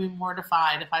Megan would be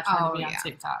mortified if I tried to be on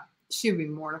TikTok. She'd be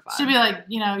mortified. She'd be like,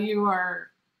 you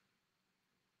are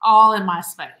all in my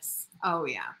space. Oh,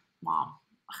 yeah. Mom.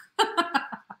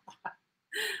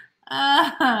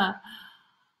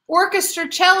 Orchestra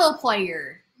cello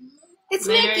player. It's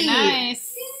Nikki.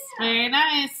 Nice. Yeah. Very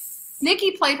nice.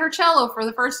 Nikki played her cello for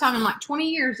the first time in like 20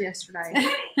 years yesterday.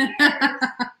 1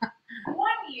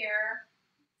 year.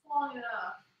 Long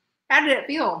enough. How did it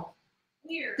feel?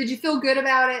 Weird. Did you feel good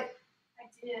about it? I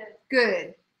did.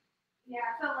 Good. Yeah,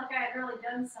 I felt like I had really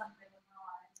done something with my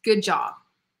life. Good job.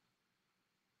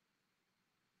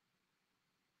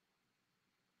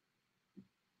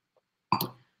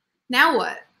 Now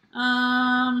what?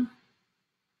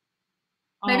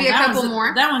 Maybe a couple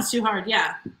more? That one's too hard,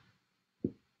 yeah.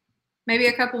 Maybe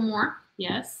a couple more?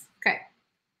 Yes. Okay.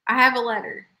 I have a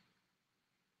letter.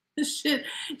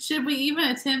 Should we even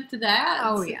attempt that?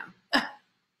 Oh, yeah.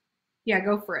 Yeah,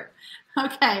 go for it.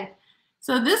 Okay.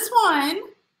 So this one,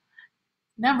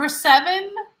 number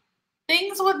 7,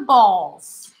 things with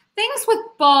balls. Things with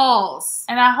balls.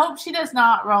 And I hope she does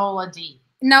not roll a D.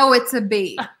 No, it's a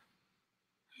B.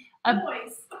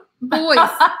 Boys. Boys.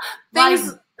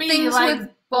 Things, like things like with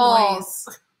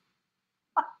balls.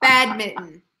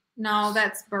 Badminton. No,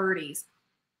 that's birdies.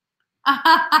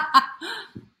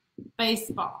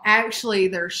 Baseball. Actually,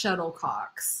 they're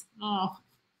shuttlecocks. Oh,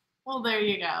 well, there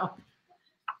you go.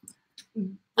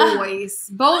 Boys.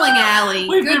 Bowling alley.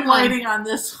 We've Good been one. waiting on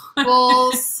this one.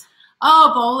 Bulls.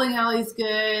 Oh, bowling alley's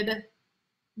good.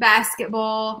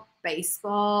 Basketball.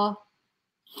 Baseball.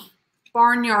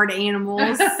 Barnyard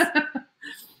animals.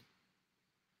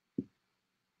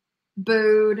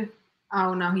 Booed.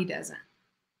 Oh, no, he doesn't.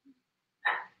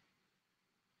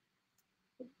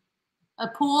 A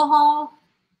pool hall,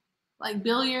 like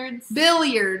billiards.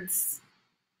 Billiards.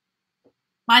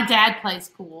 My dad plays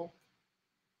pool.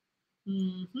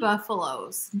 Mm-hmm.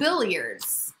 Buffaloes.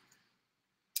 Billiards.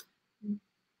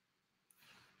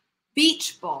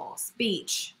 Beach balls.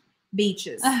 Beach.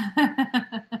 Beaches.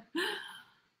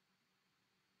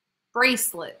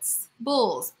 bracelets,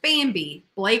 bulls, Bambi,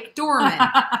 Blake Dorman.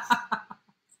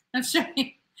 I'm sure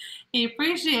he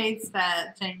appreciates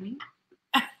that, Jamie.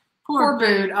 Poor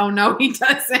Bood. Oh, no, he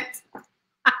doesn't.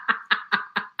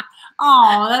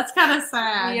 Oh, that's kind of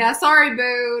sad. Yeah, sorry,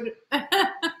 Bood.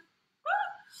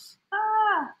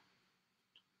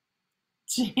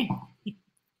 Jamie.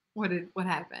 What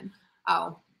happened?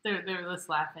 Oh. They're just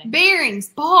laughing. Bearings,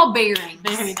 ball bearings.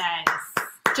 Very nice.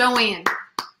 Joanne,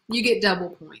 you get double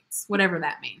points, whatever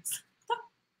that means.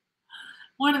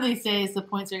 One of these days, the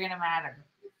points are going to matter.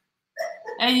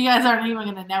 And you guys aren't even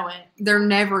going to know it. They're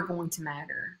never going to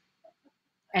matter.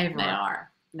 Ever. They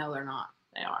are. No, they're not.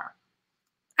 They are.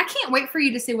 I can't wait for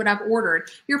you to see what I've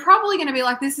ordered. You're probably going to be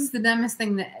like, this is the dumbest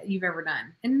thing that you've ever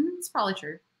done. And it's probably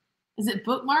true. Is it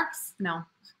bookmarks? No.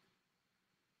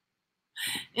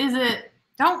 Is it?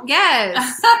 Don't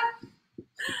guess.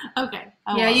 Okay.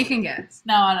 Yeah, you can guess.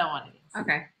 No, I don't want to guess.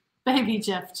 Okay. Baby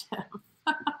Jeff.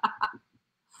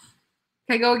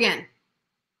 Okay, go again.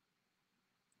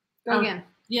 Go again.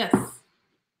 Yes.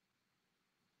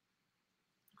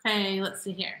 Okay, let's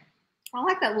see here. I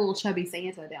like that little chubby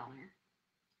Santa down there.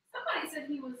 Somebody said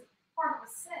he was part of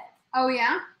a set. Oh,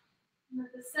 yeah? And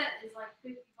that the set is like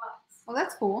 $50. Oh,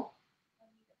 that's cool.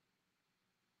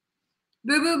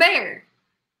 Boo Boo Bear.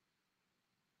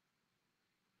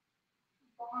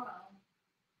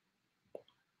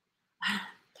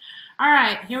 All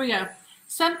right, here we go.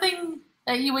 Something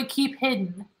that you would keep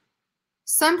hidden.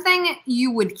 Something you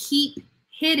would keep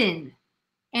hidden.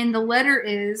 And the letter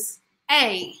is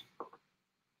A.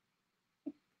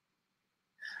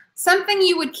 Something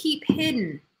you would keep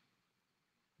hidden.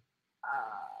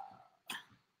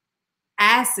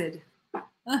 Acid.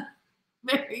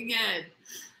 Very good.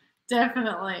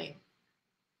 Definitely.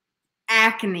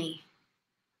 Acne.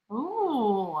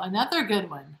 Ooh, another good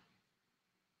one.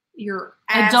 Your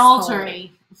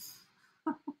Adultery.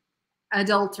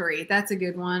 Adultery. That's a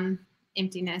good one.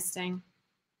 Empty nesting.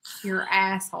 Your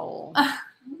asshole.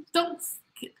 Don't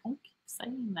keep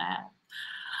saying that.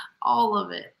 All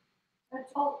of it.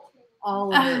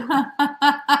 All of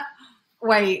it.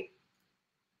 Wait.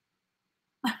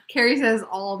 Carrie says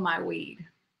all of my weed.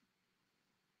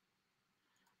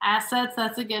 Assets,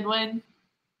 that's a good one.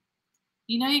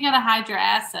 You know you got to hide your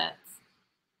assets.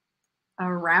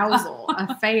 Arousal.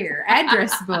 Affair.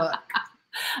 Address book.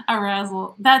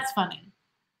 Arousal. That's funny.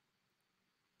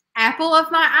 Apple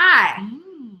of my eye.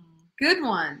 Mm. Good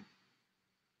one.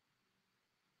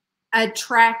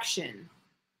 Attraction.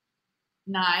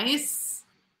 Nice.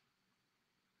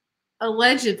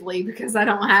 Allegedly, because I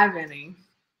don't have any.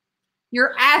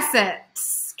 Your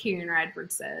assets, Kieran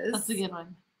Radford says. That's a good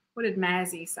one. What did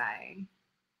Mazzy say?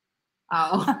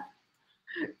 Oh.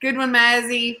 Good one,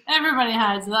 Mazzy. Everybody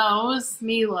hides those.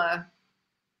 Mila.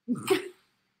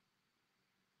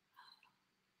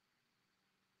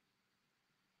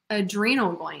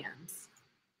 Adrenal glands.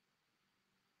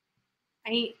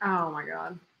 Oh my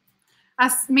God.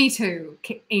 Me too,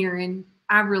 Aaron.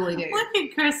 I really do. Look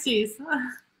at Christy's.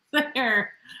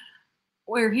 There.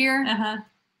 We're here. Uh-huh.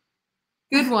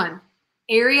 Good one.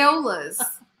 Areolas.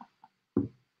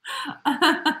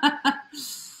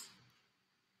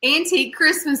 Antique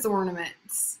Christmas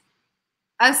ornaments.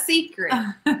 A secret.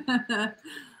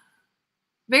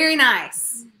 Very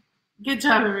nice. Good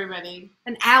job, everybody.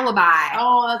 An alibi.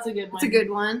 Oh, that's a good one. That's a good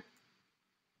one.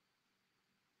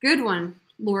 Good one,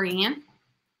 Lorianne.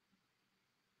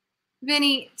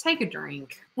 Vinny, take a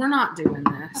drink. We're not doing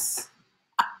this.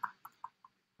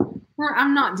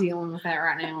 I'm not dealing with that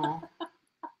right now.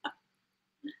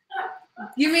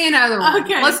 Give me another one.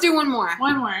 Okay. Let's do one more.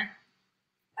 One more.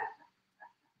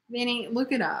 Vinny,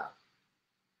 look it up.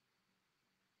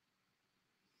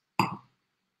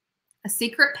 A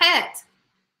secret pet.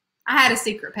 I had a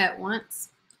secret pet once.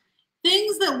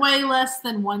 Things that weigh less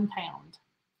than 1 pound.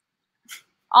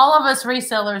 All of us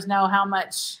resellers know how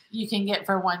much you can get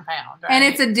for 1 pound, right? And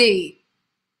it's a D.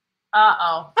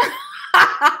 Uh-oh.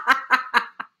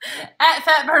 At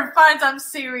Fatbird Finds, I'm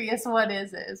serious. What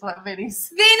is it? Is what Vinny's.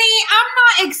 Vinny, I'm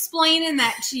not explaining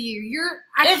that to you.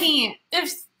 I can't.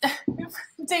 If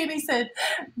Danny said,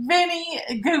 Vinny,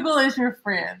 Google is your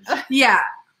friend. Yeah.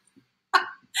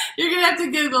 You're gonna have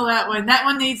to Google that one. That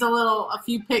one needs a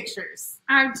few pictures.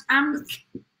 I'm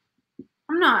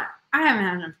not. I haven't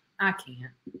had enough. I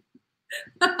can't.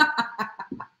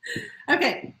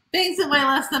 Okay. Things that weigh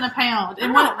less than 1 pound.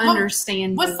 And I don't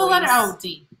understand. What's the letter? Oh,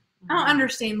 D. I don't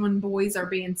understand when boys are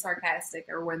being sarcastic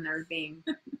or when they're being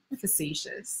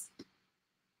facetious.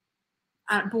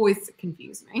 Boys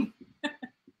confuse me.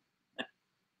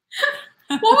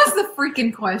 What was the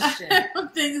freaking question?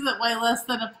 Things that weigh less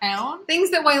than 1 pound? Things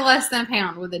that weigh less than 1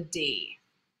 pound with a D.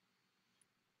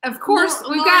 Of course,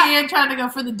 we've got Ann trying to go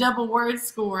for the double word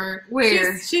score.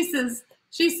 Where? She says.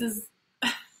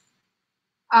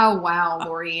 Oh wow,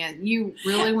 Lorianne, you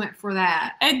really went for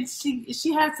that. And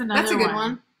she has another. That's a good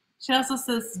one. She also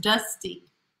says dusty.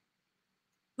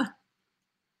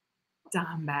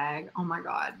 Dime bag. Oh my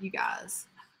god, you guys.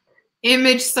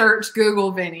 Image search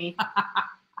Google Vinny.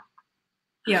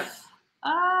 Yep.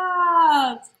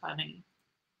 Ah, it's funny.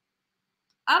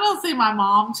 I don't see my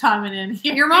mom chiming in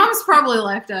here. Your mom's probably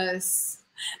left us.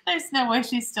 There's no way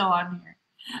she's still on here.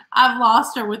 I've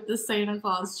lost her with the Santa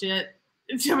Claus shit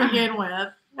to begin with.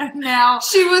 And now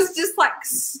She was just like,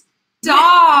 stop.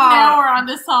 Now we're on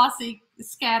to saucy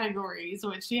categories,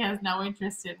 which she has no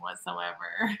interest in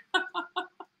whatsoever.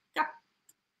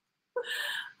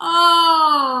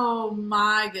 Oh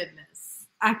my goodness.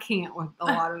 I can't with a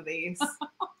lot of these.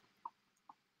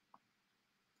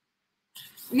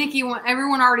 Nikki,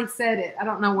 everyone already said it. I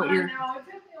don't know what you're. No, it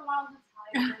took me a while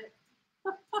to type it.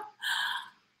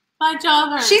 My jaw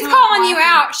hurts. She's calling you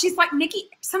out. She's like, Nikki,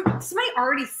 somebody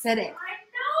already said it.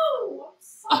 I know. I'm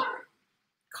sorry.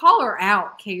 Call her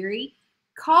out, Carrie.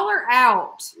 Call her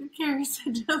out. Carrie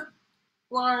said to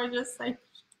Laura, just say.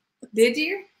 Did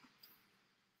you?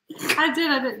 I did.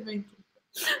 I didn't mean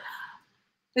to.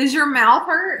 Does your mouth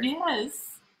hurt?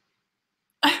 Yes.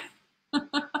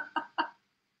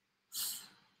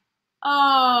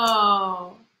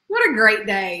 Oh. What a great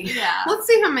day. Yeah. Let's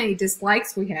see how many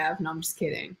dislikes we have. No, I'm just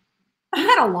kidding. We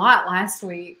had a lot last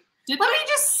week. Let me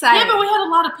just say. Yeah, but we had a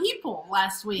lot of people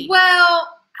last week.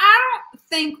 Well, I don't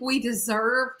think we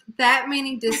deserved that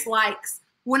many dislikes.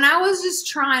 When I was just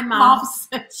trying my Mom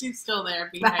said she's still there.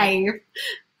 behave.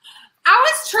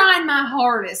 I was trying my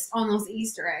hardest on those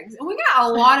Easter eggs, and we got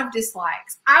a lot of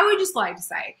dislikes. I would just like to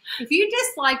say, if you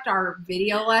disliked our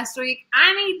video last week,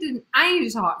 I need to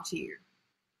talk to you.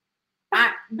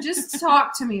 Just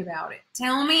talk to me about it.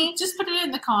 Tell me. Just put it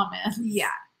in the comments. Yeah.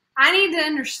 I need to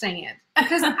understand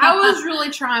because I was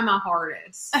really trying my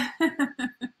hardest.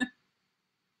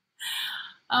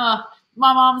 My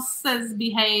mom says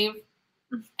behave.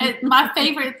 And my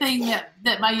favorite thing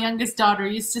that my youngest daughter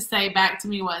used to say back to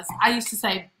me was, I used to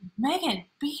say, Megan,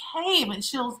 behave. And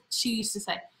she used to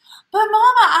say, but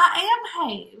Mama, I am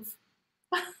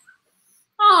have.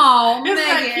 Oh, Isn't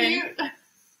that Megan. cute?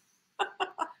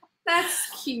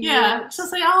 That's cute. Yeah. She'll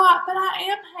say, oh, but I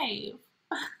am have.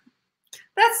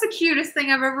 That's the cutest thing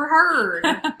I've ever heard.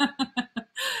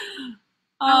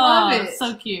 I love it.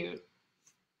 So cute.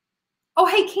 Oh,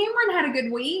 hey, Cameron had a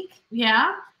good week.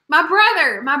 Yeah. My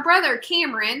brother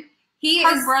Cameron,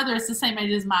 Her brother is the same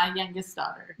age as my youngest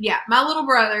daughter. Yeah, my little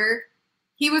brother,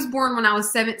 he was born when I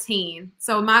was 17.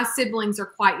 So my siblings are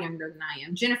quite younger than I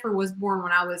am. Jennifer was born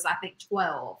when I was, I think,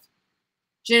 12.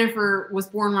 Jennifer was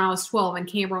born when I was 12 and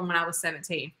Cameron when I was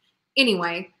 17.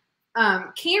 Anyway,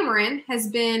 Cameron has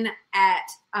been at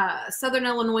Southern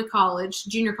Illinois College,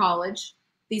 junior college,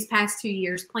 these past 2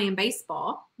 years playing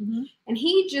baseball. Mm-hmm. And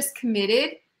he just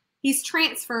committed. He's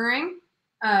transferring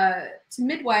to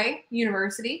Midway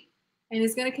University and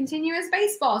is going to continue his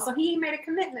baseball. So he made a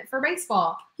commitment for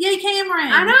baseball. Yay,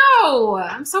 Cameron. I know.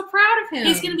 I'm so proud of him.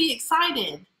 He's going to be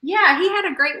excited. Yeah, he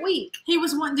had a great week. He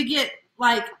was wanting to get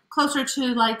like closer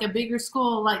to like a bigger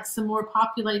school, like some more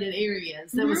populated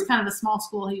areas. That was kind of a small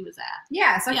school he was at.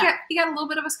 Yeah, so he got a little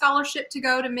bit of a scholarship to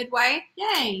go to Midway.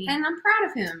 Yay. And I'm proud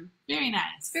of him. Very nice.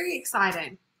 It's very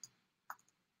exciting.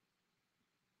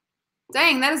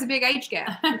 Dang, that is a big age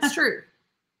gap. It's true.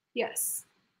 Yes.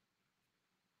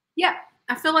 Yeah,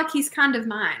 I feel like he's kind of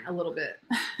mine a little bit.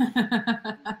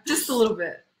 Just a little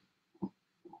bit.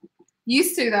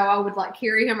 Used to, though, I would like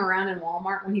carry him around in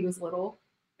Walmart when he was little.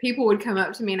 People would come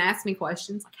up to me and ask me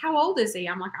questions like, how old is he?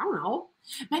 I'm like, I don't know.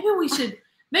 Maybe we should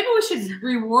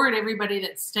reward everybody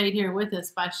that stayed here with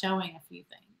us by showing a few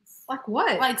things. Like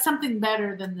what? Like something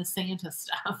better than the Santa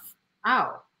stuff.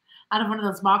 Oh. Out of one of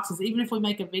those boxes, even if we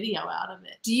make a video out of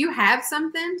it. Do you have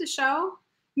something to show?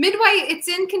 Midway, it's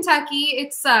in Kentucky.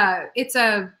 It's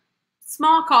a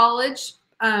small college.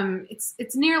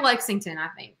 It's near Lexington, I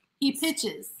think. He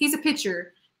pitches. He's a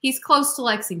pitcher. He's close to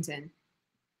Lexington.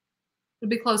 It'll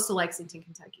be close to Lexington,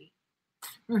 Kentucky.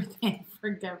 Ruth Ann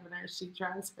for governor. She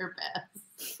tries her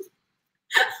best.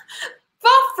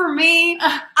 Vote for me.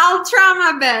 I'll try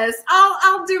my best.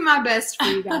 I'll do my best for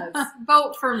you guys.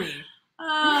 Vote for me.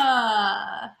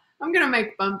 I'm gonna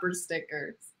make bumper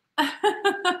stickers.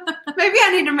 Maybe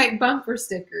I need to make bumper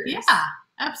stickers. Yeah,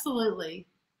 absolutely.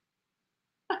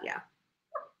 Yeah.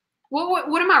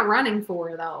 What am I running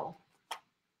for though?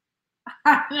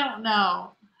 I don't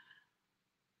know.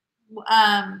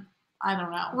 I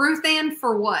don't know. Ruth Ann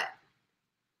for what?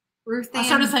 Ruth I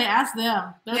started to say, ask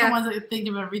them. They're the ones that think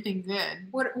of everything good.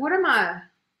 What am I?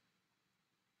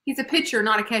 He's a pitcher,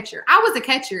 not a catcher. I was a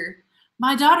catcher.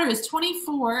 My daughter is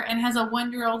 24 and has a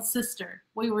 1-year-old sister.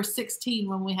 We were 16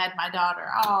 when we had my daughter.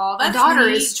 Oh, that's My daughter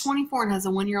neat. is 24 and has a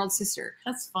 1-year-old sister.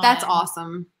 That's fun. That's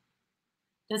awesome.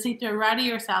 Does he throw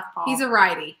righty or southpaw? He's a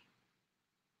righty.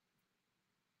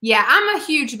 Yeah, I'm a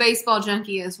huge baseball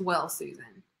junkie as well,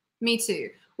 Susan. Me too.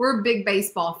 We're a big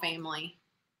baseball family.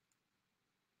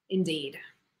 Indeed.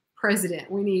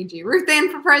 President, we need you. Ruth Ann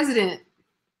for president.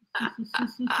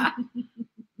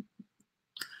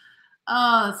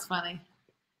 Oh, that's funny.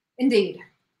 Indeed.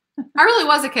 I really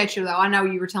was a catcher, though. I know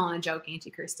you were telling a joke, Auntie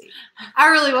Christy. I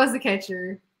really was a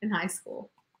catcher in high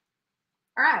school.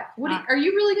 All right. Are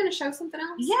you really going to show something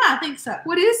else? Yeah, I think so.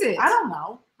 What is it? I don't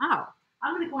know. Oh.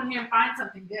 I'm going to go in here and find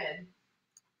something good.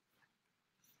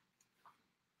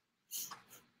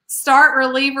 Start,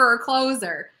 reliever, or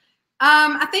closer.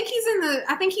 I think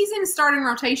he's in starting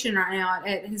rotation right now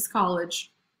at his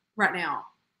college right now.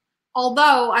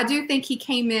 Although I do think he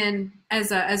came in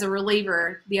as a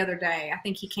reliever the other day. I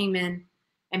think he came in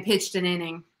and pitched an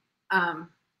inning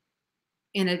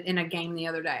in a game the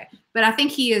other day. But I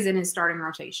think he is in his starting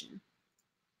rotation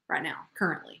right now,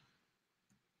 currently.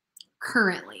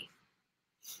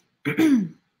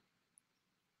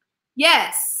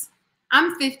 Yes.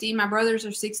 I'm 50. My brothers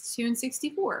are 62 and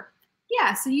 64.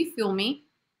 Yeah, so you feel me.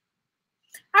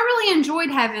 I really enjoyed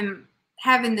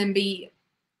having them be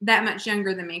that much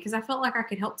younger than me because I felt like I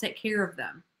could help take care of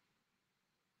them.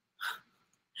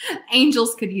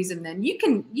 Angels could use them then. You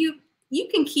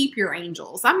can keep your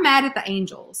angels. I'm mad at the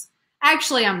angels.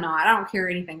 Actually, I'm not. I don't care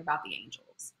anything about the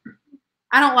angels.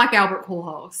 I don't like Albert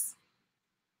Pujols.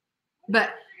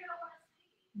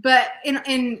 But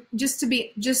in just to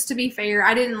be fair,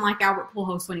 I didn't like Albert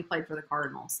Pujols when he played for the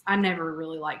Cardinals. I never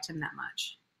really liked him that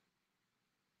much.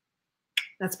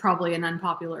 That's probably an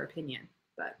unpopular opinion,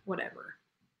 but whatever.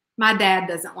 My dad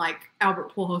doesn't like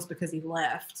Albert Pujols because he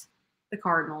left the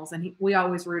Cardinals, and we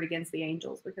always root against the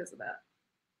Angels because of that.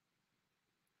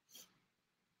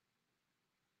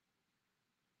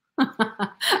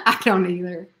 I don't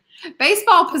either.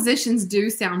 Baseball positions do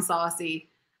sound saucy.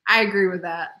 I agree with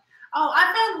that. Oh,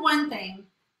 I found one thing.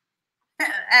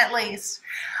 At least.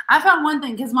 I found one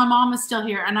thing because my mom is still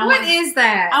here. And what is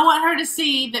that? I want her to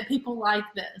see that people like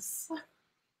this.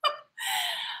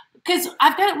 Because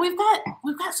we've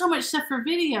got so much stuff for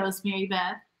videos, Mary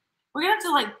Beth. We're gonna have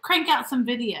to like crank out some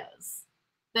videos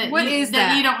that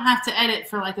you don't have to edit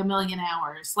for like 1,000,000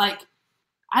 hours. Like,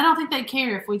 I don't think they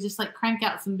care if we just like crank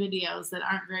out some videos that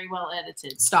aren't very well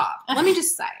edited. Stop. Let me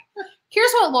just say.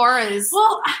 Here's what Laura is.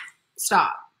 Well,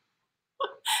 stop.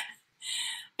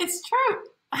 It's true.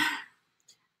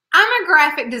 I'm a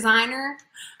graphic designer.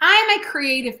 I'm a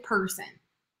creative person.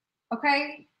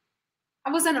 Okay? I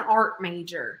was an art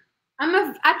major.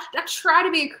 I try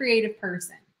to be a creative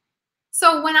person.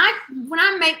 So when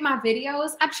I make my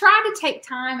videos, I try to take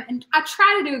time and I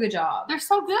try to do a good job. They're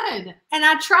so good. And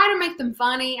I try to make them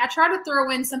funny. I try to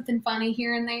throw in something funny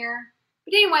here and there.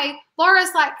 But anyway,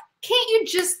 Laura's like, can't you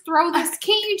just throw this?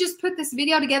 Can't you just put this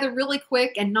video together really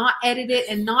quick and not edit it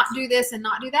and not do this and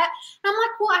not do that? And I'm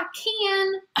like, well, I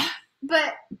can,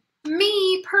 but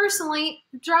me personally,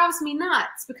 it drives me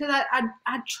nuts because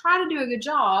I try to do a good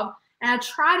job and I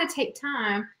try to take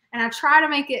time and I try to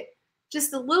make it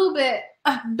just a little bit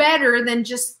better than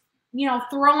just,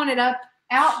 throwing it up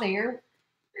out there.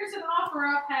 There's an offer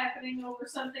up happening over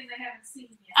something they haven't seen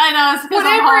yet. I know. It's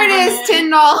whatever it is,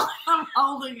 $10. I'm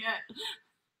holding it.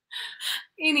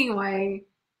 Anyway,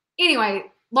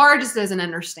 Laura just doesn't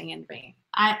understand me.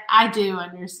 I do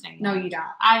understand. No, you don't.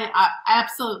 I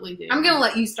absolutely do. I'm going to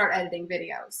let you start editing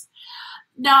videos.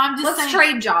 No, I'm just Let's saying.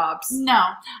 trade jobs. No,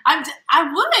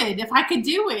 I would if I could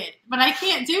do it, but I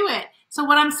can't do it. So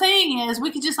what I'm saying is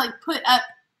we could just like put up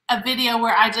a video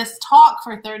where I just talk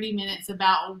for 30 minutes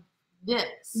about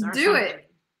this. Do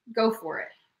it. Go for it.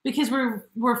 Because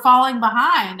we're falling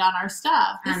behind on our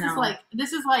stuff.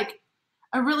 This is like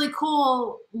a really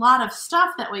cool lot of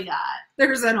stuff that we got.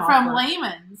 There's an offer from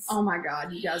Layman's. Oh my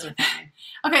God, you guys are funny.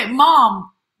 Okay,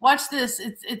 Mom, watch this.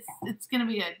 It's gonna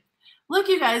be good. Look,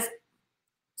 you guys.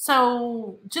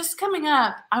 So just coming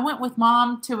up, I went with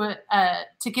Mom to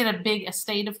get a big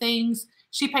estate of things.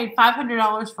 She paid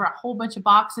 $500 for a whole bunch of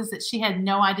boxes that she had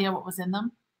no idea what was in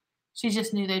them. She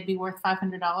just knew they'd be worth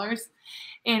 $500.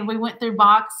 And we went through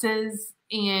boxes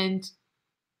and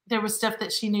there was stuff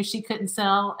that she knew she couldn't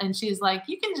sell. And she was like,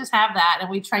 you can just have that. And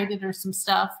we traded her some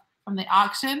stuff from the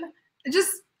auction.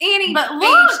 Annie But H.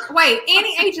 look! Wait,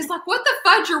 Annie H is like, what the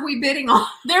fudge are we bidding on?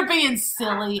 They're being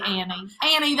silly, Annie.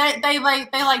 Annie, they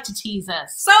like to tease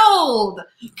us. Sold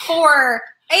for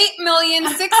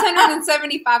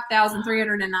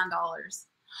 $8,675,309.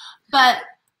 But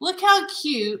look how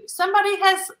cute. Somebody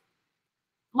has,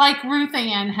 like Ruth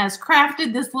Ann, has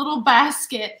crafted this little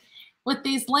basket with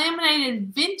these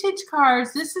laminated vintage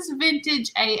cards. This is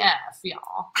vintage AF,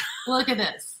 y'all. Look at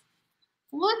this.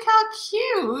 Look how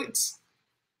cute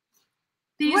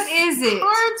these What is it?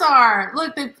 cards are.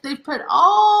 Look, they put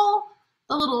all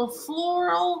the little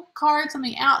floral cards on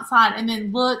the outside, and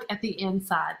then look at the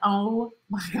inside. Oh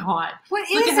my God. What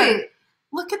Look is at her. it?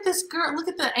 Look at this girl. Look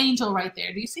at the angel right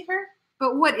there. Do you see her?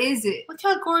 But what is it? Look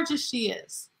how gorgeous she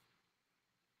is.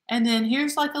 And then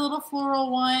here's like a little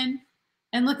floral one.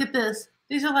 And look at this.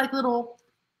 These are like little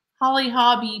holly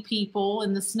hobby people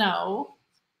in the snow.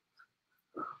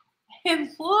 And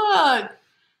look,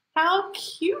 how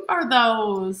cute are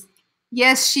those?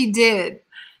 Yes, she did.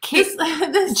 This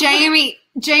Jamie,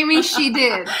 she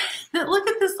did. Look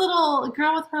at this little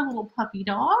girl with her little puppy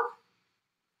dog.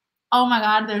 Oh my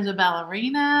God, there's a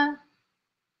ballerina.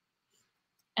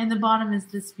 And the bottom is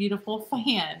this beautiful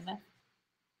fan.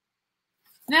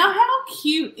 Now, how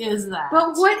cute is that?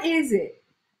 But what is it?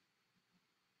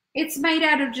 It's made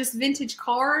out of just vintage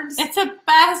cards. It's a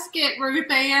basket,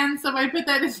 Ruth Ann. Somebody put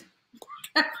that in.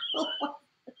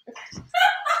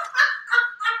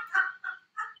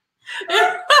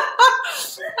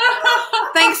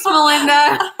 Thanks,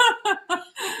 Melinda.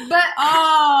 But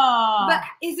Oh. but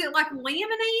is it like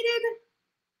laminated?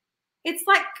 It's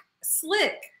like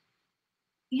slick.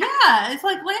 Yeah, it's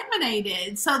like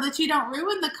laminated so that you don't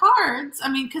ruin the cards. I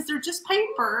mean, because they're just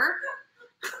paper.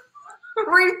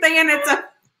 Ruth Ann, it's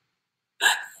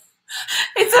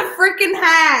a freaking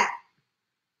hat.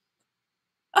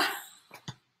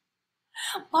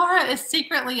 Laura is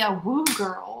secretly a woo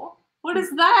girl. What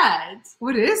is that?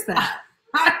 What is that?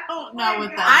 I don't know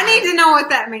what that I is. need to know what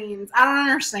that means. I don't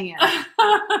understand.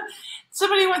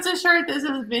 Somebody wants a shirt that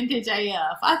says vintage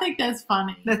AF. I think that's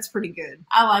funny. That's pretty good.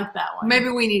 I like that one. Maybe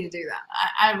we need to do that.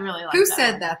 I really like Who that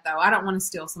said one. that, though? I don't want to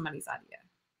steal somebody's idea.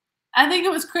 I think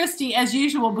it was Christy, as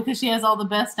usual, because she has all the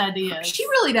best ideas. She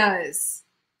really does.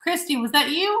 Christy, was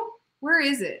that you? Where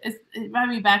is it? It might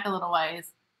be back a little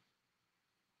ways.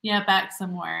 Yeah, back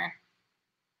somewhere.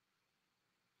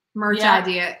 Merch Yeah.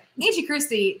 idea. Angie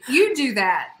Christie, you do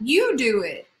that. You do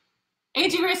it.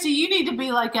 Angie Christy, you need to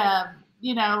be like a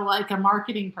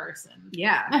marketing person.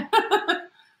 Yeah.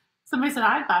 Somebody said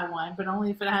I'd buy one, but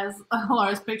only if it has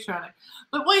Laura's picture on it.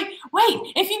 But wait,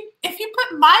 if you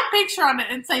put my picture on it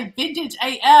and say vintage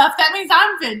AF, that means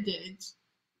I'm vintage.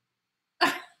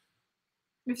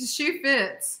 If the shoe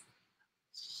fits.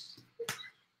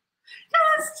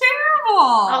 That's terrible.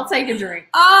 I'll take a drink.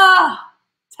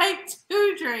 Take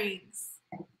 2 drinks.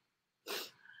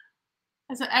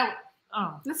 That's a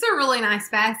really nice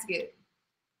basket.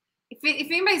 If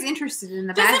anybody's interested in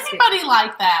the Does basket. anybody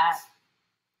like that?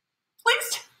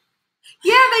 Please.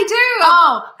 Yeah, they do.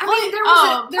 Please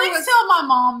tell my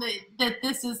mom that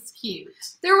this is cute.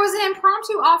 There was an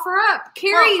impromptu offer up.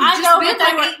 Carrie just bid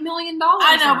like $8 million.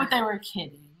 I know, but they were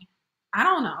kidding. I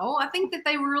don't know. I think that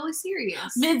they were really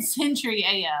serious. Mid-century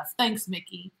AF. Thanks,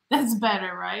 Mickey. That's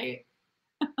better, right?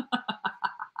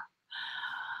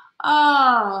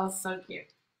 Oh, so cute.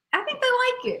 I think they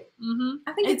like it. Mm-hmm.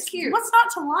 I think it's cute. What's not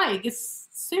to like? It's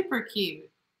super cute.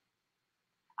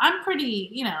 I'm pretty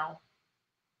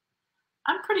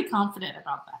confident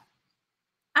about that.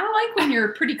 I like when you're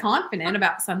pretty confident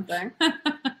about something.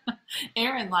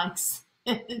 Aaron likes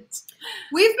it.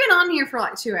 We've been on here for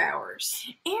like 2 hours.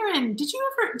 Aaron, did you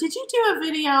do a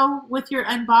video with your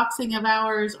unboxing of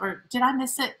ours, or did I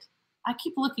miss it? I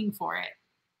keep looking for it.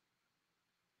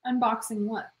 Unboxing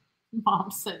what?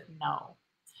 Mom said no.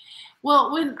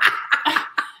 Well, when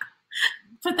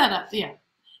put that up, yeah.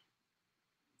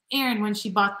 Erin, when she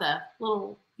bought the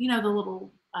little,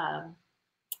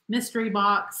 mystery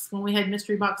box, when we had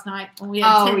mystery box night, when we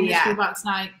had 10 mystery box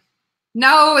night.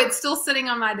 No, it's still sitting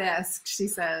on my desk, she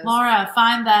says. Laura,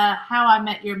 find the How I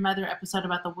Met Your Mother episode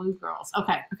about the Woo Girls.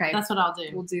 Okay. That's what I'll do.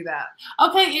 We'll do that.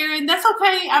 Okay, Erin, that's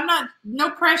okay.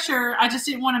 No pressure. I just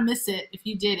didn't want to miss it if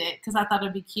you did it, because I thought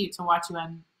it'd be cute to watch you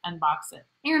unbox it.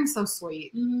 Erin's so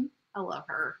sweet. Mm-hmm. I love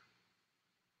her.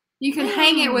 You can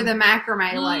hang it with a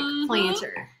macrame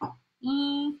planter.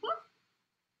 Mm-hmm.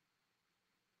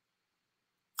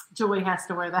 Joy has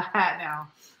to wear the hat now.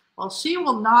 Well, she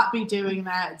will not be doing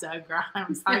that, Doug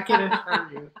Grimes. I can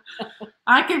assure you.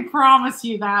 I can promise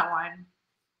you that one.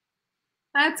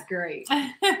 That's great.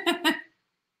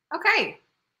 Okay.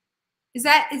 Is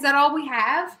that all we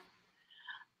have?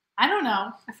 I don't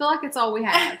know. I feel like it's all we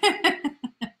have.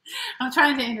 I'm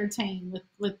trying to entertain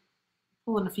with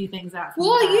pulling a few things out.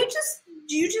 Well,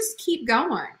 you just keep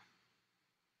going.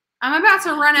 I'm about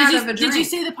to run out of a drink. Did you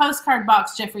see the postcard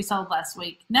box Jeffrey sold last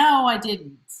week? No, I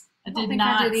didn't. I did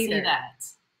not see that.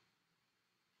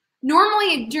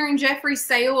 Normally during Jeffrey's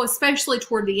sale, especially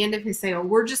toward the end of his sale,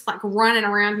 we're just like running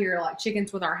around here like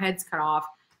chickens with our heads cut off,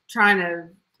 trying to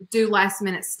do last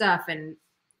minute stuff and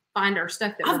find our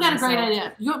stuff that I've got a great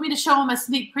idea. You want me to show them a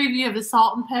sneak preview of the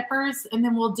salt and peppers, and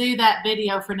then we'll do that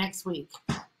video for next week.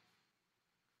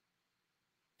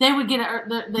 They would get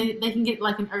they can get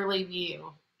like an early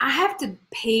view. I have to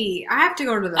pee. I have to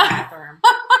go to the bathroom.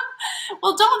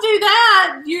 Well, don't do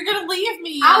that. You're gonna leave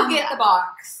me. I'll get the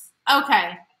box.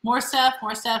 Okay. More stuff,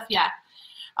 yeah.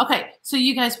 Okay, so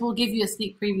you guys will give you a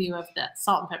sneak preview of the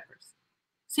salt and peppers.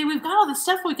 See, we've got all the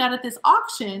stuff we got at this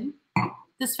auction,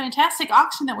 this fantastic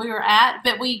auction that we were at,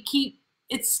 but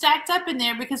it's stacked up in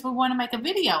there because we want to make a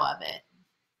video of it.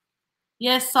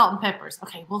 Yes, salt and peppers.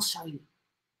 Okay, we'll show you.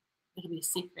 It'll be a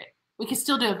secret. We can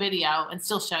still do a video and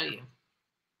still show you.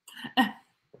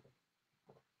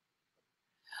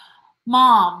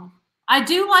 Mom, I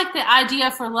do like the idea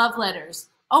for love letters.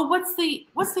 Oh, what's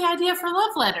the idea for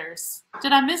love letters?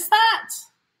 Did I miss that?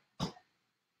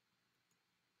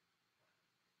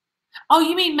 Oh,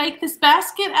 you mean make this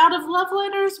basket out of love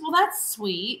letters? Well, that's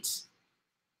sweet.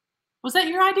 Was that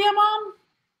your idea, Mom?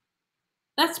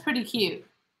 That's pretty cute.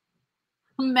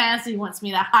 Mazzy wants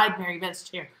me to hide Mary Beth's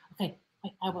chair. Okay,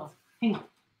 wait, I will. Hang on.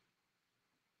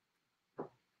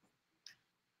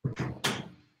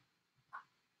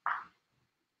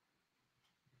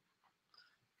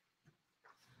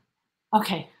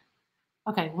 Okay,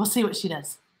 we'll see what she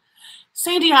does.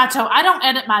 Sandy Otto, I don't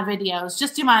edit my videos.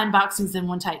 Just do my unboxings in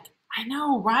one take. I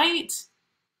know, right?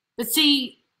 But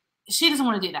see, she doesn't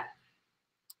want to do that.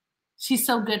 She's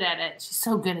so good at it. She's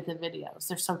so good at the videos.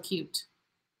 They're so cute.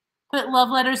 Put love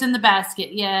letters in the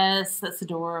basket. Yes, that's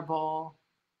adorable.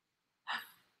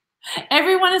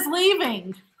 Everyone is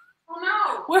leaving. Oh,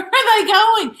 no. Where are they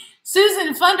going?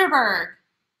 Susan Funderburg.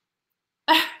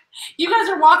 You guys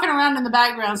are walking around in the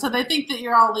background, so they think that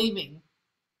you're all leaving.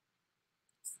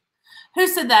 Who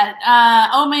said that?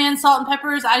 Oh, man, salt and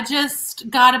peppers. I just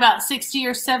got about 60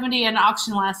 or 70 at an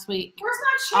auction last week. Where's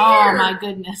my chair? Oh, my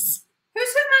goodness. Who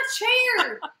said my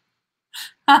chair?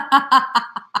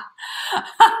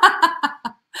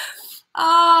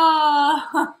 Oh.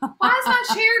 Why is my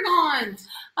chair gone?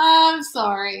 I'm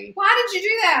sorry. Why did you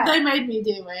do that? They made me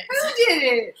do it. Who did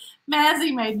it?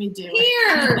 Mazzy made me do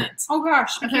Here. it. Oh,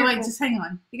 gosh. Okay, careful. wait, just hang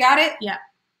on. You got it? Yeah.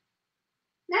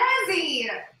 Mazzy.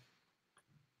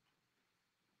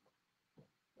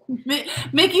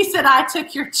 Mickey said I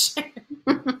took your chair.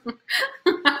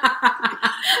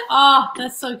 Oh,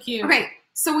 that's so cute. Okay,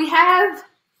 so we have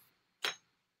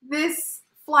this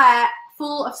flat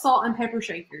full of salt and pepper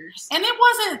shakers. And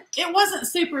it wasn't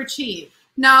super cheap.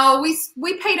 No,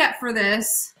 we paid up for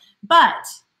this. But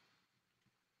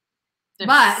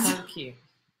they're so cute.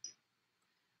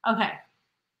 Okay.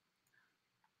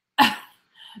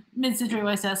 Mid-Century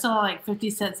West has still like 50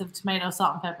 sets of tomato,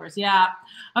 salt, and peppers. Yeah.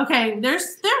 Okay,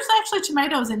 there's actually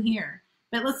tomatoes in here.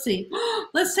 But let's see.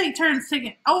 Let's take turns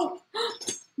taking. Oh,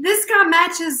 this guy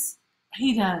matches.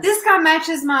 He does. This guy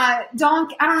matches my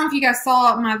donkey. I don't know if you guys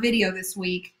saw my video this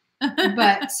week,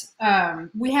 but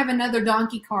we have another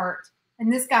donkey cart,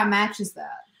 and this guy matches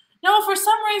that. No, for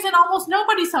some reason, almost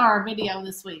nobody saw our video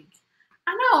this week.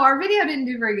 I know our video didn't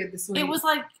do very good this week. It was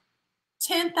like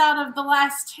 10th out of the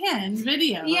last 10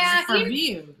 videos for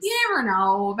views. You never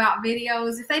know about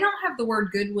videos. If they don't have the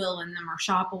word Goodwill in them or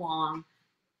shop along,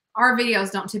 our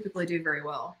videos don't typically do very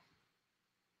well.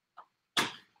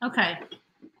 Okay.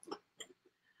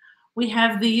 We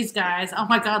have these guys. Oh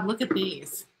my God, look at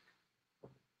these.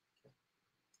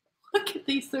 Look at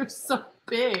these. They're so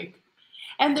big.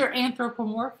 And they're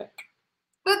anthropomorphic.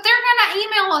 But they're going to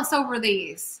email us over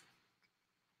these.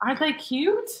 Aren't they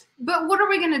cute? But what are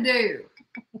we going to do?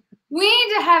 We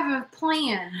need to have a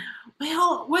plan.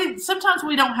 Well, sometimes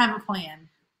we don't have a plan.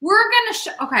 We're going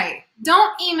to okay,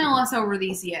 don't email us over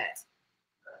these yet.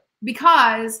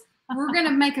 Because we're going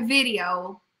to make a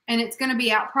video, and it's going to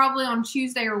be out probably on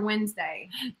Tuesday or Wednesday.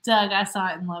 Doug, I saw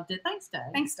it and loved it. Thanks,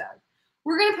 Doug. Thanks, Doug.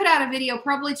 We're going to put out a video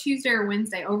probably Tuesday or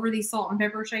Wednesday over these salt and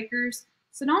pepper shakers.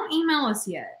 So don't email us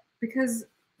yet, because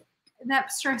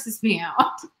that stresses me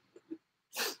out.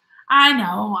 I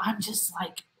know. I'm just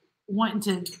like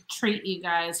wanting to treat you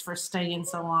guys for staying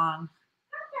so long.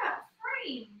 I got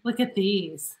framed. Look at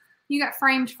these. You got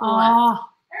framed for what?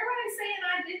 Everybody's saying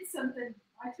I did something.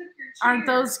 I took your chair. Aren't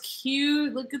those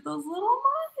cute? Look at those little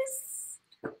mice.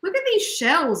 Look at these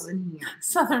shells in here.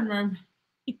 Southern Mermaid.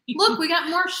 Look, we got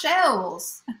more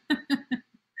shells.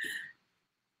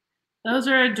 Those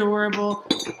are adorable.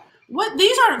 What?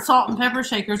 These aren't salt and pepper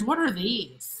shakers. What are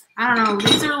these? I don't know.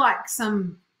 These are like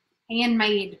some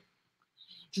handmade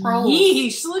trolls.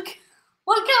 Yeesh, look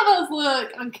how those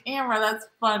look on camera. That's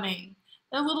funny.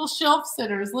 They're little shelf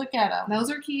sitters. Look at them. Those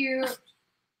are cute.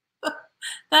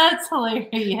 That's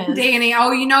hilarious. Danny,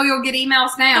 oh, you know you'll get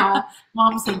emails now.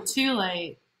 Mom said too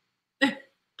late.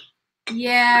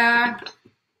 Yeah.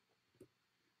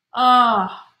 Oh,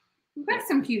 We've got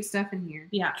some cute stuff in here.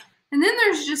 yeah. And then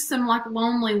there's just some like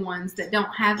lonely ones that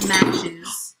don't have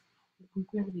matches. You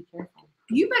better be careful.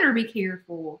 You better be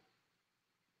careful.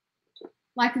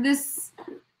 Like this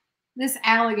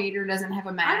alligator doesn't have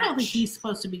a match. I don't think he's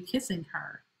supposed to be kissing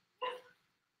her.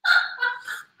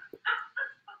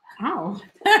 Oh.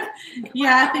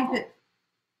 Yeah,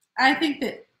 I think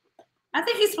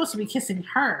he's supposed to be kissing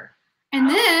her. And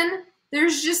then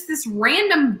there's just this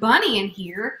random bunny in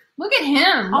here. Look at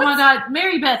him. Oh my God,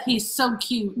 Mary Beth, he's so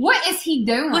cute. What is he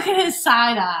doing? Look at his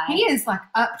side eye. He is like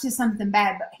up to something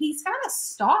bad, but he's got a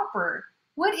stopper.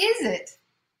 What is it?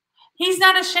 He's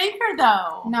not a shaker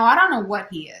though. No, I don't know what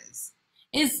he is.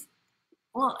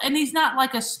 And he's not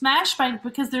like a smash bank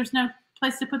because there's no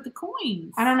place to put the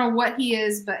coins. I don't know what he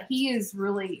is, but he is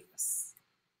really,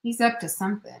 he's up to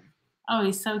something. Oh,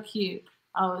 he's so cute.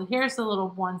 Oh, here's the little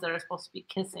ones that are supposed to be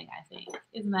kissing, I think.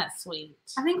 Isn't that sweet?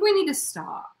 I think we need to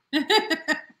stop.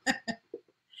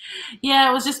 Yeah,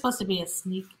 it was just supposed to be a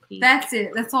sneak peek. That's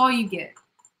it. That's all you get.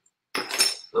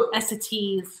 That's a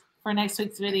tease for next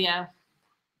week's video.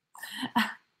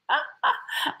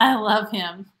 I love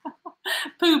him.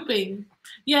 Pooping.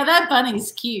 Yeah, that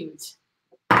bunny's cute.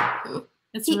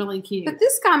 It's really cute. But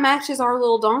this guy matches our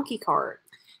little donkey cart.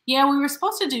 Yeah, we were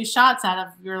supposed to do shots out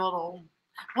of your little...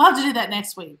 We'll have to do that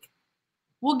next week.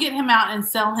 We'll get him out and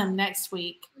sell him next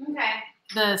week. Okay.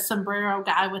 The sombrero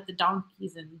guy with the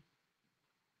donkeys and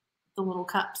the little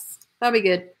cups. That'll be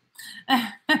good.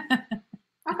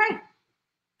 Okay.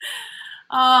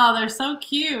 Oh, they're so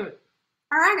cute.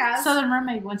 All right, guys. Southern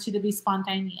Mermaid wants you to be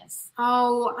spontaneous.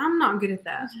 Oh, I'm not good at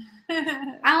that.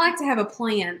 I like to have a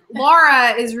plan.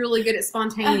 Laura is really good at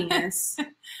spontaneous.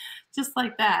 Just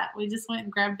like that. We just went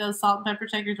and grabbed those salt and pepper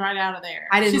shakers right out of there.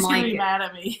 I didn't She's like gonna be it. mad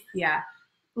at me. Yeah.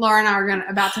 Laura and I are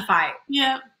about to fight.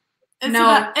 Yep.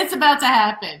 No. It's about to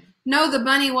happen. No, the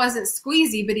bunny wasn't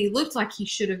squeezy, but he looked like he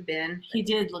should have been. He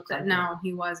did look But like no,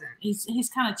 he wasn't. He's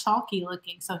kind of chalky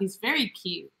looking, so he's very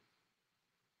cute.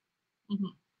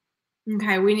 Mm-hmm.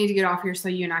 Okay, we need to get off here so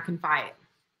you and I can fight.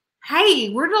 Hey,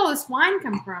 where did all this wine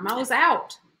come from? I was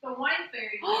out. The wine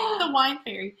fairy. The wine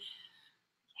fairy.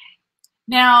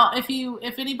 Now,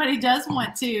 if anybody does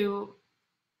want to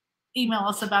email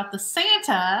us about the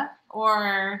Santa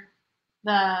or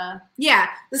the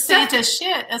Santa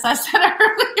shit, as I said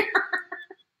earlier.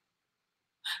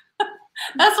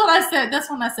 That's what I said. That's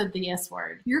when I said the S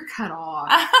word. You're cut off.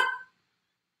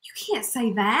 You can't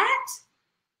say that.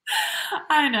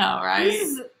 I know, right?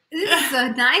 This is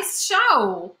a nice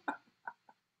show.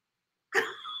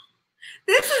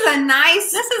 This is a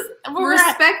nice,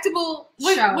 respectable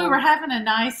show. We were having a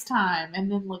nice time,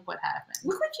 and then look what happened.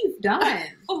 Look what you've done.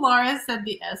 Laura said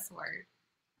the S word.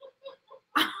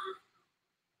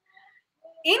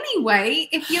 Anyway,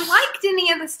 if you liked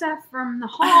any of the stuff from the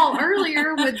haul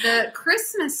earlier with the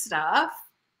Christmas stuff,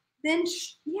 then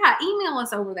email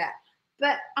us over that.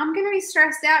 But I'm going to be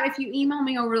stressed out if you email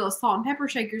me over those salt and pepper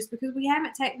shakers because we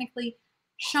haven't technically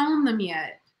shown them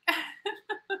yet.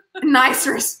 Nice,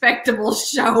 respectable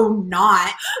show,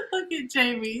 not. Look at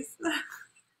Jamie's.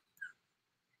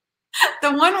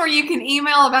 The one where you can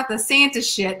email about the Santa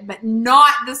shit, but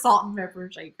not the salt and pepper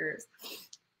shakers.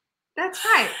 That's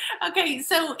right. Okay,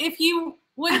 so if you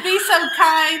would be so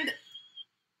kind...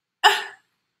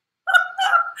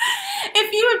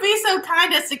 If you would be so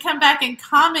kind as to come back and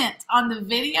comment on the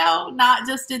video, not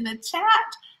just in the chat,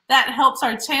 that helps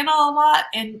our channel a lot.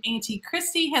 And Auntie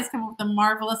Christy has come up with a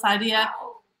marvelous idea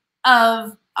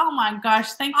of, oh my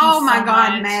gosh, thank you so much. Oh my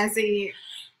God, Mazzy.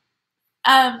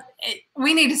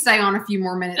 We need to stay on a few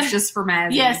more minutes just for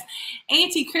Mazzy. Yes.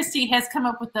 Auntie Christy has come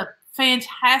up with a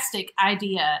fantastic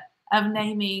idea of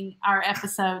naming our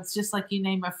episodes just like you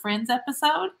name a Friends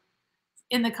episode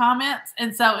in the comments.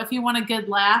 And so if you want a good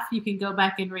laugh, you can go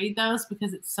back and read those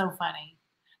because it's so funny.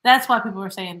 That's why people are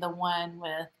saying the one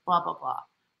with blah, blah, blah.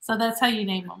 So that's how you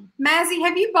name them. Mazzy,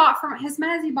 has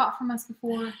Mazzy bought from us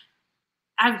before?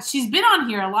 She's been on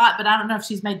here a lot, but I don't know if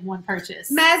she's made one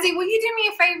purchase. Mazzy, will you do me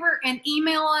a favor and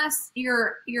email us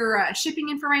your shipping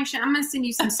information? I'm going to send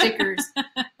you some stickers.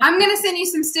 I'm going to send you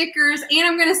some stickers, and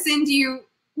I'm going to send you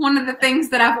one of the things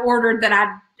that I've ordered that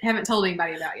I haven't told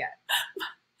anybody about yet.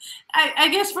 I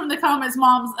guess from the comments,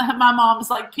 my mom's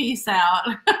like, peace out.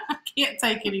 I can't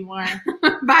take anymore.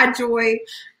 Bye, Joy.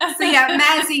 So yeah,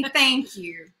 Mazzy, thank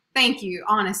you. Thank you.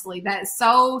 Honestly, that's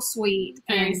so sweet.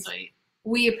 Very sweet.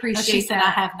 We appreciate she said that.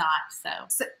 I have not,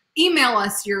 so email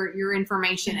us your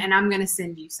information and I'm going to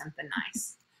send you something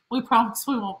nice. We promise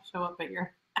we won't show up at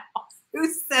your house. Who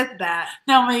said that?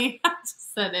 No, me. I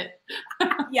just said it.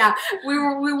 Yeah, we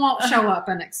won't show up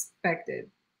unexpected.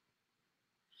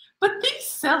 But these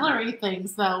celery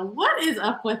things, though, what is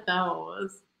up with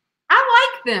those?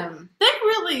 I like them. They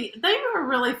were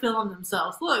really feeling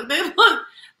themselves. Look, they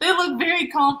look very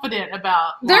confident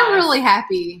about They're life. really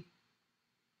happy.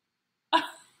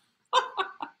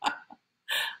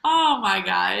 Oh my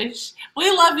gosh.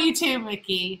 We love you too,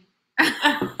 Mickey.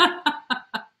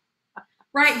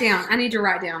 Write down. I need to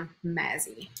write down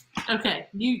Mazzy. Okay,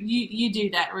 you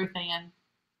do that, Ruth Ann.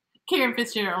 Karen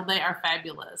Fitzgerald, they are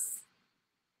fabulous.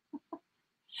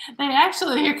 They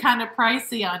actually are kind of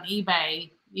pricey on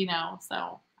eBay,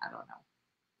 so I don't know.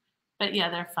 But yeah,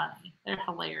 they're funny. They're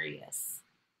hilarious.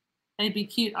 They'd be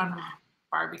cute on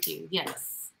barbecue,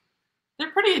 yes.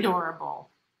 They're pretty adorable.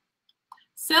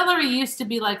 Celery used to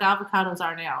be like avocados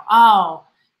are now. Oh,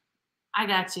 I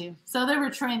got you. So they were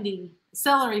trendy.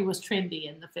 Celery was trendy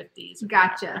in the 50s.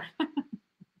 Gotcha.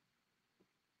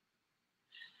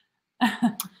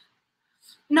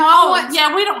 No,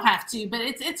 yeah, we don't have to, but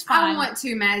it's fine. I want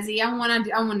to, Mazzy. I want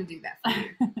to do that for you.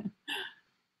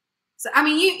 So, I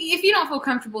mean, if you don't feel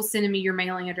comfortable sending me your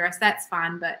mailing address, that's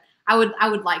fine. But I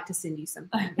would like to send you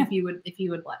something if you would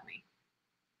let me.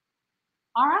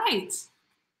 All right,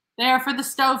 they're for the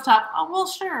stovetop. Oh well,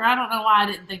 sure. I don't know why I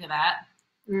didn't think of that.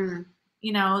 Mm.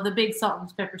 The big salt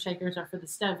and pepper shakers are for the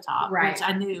stovetop, right? Which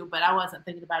I knew, but I wasn't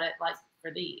thinking about it like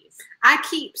for these. I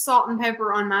keep salt and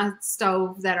pepper on my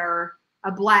stove that are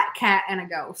a black cat and a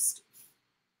ghost.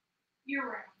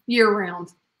 Year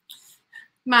round.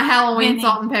 My Halloween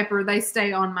salt and pepper, they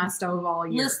stay on my stove all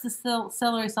year. List the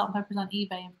celery, salt, and peppers on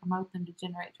eBay and promote them to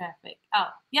generate traffic. Oh,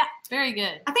 yeah, very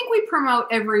good. I think we promote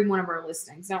every one of our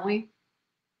listings, don't we?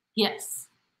 Yes.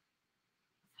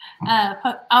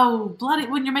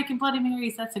 When you're making Bloody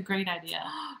Marys, that's a great idea.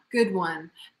 Good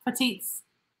one. Petite's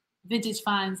vintage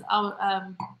finds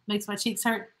makes my cheeks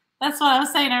hurt. That's what I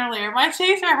was saying earlier. My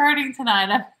cheeks are hurting tonight.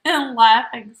 I've been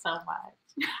laughing so much.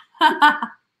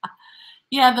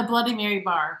 Yeah, the Bloody Mary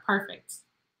bar. Perfect.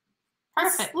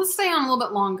 Let's stay on a little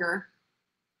bit longer.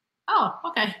 Oh,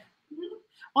 okay.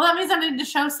 Well, that means I need to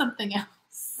show something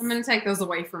else. I'm going to take those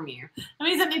away from you. That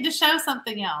means I need to show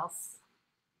something else.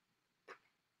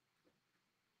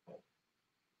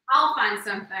 I'll find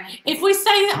something. If we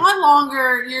stay on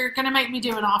longer, you're going to make me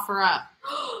do an offer up.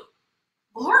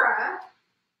 Laura?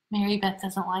 Mary Beth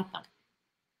doesn't like them.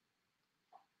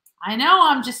 I know,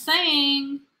 I'm just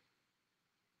saying.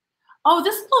 Oh,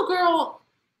 this little girl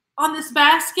on this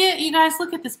basket. You guys,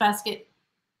 look at this basket.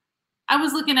 I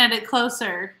was looking at it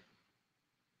closer.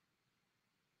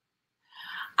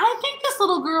 I think this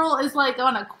little girl is like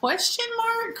on a question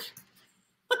mark.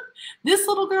 This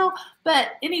little girl.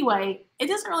 But anyway, it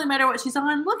doesn't really matter what she's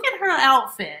on. Look at her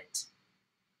outfit.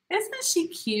 Isn't she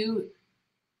cute?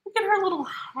 Look at her little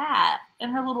hat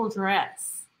and her little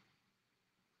dress.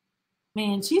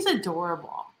 Man, she's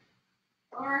adorable.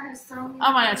 Laura has so many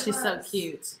Oh my gosh, she's so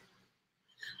cute.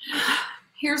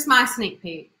 Here's my sneak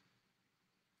peek.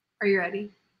 Are you ready?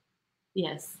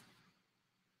 Yes.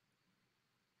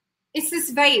 It's this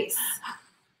vase.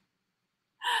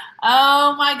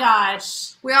 Oh my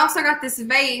gosh. We also got this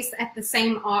vase at the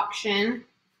same auction.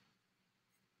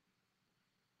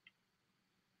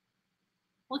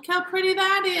 Look how pretty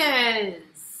that is.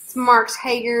 It's Mark's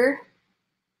Hager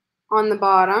on the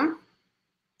bottom.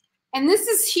 And this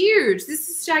is huge. This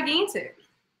is gigantic.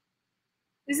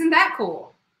 Isn't that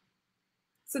cool?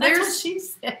 So That's there's what she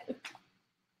said.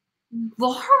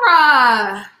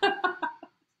 Laura.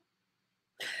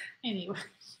 Anyway.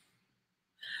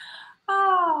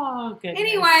 Oh, goodness.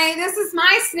 Anyway, this is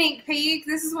my sneak peek.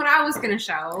 This is what I was going to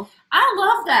show. I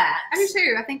love that. I do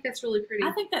too. I think that's really pretty.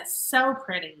 I think that's so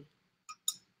pretty.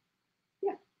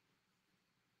 Yeah.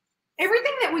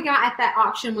 Everything that we got at that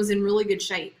auction was in really good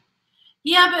shape.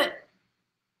 Yeah, but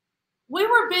we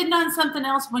were bidding on something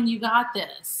else when you got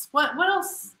this. What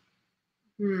else?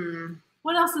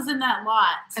 What else is in that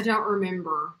lot? I don't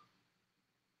remember.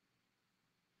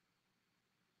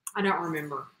 I don't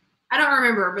remember,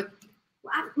 but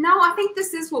I think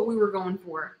this is what we were going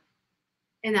for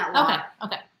in that lot.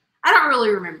 Okay. I don't really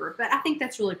remember, but I think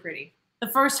that's really pretty. The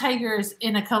first Hager is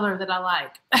in a color that I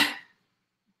like.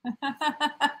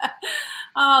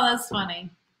 Oh, that's funny.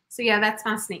 So yeah, that's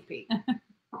my sneak peek.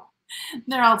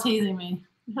 They're all teasing me.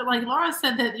 Like Laura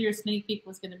said that your sneak peek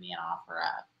was going to be an offer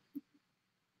up.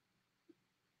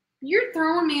 You're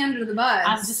throwing me under the bus.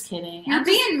 I'm just kidding. You're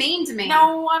being mean to me.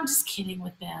 No, I'm just kidding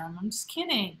with them. I'm just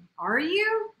kidding. Are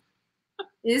you?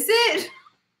 Is it?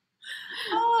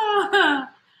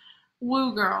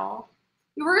 Woo girl.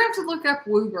 We're gonna have to look up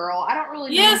Woo Girl. I don't really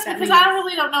know. Yes, what that because means. I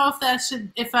really don't know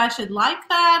if I should like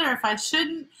that or if I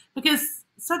shouldn't. Because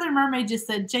Southern Mermaid just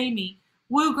said, Jamie,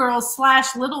 Woo Girl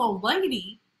 / little old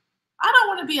lady. I don't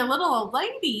want to be a little old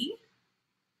lady.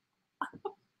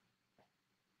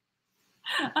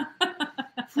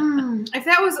 If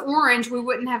that was orange, we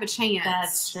wouldn't have a chance.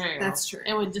 That's true. That's true.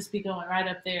 It would just be going right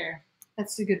up there.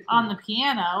 That's a good point. On the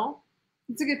piano.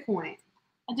 That's a good point.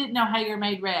 I didn't know Hager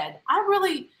made red.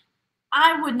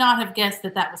 I would not have guessed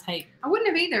that was Hager. I wouldn't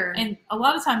have either. And a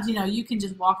lot of times, you can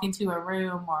just walk into a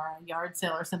room or a yard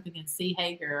sale or something and see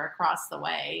Hager across the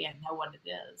way and know what it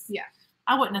is. Yeah.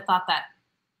 I wouldn't have thought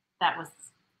that was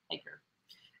Hager.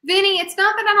 Vinny, it's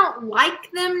not that I don't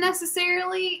like them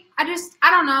necessarily. I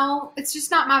don't know. It's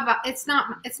just not my vibe. It's not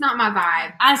my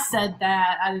vibe. I said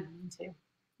that. I didn't mean to.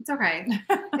 It's okay.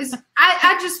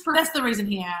 I just That's the reason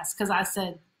he asked, because I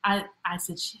said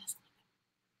she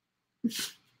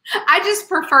has. I just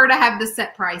prefer to have the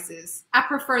set prices. I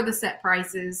prefer the set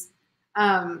prices.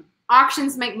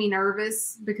 Auctions make me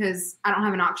nervous because I don't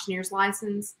have an auctioneer's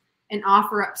license, and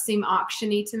offer ups seem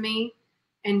auctiony to me.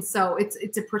 And so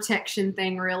it's a protection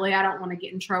thing, really. I don't want to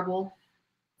get in trouble.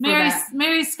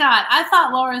 Mary Scott, I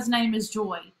thought Laura's name is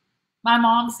Joy. My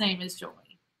mom's name is Joy.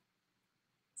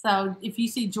 So if you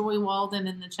see Joy Walden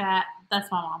in the chat, that's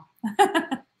my mom.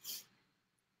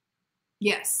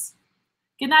 Yes.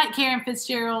 Good night, Karen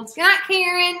Fitzgerald. Good night,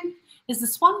 Karen. Is the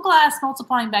swung glass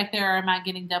multiplying back there, or am I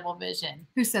getting double vision?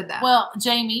 Who said that? Well,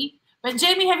 Jamie. But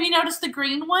Jamie, have you noticed the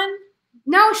green one?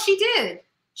 No, she did.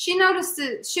 She noticed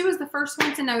it. She was the first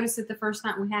one to notice it the first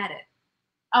night we had it.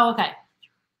 Oh, okay.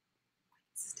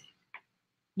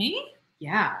 Me?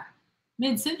 Yeah.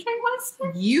 Mid-century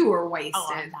wasted? You are wasted.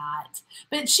 Oh, I'm not.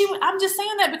 But I'm just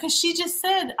saying that because she just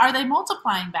said, are they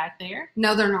multiplying back there?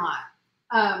 No, they're not.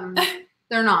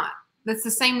 They're not. That's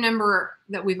the same number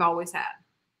that we've always had.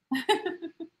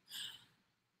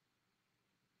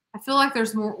 I feel like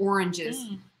there's more oranges.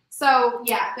 So,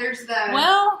 yeah, there's the...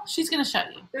 Well, she's going to show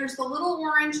you. There's the little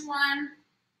orange one.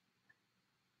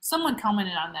 Someone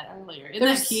commented on that earlier. Isn't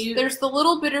that cute? There's the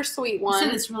little bittersweet one. They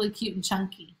said it's really cute and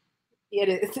chunky. It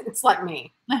is. It's like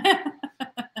me.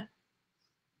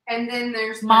 And then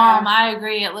there's... Mom, I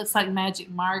agree. It looks like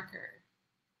magic marker.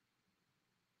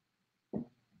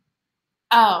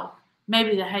 Oh,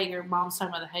 maybe the Hager. Mom's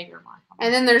talking about the Hager marker.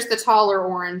 And then there's the taller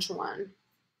orange one.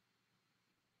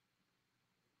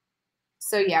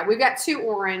 So, yeah, we've got two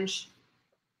orange.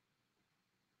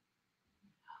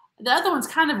 The other one's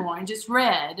kind of orange. It's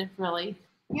red, really.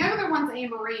 The other one's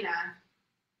Amberina.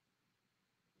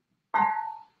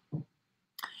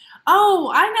 Oh,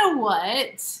 I know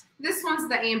what. This one's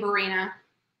the Amberina.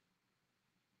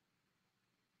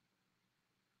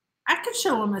 I could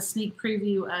show them a sneak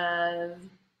preview of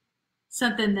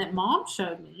something that Mom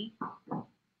showed me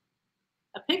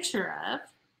a picture of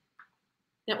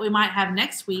that we might have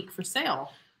next week for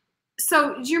sale.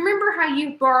 So, do you remember how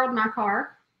you borrowed my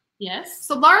car? Yes.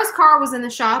 So, Laura's car was in the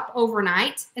shop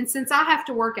overnight, and since I have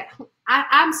to work at home,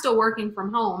 I'm still working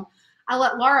from home, I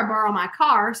let Laura borrow my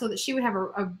car so that she would have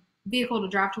a vehicle to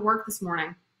drive to work this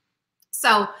morning.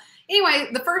 So, anyway,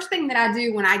 the first thing that I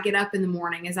do when I get up in the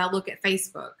morning is I look at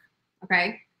Facebook,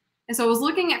 okay? And so I was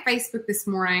looking at Facebook this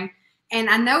morning, and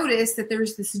I noticed that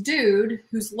there's this dude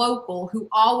who's local who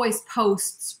always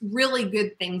posts really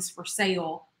good things for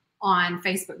sale on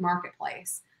Facebook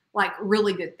Marketplace, like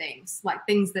really good things, like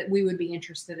things that we would be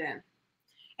interested in.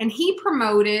 And he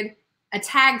promoted a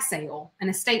tag sale, an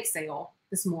estate sale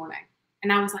this morning.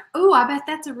 And I was like, oh, I bet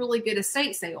that's a really good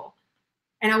estate sale.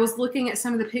 And I was looking at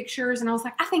some of the pictures, and I was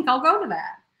like, I think I'll go to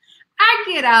that. I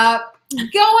get up,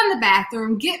 go in the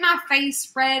bathroom, get my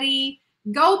face ready,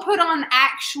 go put on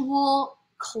actual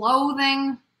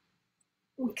clothing.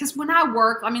 Because when I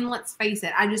work, I mean, let's face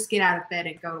it, I just get out of bed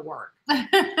and go to work.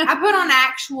 I put on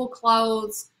actual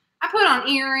clothes. I put on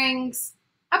earrings.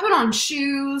 I put on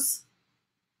shoes.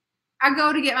 I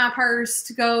go to get my purse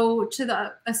to go to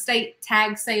the estate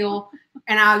tag sale,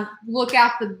 and I look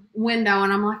out the window,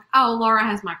 and I'm like, oh, Laura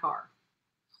has my car.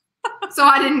 So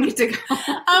I didn't get to go.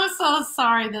 I'm so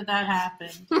sorry that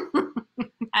happened.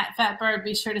 At Fat Bird,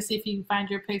 be sure to see if you can find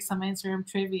your pics on Instagram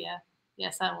trivia.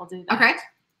 Yes, I will do that. Okay.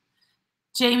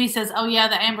 Jamie says, oh, yeah,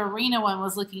 the Amberina one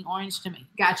was looking orange to me.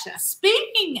 Gotcha.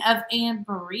 Speaking of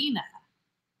Amberina.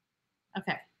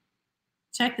 Okay.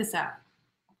 check this out.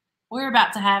 We're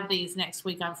about to have these next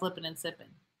week on Flippin' and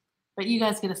Sippin'. But you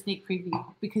guys get a sneak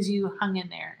preview because you hung in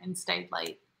there and stayed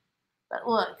late. But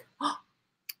look.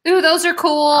 Ooh, those are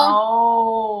cool.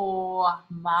 Oh,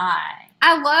 my.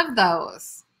 I love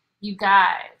those. You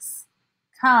guys,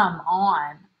 come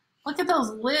on. Look at those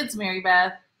lids, Mary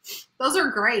Beth. Those are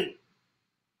great.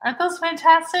 Aren't those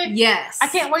fantastic? Yes. I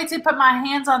can't wait to put my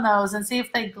hands on those and see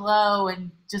if they glow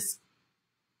and just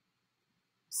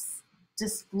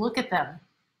look at them.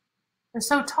 They're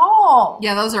so tall.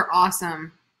 Yeah, those are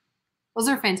awesome. Those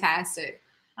are fantastic.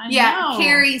 I Yeah, know.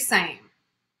 Carrie, same.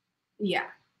 Yeah.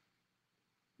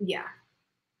 Yeah.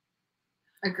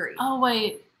 Agree. Oh,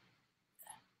 wait.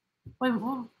 Wait.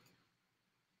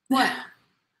 What?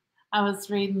 I was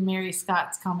reading Mary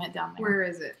Scott's comment down there. Where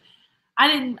is it?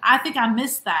 I think I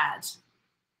missed that.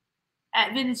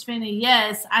 At Vintage Vinny,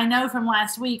 yes, I know from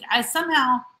last week. I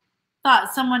somehow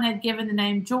thought someone had given the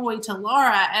name Joy to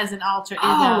Laura as an alter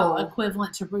ego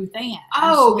equivalent to Ruth Ann.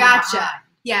 Oh, gotcha.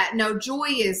 Yeah, no, Joy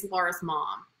is Laura's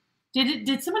mom.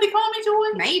 Did somebody call me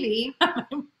Joy? Maybe.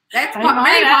 That's They very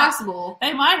might have. possible.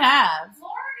 They might have.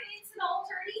 Laura needs an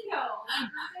alter ego. Like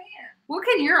Ruth Ann. What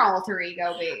can your alter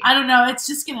ego be? I don't know. It's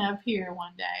just going to appear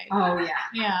one day. Oh, yeah.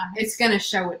 Yeah. It's going to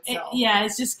show itself.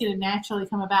 It's just going to naturally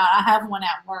come about. I have one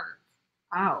at work.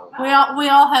 Oh. We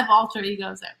all have alter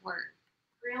egos at work.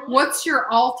 Really? What's your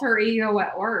alter ego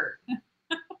at work?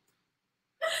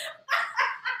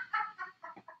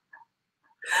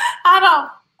 I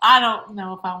don't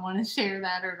know if I want to share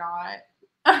that or not.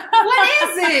 What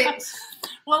is it?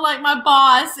 Well, like my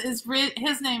boss his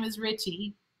name is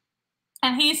Richie,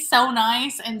 and he's so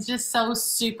nice and just so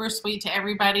super sweet to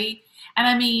everybody. And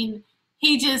I mean,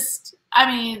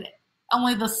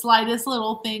 only the slightest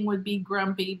little thing would be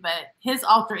grumpy, but his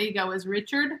alter ego is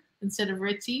Richard instead of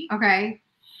Richie. Okay.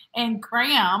 And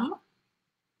Graham,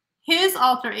 his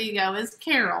alter ego is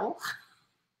Carol.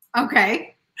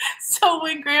 Okay. So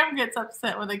when Graham gets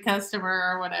upset with a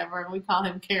customer or whatever, we call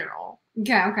him Carol.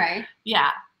 Okay.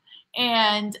 Yeah.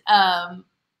 And I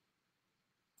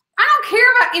don't care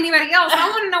about anybody else. I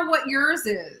want to know what yours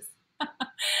is.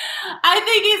 I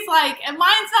think it's like, and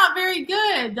mine's not very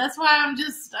good. That's why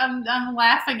I'm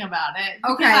laughing about it.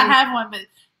 Okay. Because I have one, but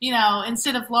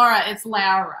instead of Laura, it's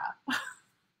Laura.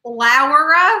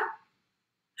 Laura?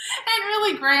 And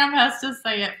really, Graham has to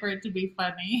say it for it to be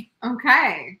funny.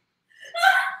 Okay.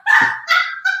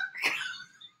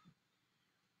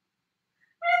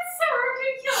 That's so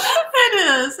ridiculous. It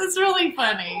is. It's really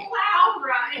funny.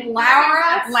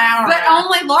 Laura? But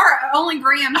only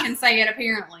Graham can say it,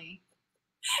 apparently.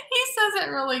 He says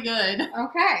it really good.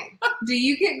 Okay. Do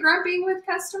you get grumpy with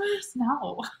customers?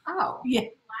 No. Oh. Yeah.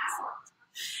 Laura.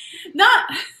 Not.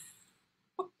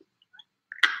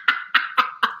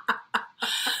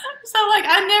 So,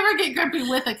 I never get grumpy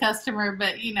with a customer,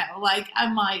 but, I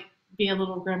might be a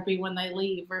little grumpy when they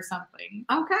leave or something.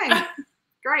 Okay.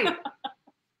 Great.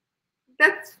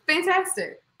 That's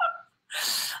fantastic.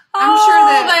 I'm sure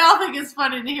that they all think it's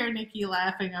funny to hear Nikki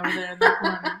laughing over there in the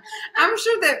corner. I'm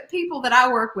sure that people that I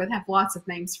work with have lots of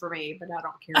names for me, but I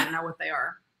don't care to know what they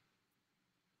are.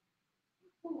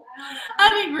 I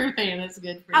think Ruth Ann is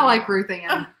good for you. I like Ruth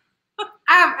Ann.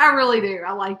 I really do.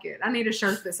 I like it. I need a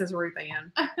shirt that says Ruth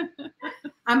Ann.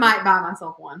 I might buy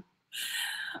myself one.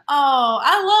 Oh,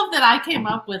 I love that I came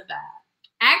up with that.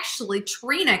 Actually,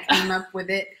 Trina came up with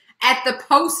it at the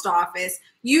post office.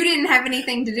 You didn't have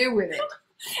anything to do with it.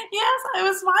 Yes, it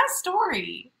was my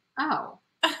story. Oh.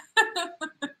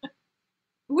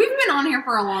 We've been on here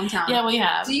for a long time. Yeah, we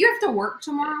have. Do you have to work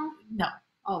tomorrow? No.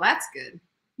 Oh, that's good.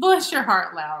 Bless your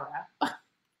heart, Laura.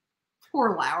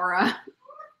 Poor Laura.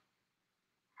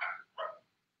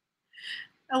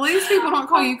 At least people don't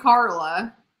call you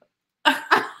Carla. All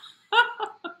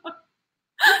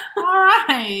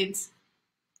right.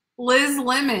 Liz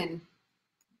Lemon.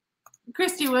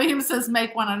 Christy Williams says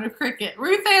make one on a Cricut.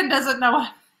 Ruth Ann doesn't know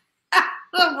how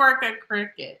to work a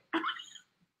Cricut.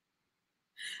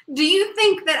 Do you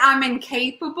think that I'm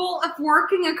incapable of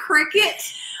working a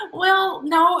Cricut? Well,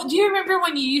 no. Do you remember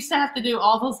when you used to have to do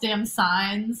all those damn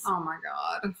signs Oh my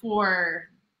God. for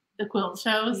the quilt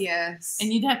shows? Yes.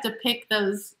 And you'd have to pick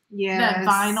that yes.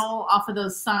 vinyl off of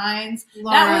those signs.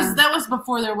 Laura. That was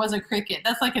before there was a Cricut.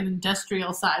 That's like an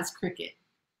industrial size Cricut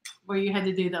where you had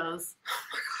to do those.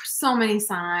 So many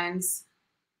signs.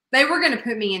 They were going to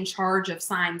put me in charge of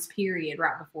signs, period,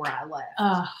 right before I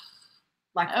left.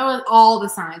 Like it was, all the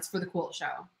signs for the quilt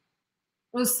show.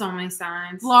 It was so many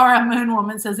signs. Laura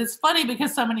Moonwoman says, it's funny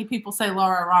because so many people say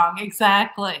Laura wrong.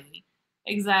 Exactly.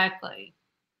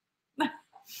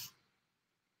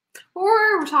 What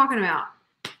were we talking about?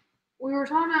 We were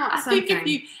talking about I something.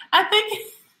 think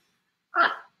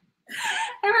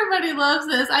everybody loves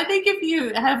this. I think if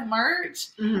you have merch,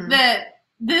 that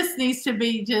this needs to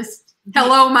be just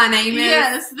hello, my name is.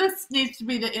 Yes, this needs to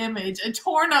be the image. A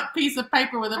torn up piece of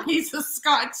paper with a piece of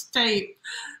scotch tape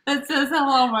that says,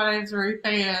 hello, my name's Ruth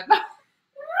Ann.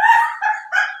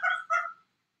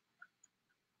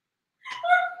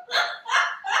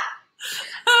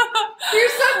 You're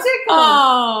so tickled.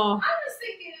 Oh. I was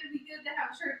thinking it'd be good to have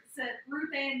a shirt that said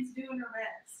Ruth Ann's doing her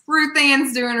best. Ruth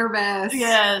Ann's doing her best.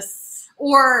 Yes.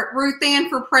 Or Ruth Ann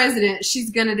for president.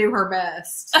 She's going to do her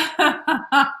best.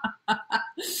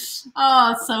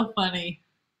 Oh, it's so funny.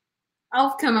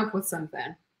 I'll come up with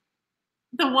something.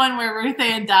 The one where Ruth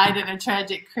Ann died in a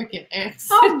tragic cricket accident.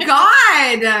 Oh,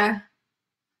 God.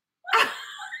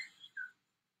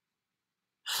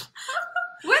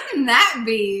 Wouldn't that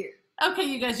be? Okay,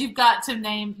 you guys, you've got to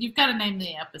name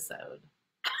the episode.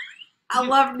 I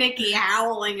love Nikki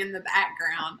howling in the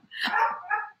background.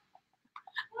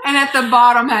 And at the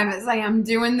bottom have it say, I'm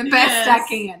doing the best I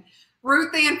can.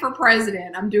 Ruth Ann for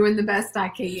president. I'm doing the best I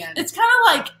can. It's kind of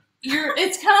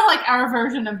like our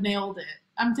version of Nailed It.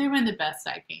 I'm doing the best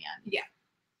I can. Yeah.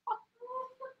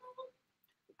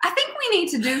 I think we need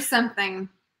to do something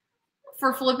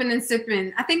for Flippin' and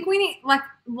Sippin'. I think we need, like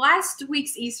last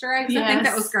week's Easter eggs, I think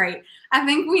that was great. I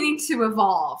think we need to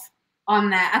evolve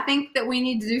on that. I think that we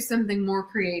need to do something more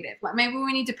creative. Like maybe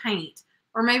we need to paint,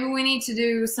 or maybe we need to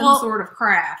do some sort of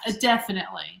craft.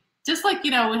 Definitely. Just like,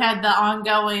 we had the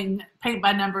ongoing paint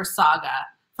by numbers saga.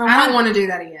 I don't want to do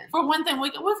that again. For one thing,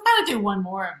 we've got to do one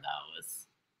more of those.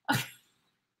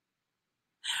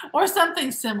 Or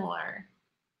something similar.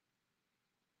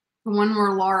 The one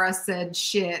where Laura said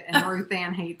shit and Ruth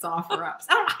Ann hates offer-ups.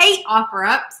 I don't hate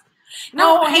offer-ups.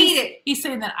 No, I hate it. He's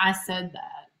saying that I said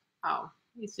that. Oh.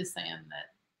 He's just saying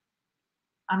that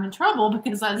I'm in trouble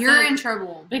because You're in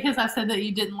trouble. Because I said that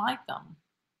you didn't like them.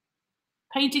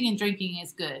 Painting and drinking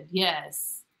is good.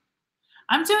 Yes.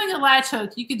 I'm doing a latch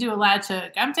hook. You could do a latch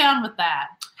hook. I'm down with that.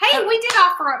 Hey, we did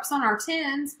offer-ups on our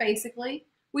tins, basically.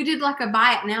 We did like a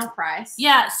buy it now price.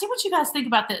 Yeah. See what you guys think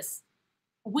about this.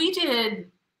 We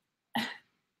did...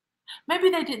 Maybe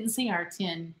they didn't see our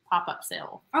 10 pop-up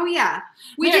sale. Oh, yeah.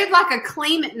 We did like a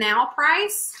claim it now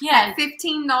price at $15.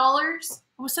 It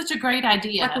was such a great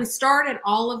idea. Like we started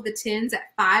all of the tins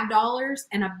at $5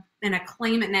 and a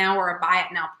claim it now or a buy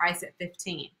it now price at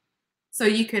 $15. So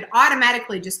you could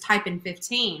automatically just type in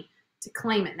 15 to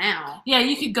claim it now. Yeah,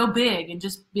 you could go big and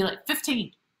just be like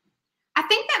 15. I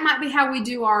think that might be how we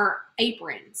do our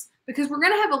aprons because we're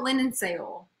going to have a linen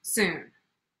sale soon.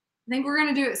 I think we're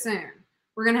going to do it soon.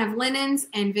 We're going to have linens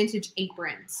and vintage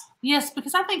aprons. Yes,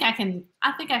 because I think I can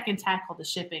tackle the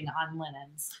shipping on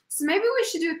linens. So maybe we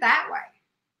should do it that way.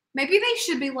 Maybe they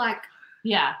should be like,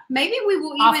 yeah. Maybe we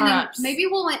will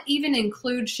even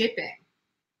include shipping.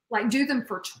 Like do them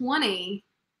for 20,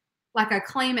 like a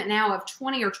claim it now of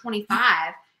 20 or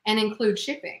 25 and include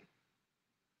shipping.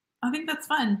 I think that's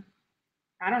fun.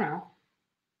 I don't know.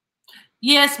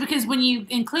 Yes, because when you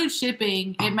include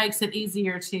shipping, it makes it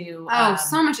easier to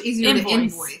so much easier to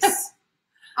invoice.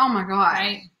 Oh my God.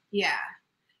 Right? Yeah.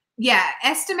 Yeah.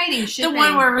 Estimating shipping. The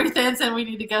one where Ruth Ann said we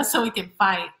need to go so we can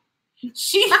fight.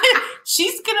 She's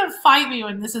gonna fight me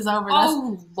when this is over.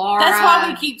 Laura. That's why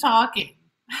we keep talking.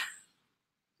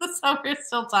 That's why we're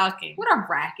still talking. What a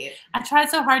racket. I tried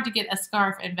so hard to get a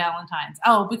scarf and Valentine's.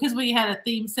 Oh, because we had a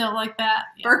theme sale like that?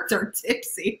 Yeah. Birds are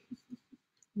tipsy.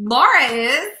 Laura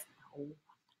is.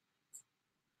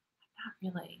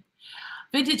 Not really.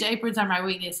 Vintage aprons are my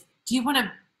weakness. Do you want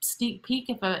a sneak peek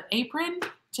of an apron,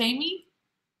 Jamie?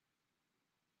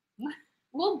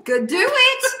 Well, good. Do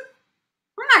it.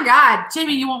 Oh my God.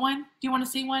 Jamie, you want one? Do you want to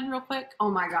see one real quick? Oh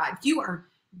my God. You are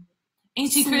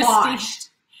Auntie Christy.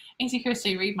 Auntie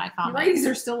Christy, read my comments. The ladies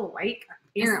are still awake,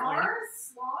 apparently. Is Laura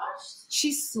sloshed?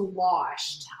 She's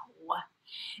sloshed. No.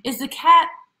 Is the cat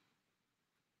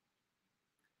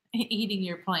eating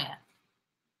your plant?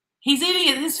 He's eating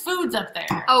it. His food's up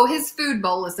there. Oh, his food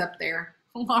bowl is up there.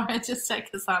 Laura, just take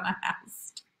us on a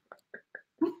house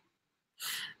tour.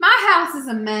 My house is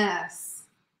a mess.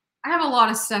 I have a lot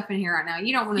of stuff in here right now.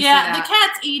 You don't want to see that. Yeah, the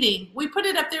cat's eating. We put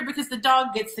it up there because the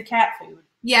dog gets the cat food.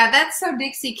 Yeah, that's so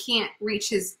Dixie can't reach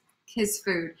his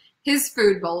food. His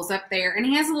food bowl's up there, and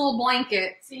he has a little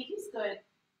blanket. See, he's good.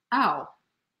 Oh.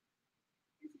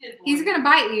 He's a good boy. He's going to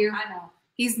bite you. I know.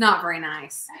 He's not very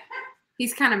nice.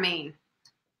 He's kind of mean.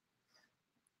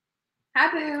 Hi,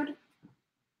 dude.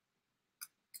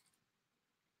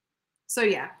 So,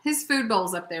 yeah, his food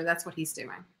bowl's up there. That's what he's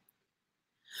doing.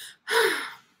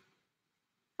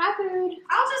 Hi, dude.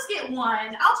 I'll just get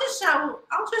one. I'll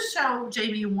just show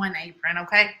Jamie one apron,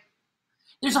 okay?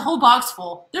 There's a whole box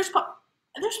full. There's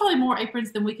probably more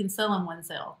aprons than we can sell in one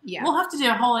sale. Yeah. We'll have to do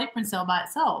a whole apron sale by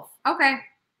itself. Okay.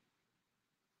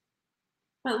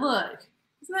 But look,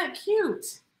 isn't that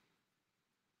cute?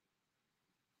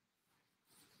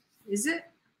 Is it?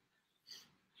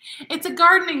 It's a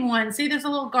gardening one. See, there's a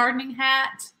little gardening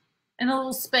hat and a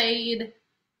little spade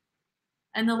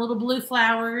and the little blue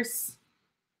flowers.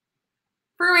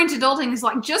 Free range adulting is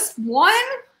like just one?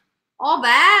 All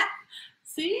that?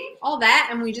 See? All that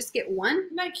and we just get one?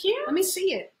 Isn't that cute? Let me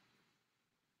see it.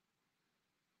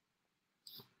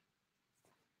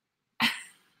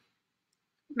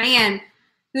 Man,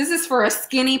 this is for a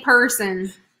skinny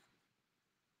person.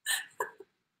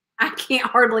 I can't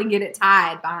hardly get it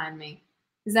tied behind me.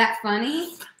 Is that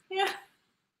funny? Yeah.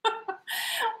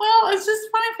 Well, it's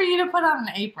just funny for you to put on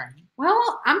an apron.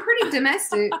 Well, I'm pretty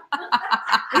domestic.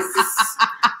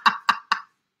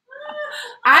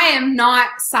 I am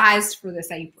not sized for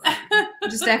this apron.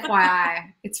 Just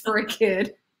FYI, it's for a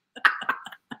kid.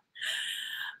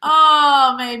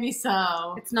 Oh, maybe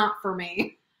so. It's not for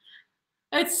me.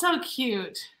 It's so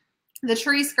cute. The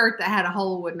tree skirt that had a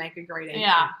hole would make a great apron.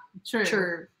 Yeah, true.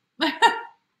 True.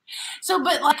 So,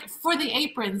 but like for the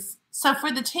aprons, so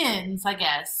for the tins, I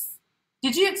guess.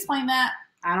 Did you explain that?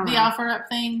 I don't know. The offer up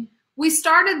thing? We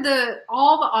started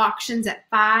all the auctions at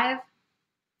 5,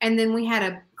 and then we had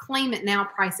a claim it now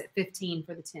price at 15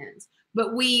 for the tins.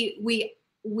 But the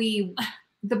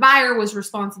buyer was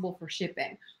responsible for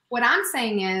shipping. What I'm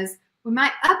saying is we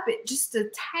might up it just a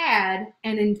tad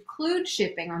and include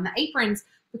shipping on the aprons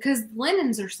because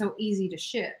linens are so easy to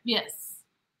ship. Yes.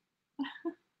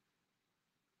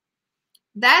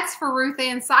 That's for Ruth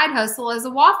Ann's side hustle as a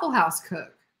Waffle House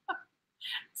cook.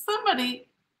 Somebody,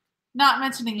 not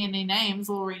mentioning any names,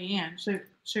 Lori Ann,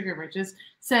 Sugar Britches,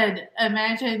 said,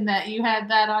 imagine that you had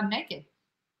that on naked.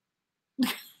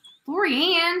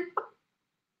 Lori Ann,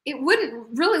 it wouldn't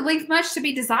really leave much to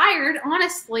be desired,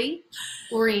 honestly,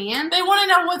 Lori Ann. They want to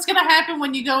know what's going to happen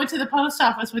when you go into the post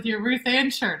office with your Ruth Ann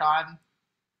shirt on.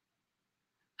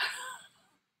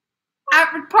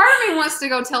 Part of me wants to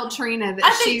go tell Trina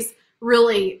that she's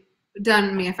really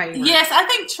done me a favor. Yes, I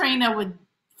think Trina would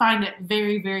find it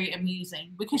very, very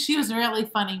amusing because she was really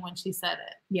funny when she said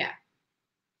it. Yeah.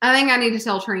 I think I need to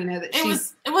tell Trina that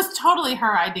it was totally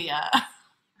her idea.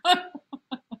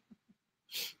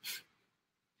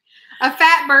 A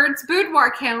Fat Bird's boudoir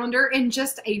calendar in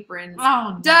just aprons.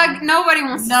 Oh, no. Doug, nobody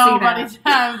wants to see that.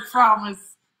 I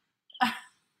promise.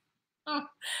 Oh,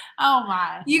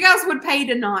 my. You guys would pay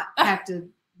to not have to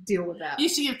deal with that. You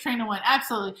should give Trina one.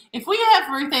 Absolutely. If we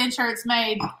have Ruth Ann shirts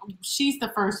made, she's the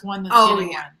first one that's getting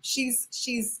one.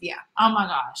 She's yeah. Oh, my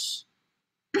gosh.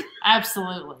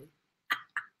 Absolutely.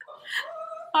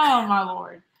 Oh, my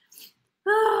Lord.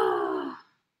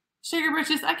 Sugar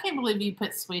Britches, I can't believe you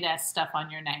put sweet-ass stuff on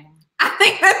your name. I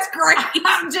think that's great.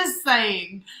 I'm just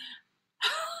saying.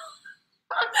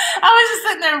 I was just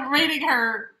sitting there reading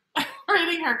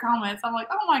her comments. I'm like,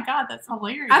 oh my God, that's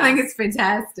hilarious. I think it's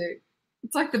fantastic.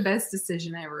 It's like the best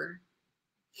decision ever.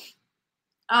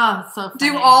 Oh, so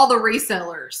funny. Do all the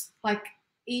resellers. Like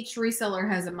each reseller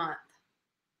has a month.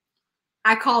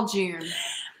 I call June.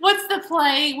 What's the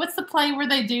play? What's the play where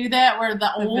they do that? Where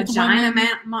the old vagina women?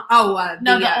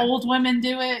 the old women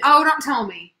do it. Oh, don't tell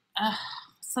me.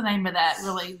 What's the name of that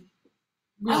really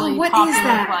what popular is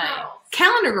that? play?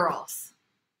 Calendar Girls.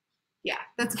 Yeah,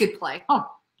 that's a good play.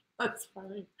 Oh, that's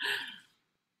funny.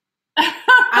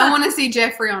 I want to see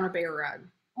Jeffrey on a bear rug.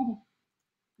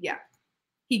 Yeah,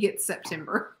 he gets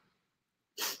September.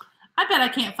 I bet I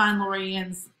can't find Lori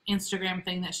Ann's Instagram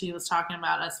thing that she was talking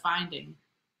about us finding.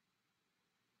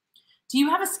 Do you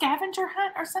have a scavenger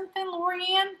hunt or something, Lori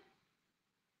Ann?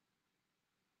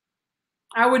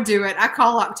 I would do it. I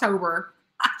call October,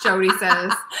 Jody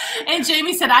says. And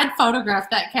Jamie said, I'd photograph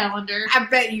that calendar. I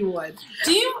bet you would.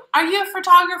 Are you a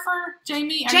photographer,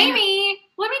 Jamie?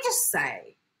 Let me just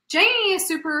say, Jamie is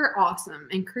super awesome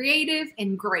and creative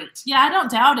and great. Yeah, I don't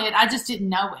doubt it. I just didn't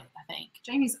know it, I think.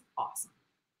 Jamie's awesome.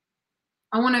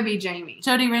 I want to be Jamie.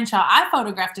 Jody Renshaw. I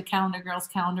photographed a Calendar Girls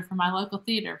calendar for my local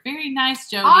theater. Very nice,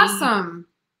 Jody. Awesome.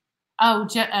 Oh,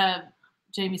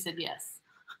 Jamie said yes.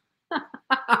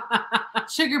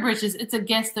 Sugar Britches. It's a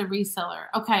guess the reseller.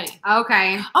 Okay.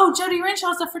 Oh, Jody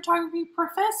Renshaw is a photography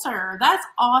professor. That's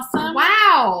awesome.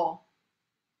 Wow.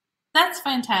 That's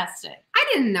fantastic. I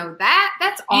didn't know that.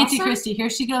 That's awesome. Auntie Christy, here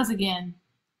she goes again.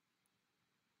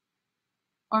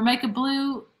 Or make a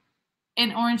blue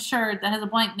and orange shirt that has a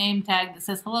blank name tag that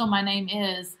says, hello, my name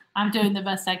is, I'm doing the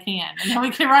best I can. And then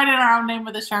we can write in our own name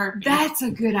with a Sharpie. That's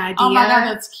a good idea. Oh my God,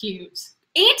 that's cute.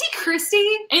 Auntie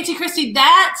Christy,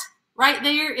 that Right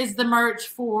there is the merch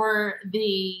for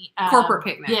the Corporate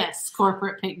picnic. Yes,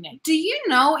 corporate picnic. Do you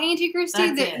know, Auntie Christy,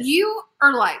 That's that it. you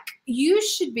are like, you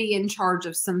should be in charge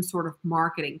of some sort of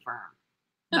marketing firm?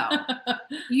 No.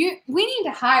 We need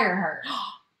to hire her.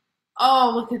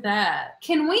 Oh, look at that.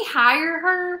 Can we hire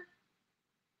her?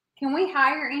 Can we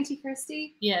hire Auntie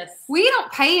Christy? Yes. We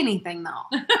don't pay anything though.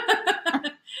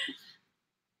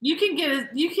 You can get it.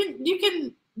 You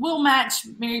can. We'll match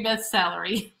Mary Beth's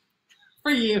salary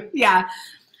for you. Yeah.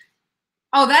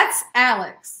 Oh, that's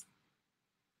Alex.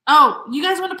 Oh, you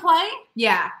guys want to play?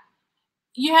 Yeah.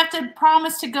 You have to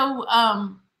promise to go.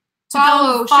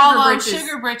 Follow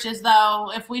Sugar Britches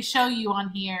though. If we show you on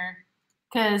here,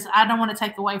 because I don't want to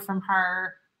take away from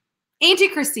her. Auntie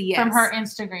Christy, yes. From her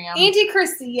Instagram. Auntie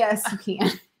Christy, yes, you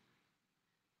can.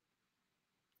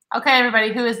 Okay,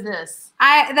 everybody, who is this?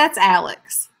 That's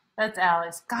Alex. That's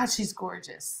Alex. God, she's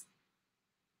gorgeous.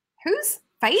 Whose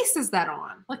face is that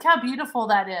on? Look how beautiful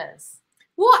that is.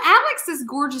 Well, Alex is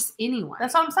gorgeous anyway.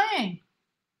 That's what I'm saying.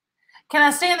 Can I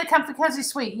stay in the comfy cozy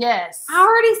suite? Yes. I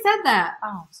already said that.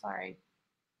 Oh, sorry.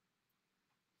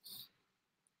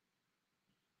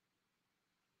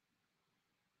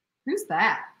 Who's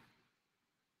that?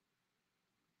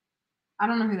 I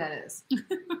don't know who that is.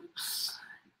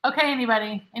 Okay,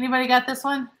 anybody? Anybody got this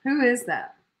one? Who is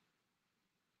that?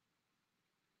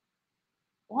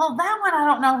 Well, that one, I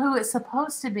don't know who it's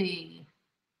supposed to be.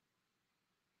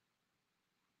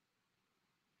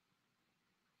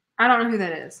 I don't know who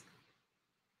that is.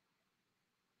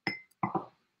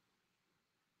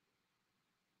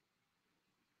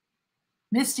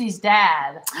 Misty's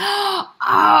dad.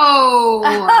 Oh.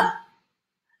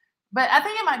 But I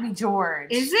think it might be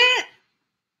George. Is it?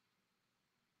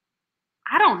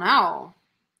 I don't know.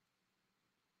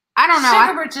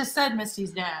 Sugar just said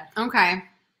Misty's dad. Okay.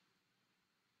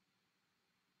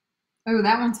 Oh,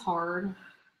 that one's hard.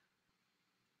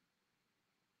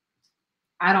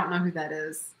 I don't know who that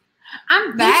is.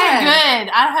 I'm bad. These are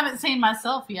good. I haven't seen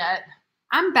myself yet.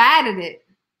 I'm bad at it.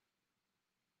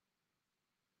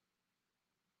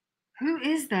 Who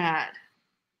is that?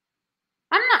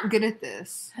 I'm not good at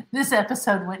this. This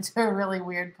episode went to a really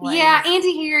weird place. Yeah,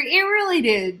 Auntie here, it really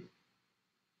did.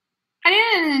 I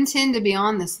didn't intend to be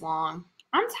on this long.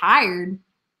 I'm tired.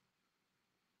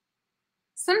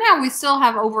 Somehow we still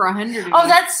have over 100 of Oh, you.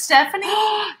 that's Stephanie?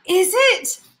 Is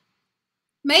it?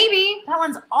 Maybe. That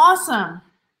one's awesome.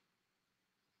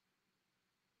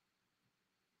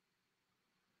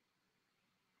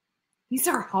 These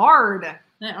are hard.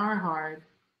 They are hard.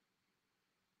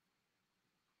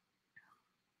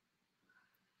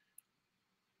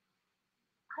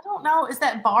 I don't know. Is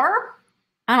that Barb?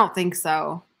 I don't think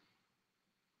so.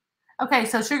 Okay,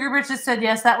 so Sugar Britches said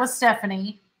yes. That was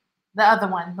Stephanie. The other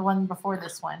one. The one before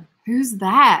this one. Who's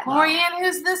that? Lorianne,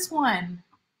 who's this one?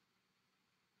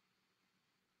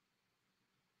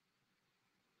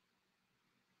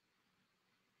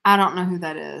 I don't know who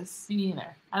that is. Me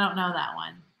neither. I don't know that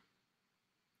one.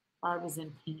 Barb is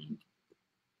in pink.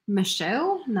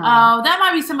 Michelle? No. Oh, that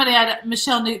might be somebody at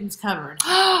Michelle Newton's covered.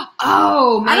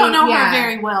 Oh, maybe, I don't know yeah. her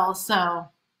very well, so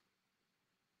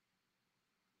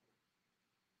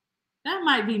that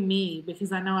might be me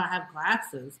because I know I have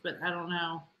glasses, but I don't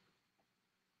know.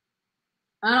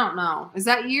 I don't know. Is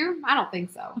that you? I don't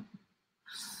think so.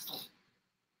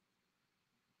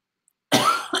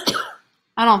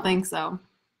 I don't think so.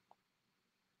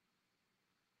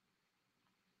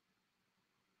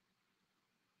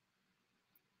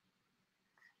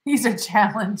 These are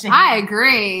challenging. I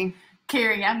agree.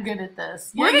 Carrie, I'm good at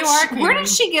this. Where did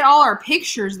she get all our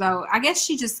pictures, though? I guess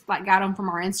she just got them from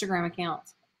our Instagram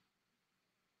accounts.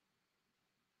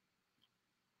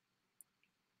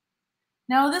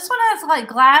 No, this one has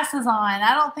glasses on.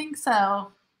 I don't think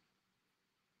so.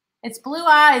 It's blue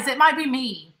eyes. It might be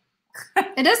me.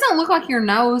 It doesn't look like your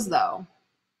nose, though.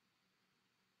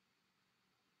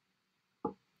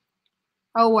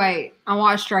 Oh, wait. I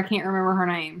watched her. I can't remember her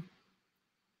name.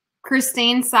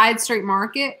 Christine Side Street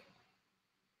Market.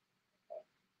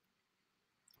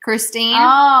 Christine.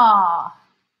 Oh.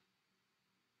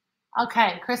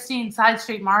 Okay, Christine Side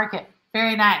Street Market.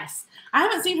 Very nice. I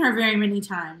haven't seen her very many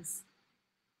times.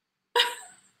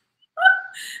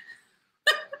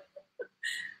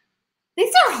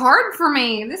 These are hard for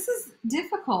me. This is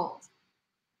difficult.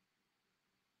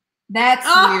 That's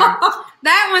you.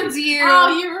 That one's you.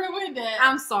 Oh, you ruined it.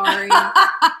 I'm sorry.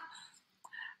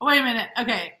 Wait a minute.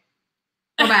 Okay.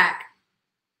 Go back.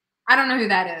 I don't know who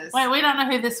that is. Wait, we don't know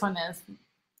who this one is.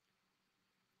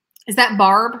 Is that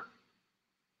Barb?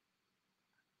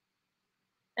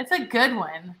 It's a good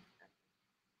one.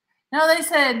 No, they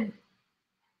said,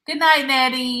 good night,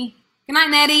 Nettie. Good night,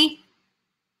 Nettie.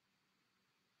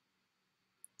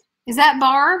 Is that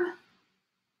Barb?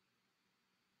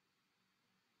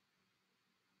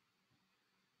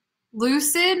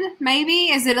 Lucid,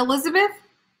 maybe? Is it Elizabeth?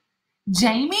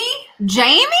 Jamie?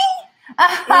 Jamie?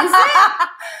 Is it?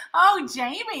 Oh,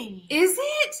 Jamie. Is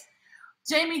it?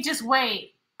 Jamie, just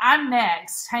wait. I'm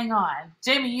next. Hang on.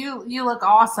 Jamie, you look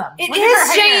awesome. It look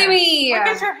is Jamie. Look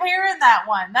at your hair in that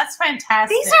one. That's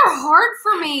fantastic. These are hard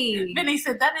for me. Vinny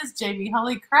said, that is Jamie.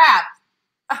 Holy crap.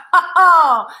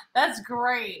 Oh, that's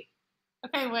great.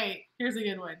 Okay, wait. Here's a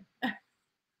good one.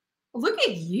 Look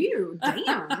at you.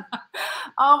 Damn.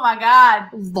 Oh, my God.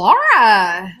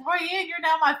 Laura. Boy, you're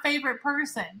now my favorite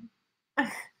person.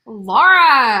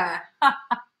 Laura.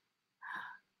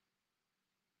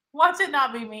 Watch it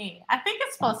not be me. I think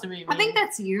it's supposed to be me. I think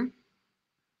that's you.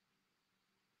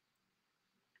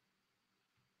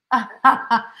 I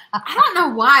I don't know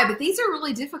why, but these are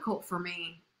really difficult for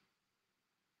me.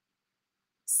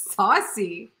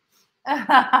 Saucy.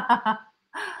 I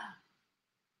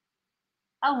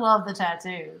love the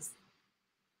tattoos.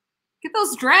 Get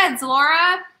those dreads,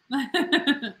 Laura.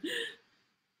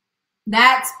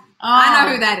 That's, Oh, I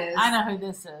know who that is. I know who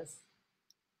this is.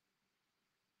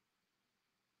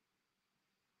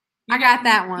 I got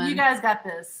that one. You guys got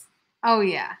this. Oh,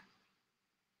 yeah.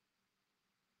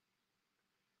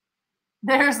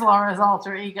 There's Laura's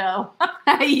alter ego.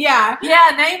 Yeah.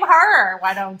 Yeah, name her.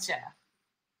 Why don't you?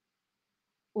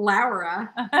 Laura.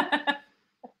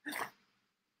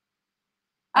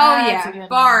 Oh, That's a yeah. good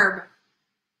Barb. one.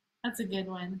 That's a good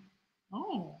one.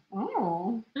 Oh,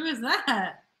 Oh. who is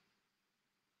that?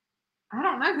 I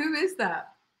don't know. Who is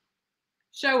that?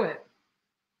 Show it.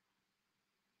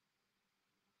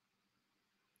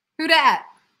 Who dat?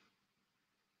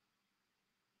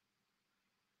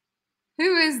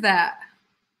 Who is that?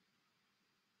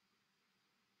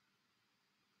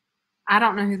 I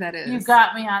don't know who that is. You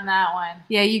got me on that one.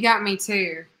 Yeah, you got me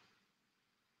too.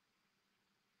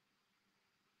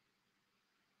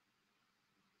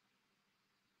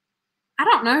 I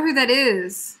don't know who that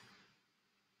is.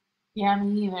 Yeah,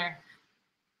 me either.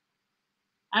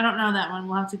 I don't know that one.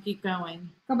 We'll have to keep going.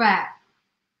 Go back.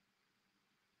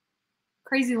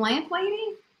 Crazy Lamp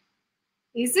Lady?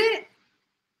 Is it?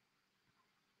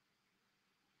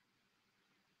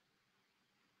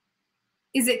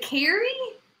 Is it Carrie?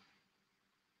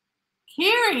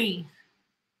 Carrie.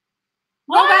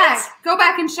 Go back. Go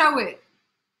back and show it.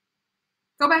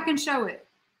 Go back and show it.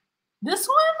 This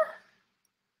one?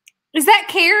 Is that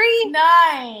Carrie?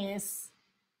 Nice.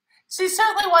 She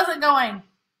certainly wasn't going.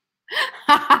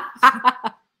 I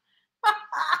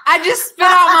just spit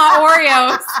out my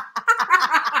Oreos.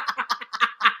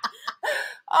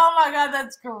 Oh my God,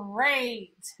 that's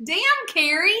great. Damn,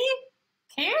 Carrie.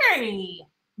 Carrie.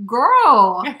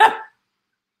 Girl.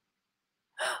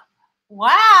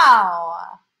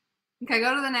 Wow. Okay,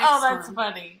 go to the next Oh, that's one.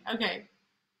 funny. Okay.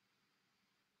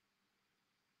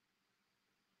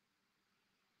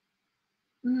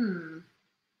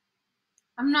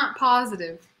 I'm not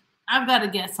positive. I've got a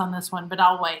guess on this one, but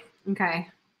I'll wait. Okay.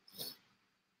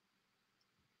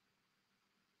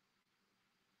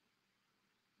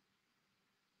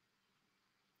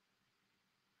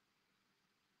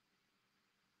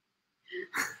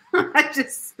 I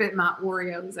just spit my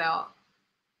Oreos out.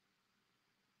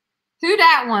 Who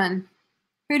that one?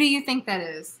 Who do you think that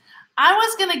is? I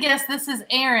was going to guess this is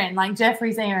Aaron, like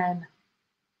Jeffrey's Aaron.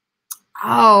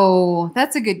 Oh,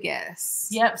 that's a good guess.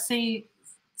 Yep. See,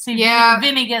 Yeah.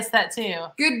 Vinny guessed that too.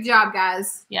 Good job,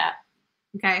 guys. Yeah.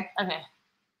 Okay. Okay.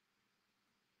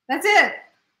 That's it.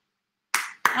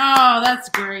 Oh, that's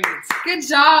great. Good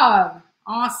job.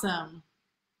 Awesome.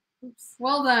 Oops.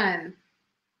 Well done.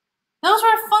 Those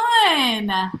were fun.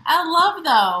 I love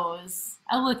those.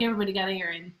 Oh, look, everybody got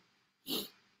Aaron.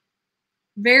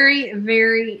 Very,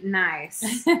 very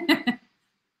nice.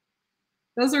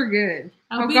 Those are good.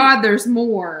 Oh, Okay. God, there's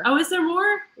more. Oh, is there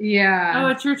more? Yeah. Oh,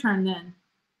 it's your turn then.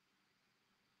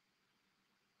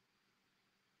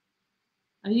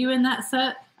 Are you in that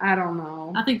set? I don't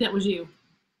know. I think that was you.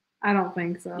 I don't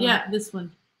think so. Yeah, this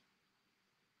one.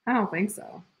 I don't think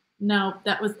so. No,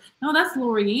 that's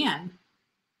Lorianne.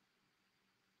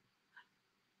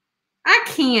 I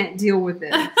can't deal with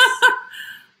this.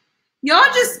 Y'all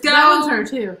just go. That one's her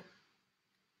too.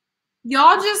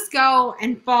 Y'all just go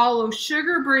and follow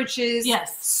Sugar Britches.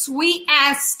 Yes. Sweet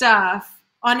ass stuff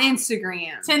on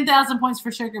Instagram. 10,000 points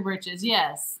for Sugar Britches.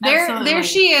 Yes. There absolutely.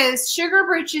 she is. Sugar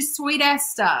Britches sweet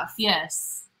ass stuff.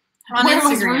 Yes. On Where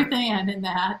was Instagram. Ruth Ann in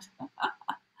that?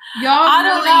 Y'all I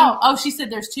don't really, know. Oh, she said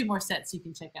there's 2 more sets you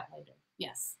can check out later.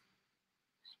 Yes.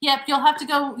 Yep. You'll have to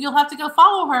go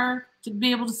follow her to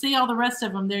be able to see all the rest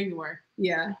of them. There you were.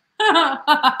 Yeah.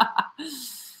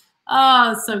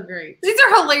 Oh, so great. These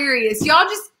are hilarious. Y'all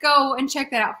just go and check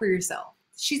that out for yourself.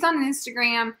 She's on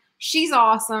Instagram. She's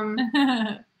awesome.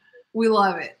 We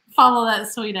love it. Follow that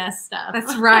sweet ass stuff.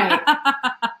 That's right.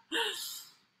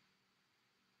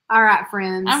 All right,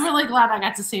 friends. I'm really glad I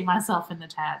got to see myself in the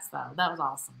tats, though. That was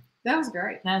awesome. That was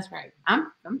great. That was great.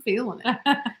 I'm feeling it.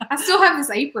 I still have this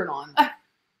apron on.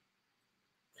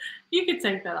 You can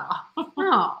take that off.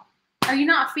 Oh, are you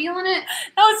not feeling it?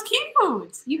 No, it's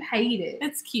cute. You hate it.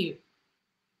 It's cute.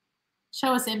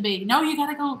 Show us MB. No, you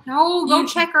gotta go. No, go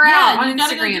check her out on you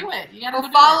gotta Instagram. go do it. You gotta Go go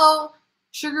do follow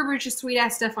Sugar Bridge's sweet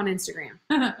ass stuff on Instagram.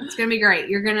 It's gonna be great.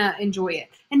 You're gonna enjoy it.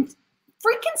 And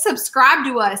freaking subscribe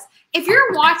to us. If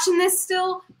you're watching this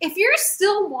still, if you're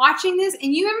still watching this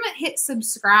and you haven't hit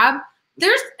subscribe,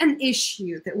 there's an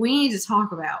issue that we need to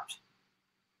talk about.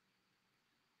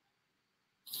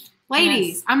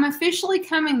 Ladies, Yes. I'm officially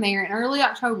coming there in early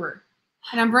October.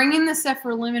 And I'm bringing the stuff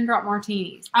for lemon drop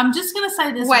martinis. I'm just gonna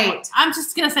say this. Wait. I'm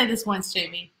just gonna say this once,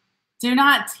 Jamie. Do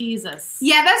not tease us.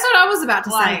 Yeah, that's what I was about to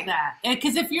like say. that.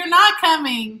 Because if you're not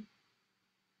coming,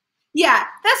 Yeah,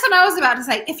 that's what I was about to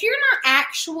say. If you're not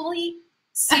actually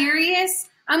serious,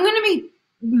 I'm going to be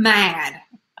mad.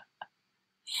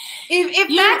 If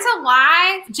that's a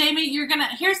lie. Jamie,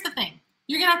 here's the thing.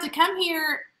 You're gonna have to come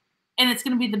here, and it's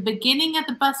gonna be the beginning of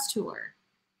the bus tour.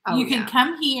 Oh, you can yeah.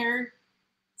 come here,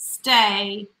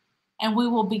 stay, and we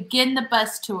will begin the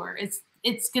bus tour.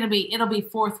 It'll be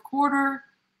fourth quarter.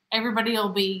 Everybody will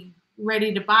be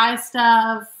ready to buy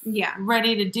stuff, Yeah.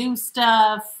 ready to do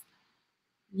stuff.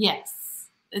 Yes,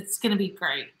 it's gonna be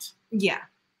great. Yeah.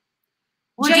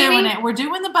 We're Jamie? doing it. We're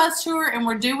doing the bus tour and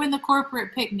we're doing the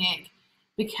corporate picnic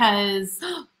because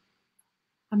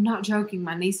I'm not joking.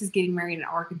 My niece is getting married in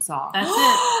Arkansas. that's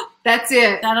it. That's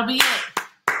it. That'll be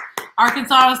it.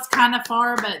 Arkansas is kind of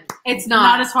far, but It's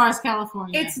not. as far as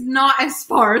California. It's not as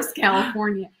far as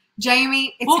California.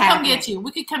 Jamie, it's we'll happening. come get you.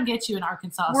 We could come get you in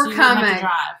Arkansas. We're so you wouldn't have coming. to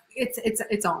drive.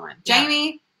 It's on.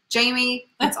 Yeah. Jamie,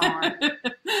 it's on.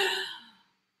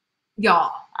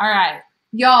 Y'all. All right.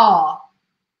 Y'all.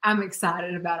 I'm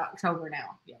excited about October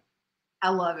now. Yeah. I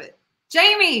love it.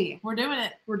 Jamie, We're doing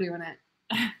it. we're doing it.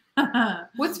 Oh,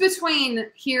 What's between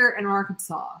here and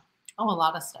Arkansas? a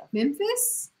lot of stuff.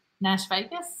 Memphis? Nash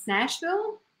Vegas?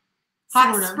 Nashville?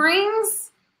 Hot Sort of.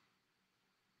 Springs?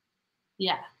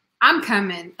 Yeah. I'm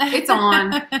coming. It's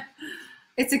on.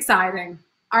 It's exciting.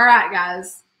 All right,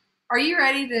 guys. Are you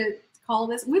ready to call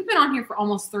this? We've been on here for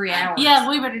almost 3 hours. Yeah,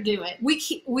 we better do it.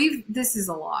 This is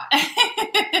a lot.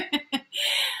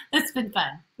 It's been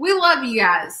fun. We love you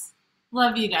guys.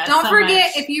 Love you guys. Don't so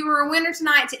forget, much. if you were a winner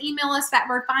tonight, to email us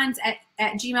fatbirdfinds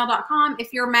at gmail.com.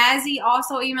 If you're Mazzy,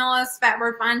 also email us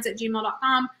fatbirdfinds at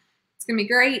gmail.com. It's going to be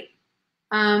great.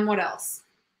 What else?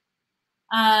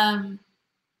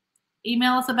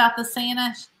 Email us about the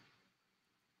Santa,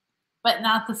 but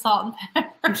not the salt and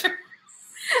pepper.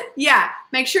 Yeah,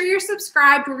 make sure you're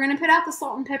subscribed. We're going to put out the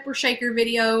salt and pepper shaker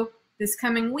video this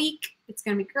coming week. It's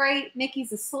going to be great.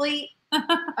 Nikki's asleep.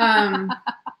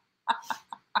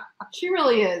 She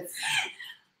really is.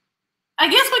 I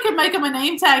guess we could make them a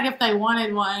name tag if they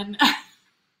wanted one.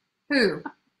 Who?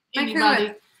 Make who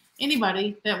a-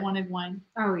 Anybody that wanted one.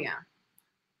 Oh, yeah.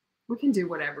 We can do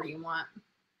whatever you want.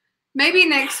 Maybe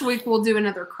next week we'll do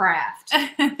another craft. I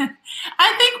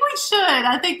think we should.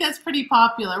 I think that's pretty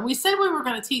popular. We said we were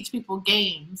going to teach people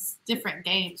games, different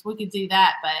games. We could do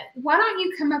that, but Why don't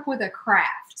you come up with a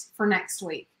craft for next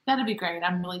week? that'd be great.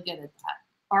 I'm really good at that.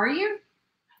 Are you?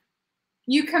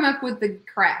 You come up with the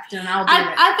craft and I'll do it.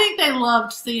 I think they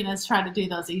loved seeing us try to do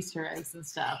those Easter eggs and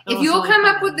stuff. It If was you'll really come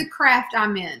up fun. with the craft,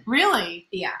 I'm in. Really?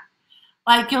 Yeah.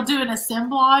 Like you'll do an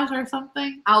assemblage or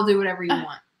something? I'll do whatever you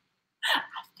want. I've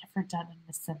never done an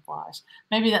assemblage.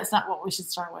 Maybe that's not what we should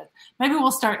start with. Maybe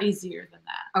we'll start easier than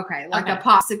that. Okay. Like Okay. a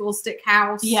popsicle stick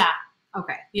house. Yeah.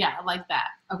 Okay. Yeah, I like that.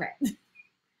 Okay.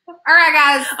 All right,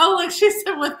 guys. Oh, look, she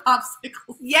said with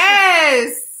popsicles.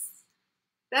 Yes.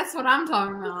 That's what I'm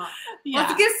talking about. Yeah.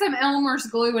 Let's get some Elmer's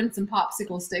glue and some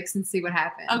popsicle sticks and see what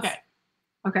happens. Okay.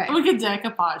 Okay. We could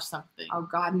decoupage something. Oh,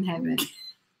 God in heaven.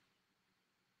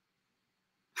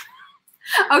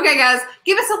 Okay, guys.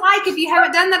 Give us a like if you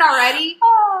haven't done that already.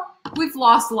 Oh, We've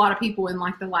lost a lot of people in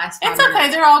like the last 5 it's okay.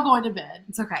 minutes. They're all going to bed.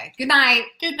 It's okay. Good night.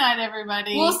 Good night,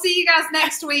 everybody. We'll see you guys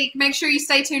next week. Make sure you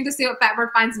stay tuned to see what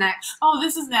Fatbird finds next. Oh,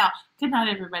 this is now. Good night,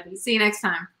 everybody. See you next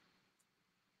time.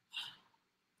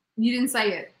 You didn't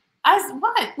say it.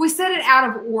 What? We said it out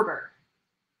of order.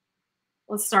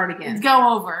 Let's start again.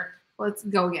 Go over. Let's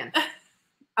go again.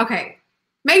 Okay.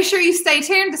 Make sure you stay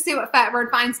tuned to see what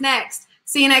Fatbird finds next.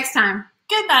 See you next time.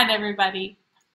 Good night, everybody.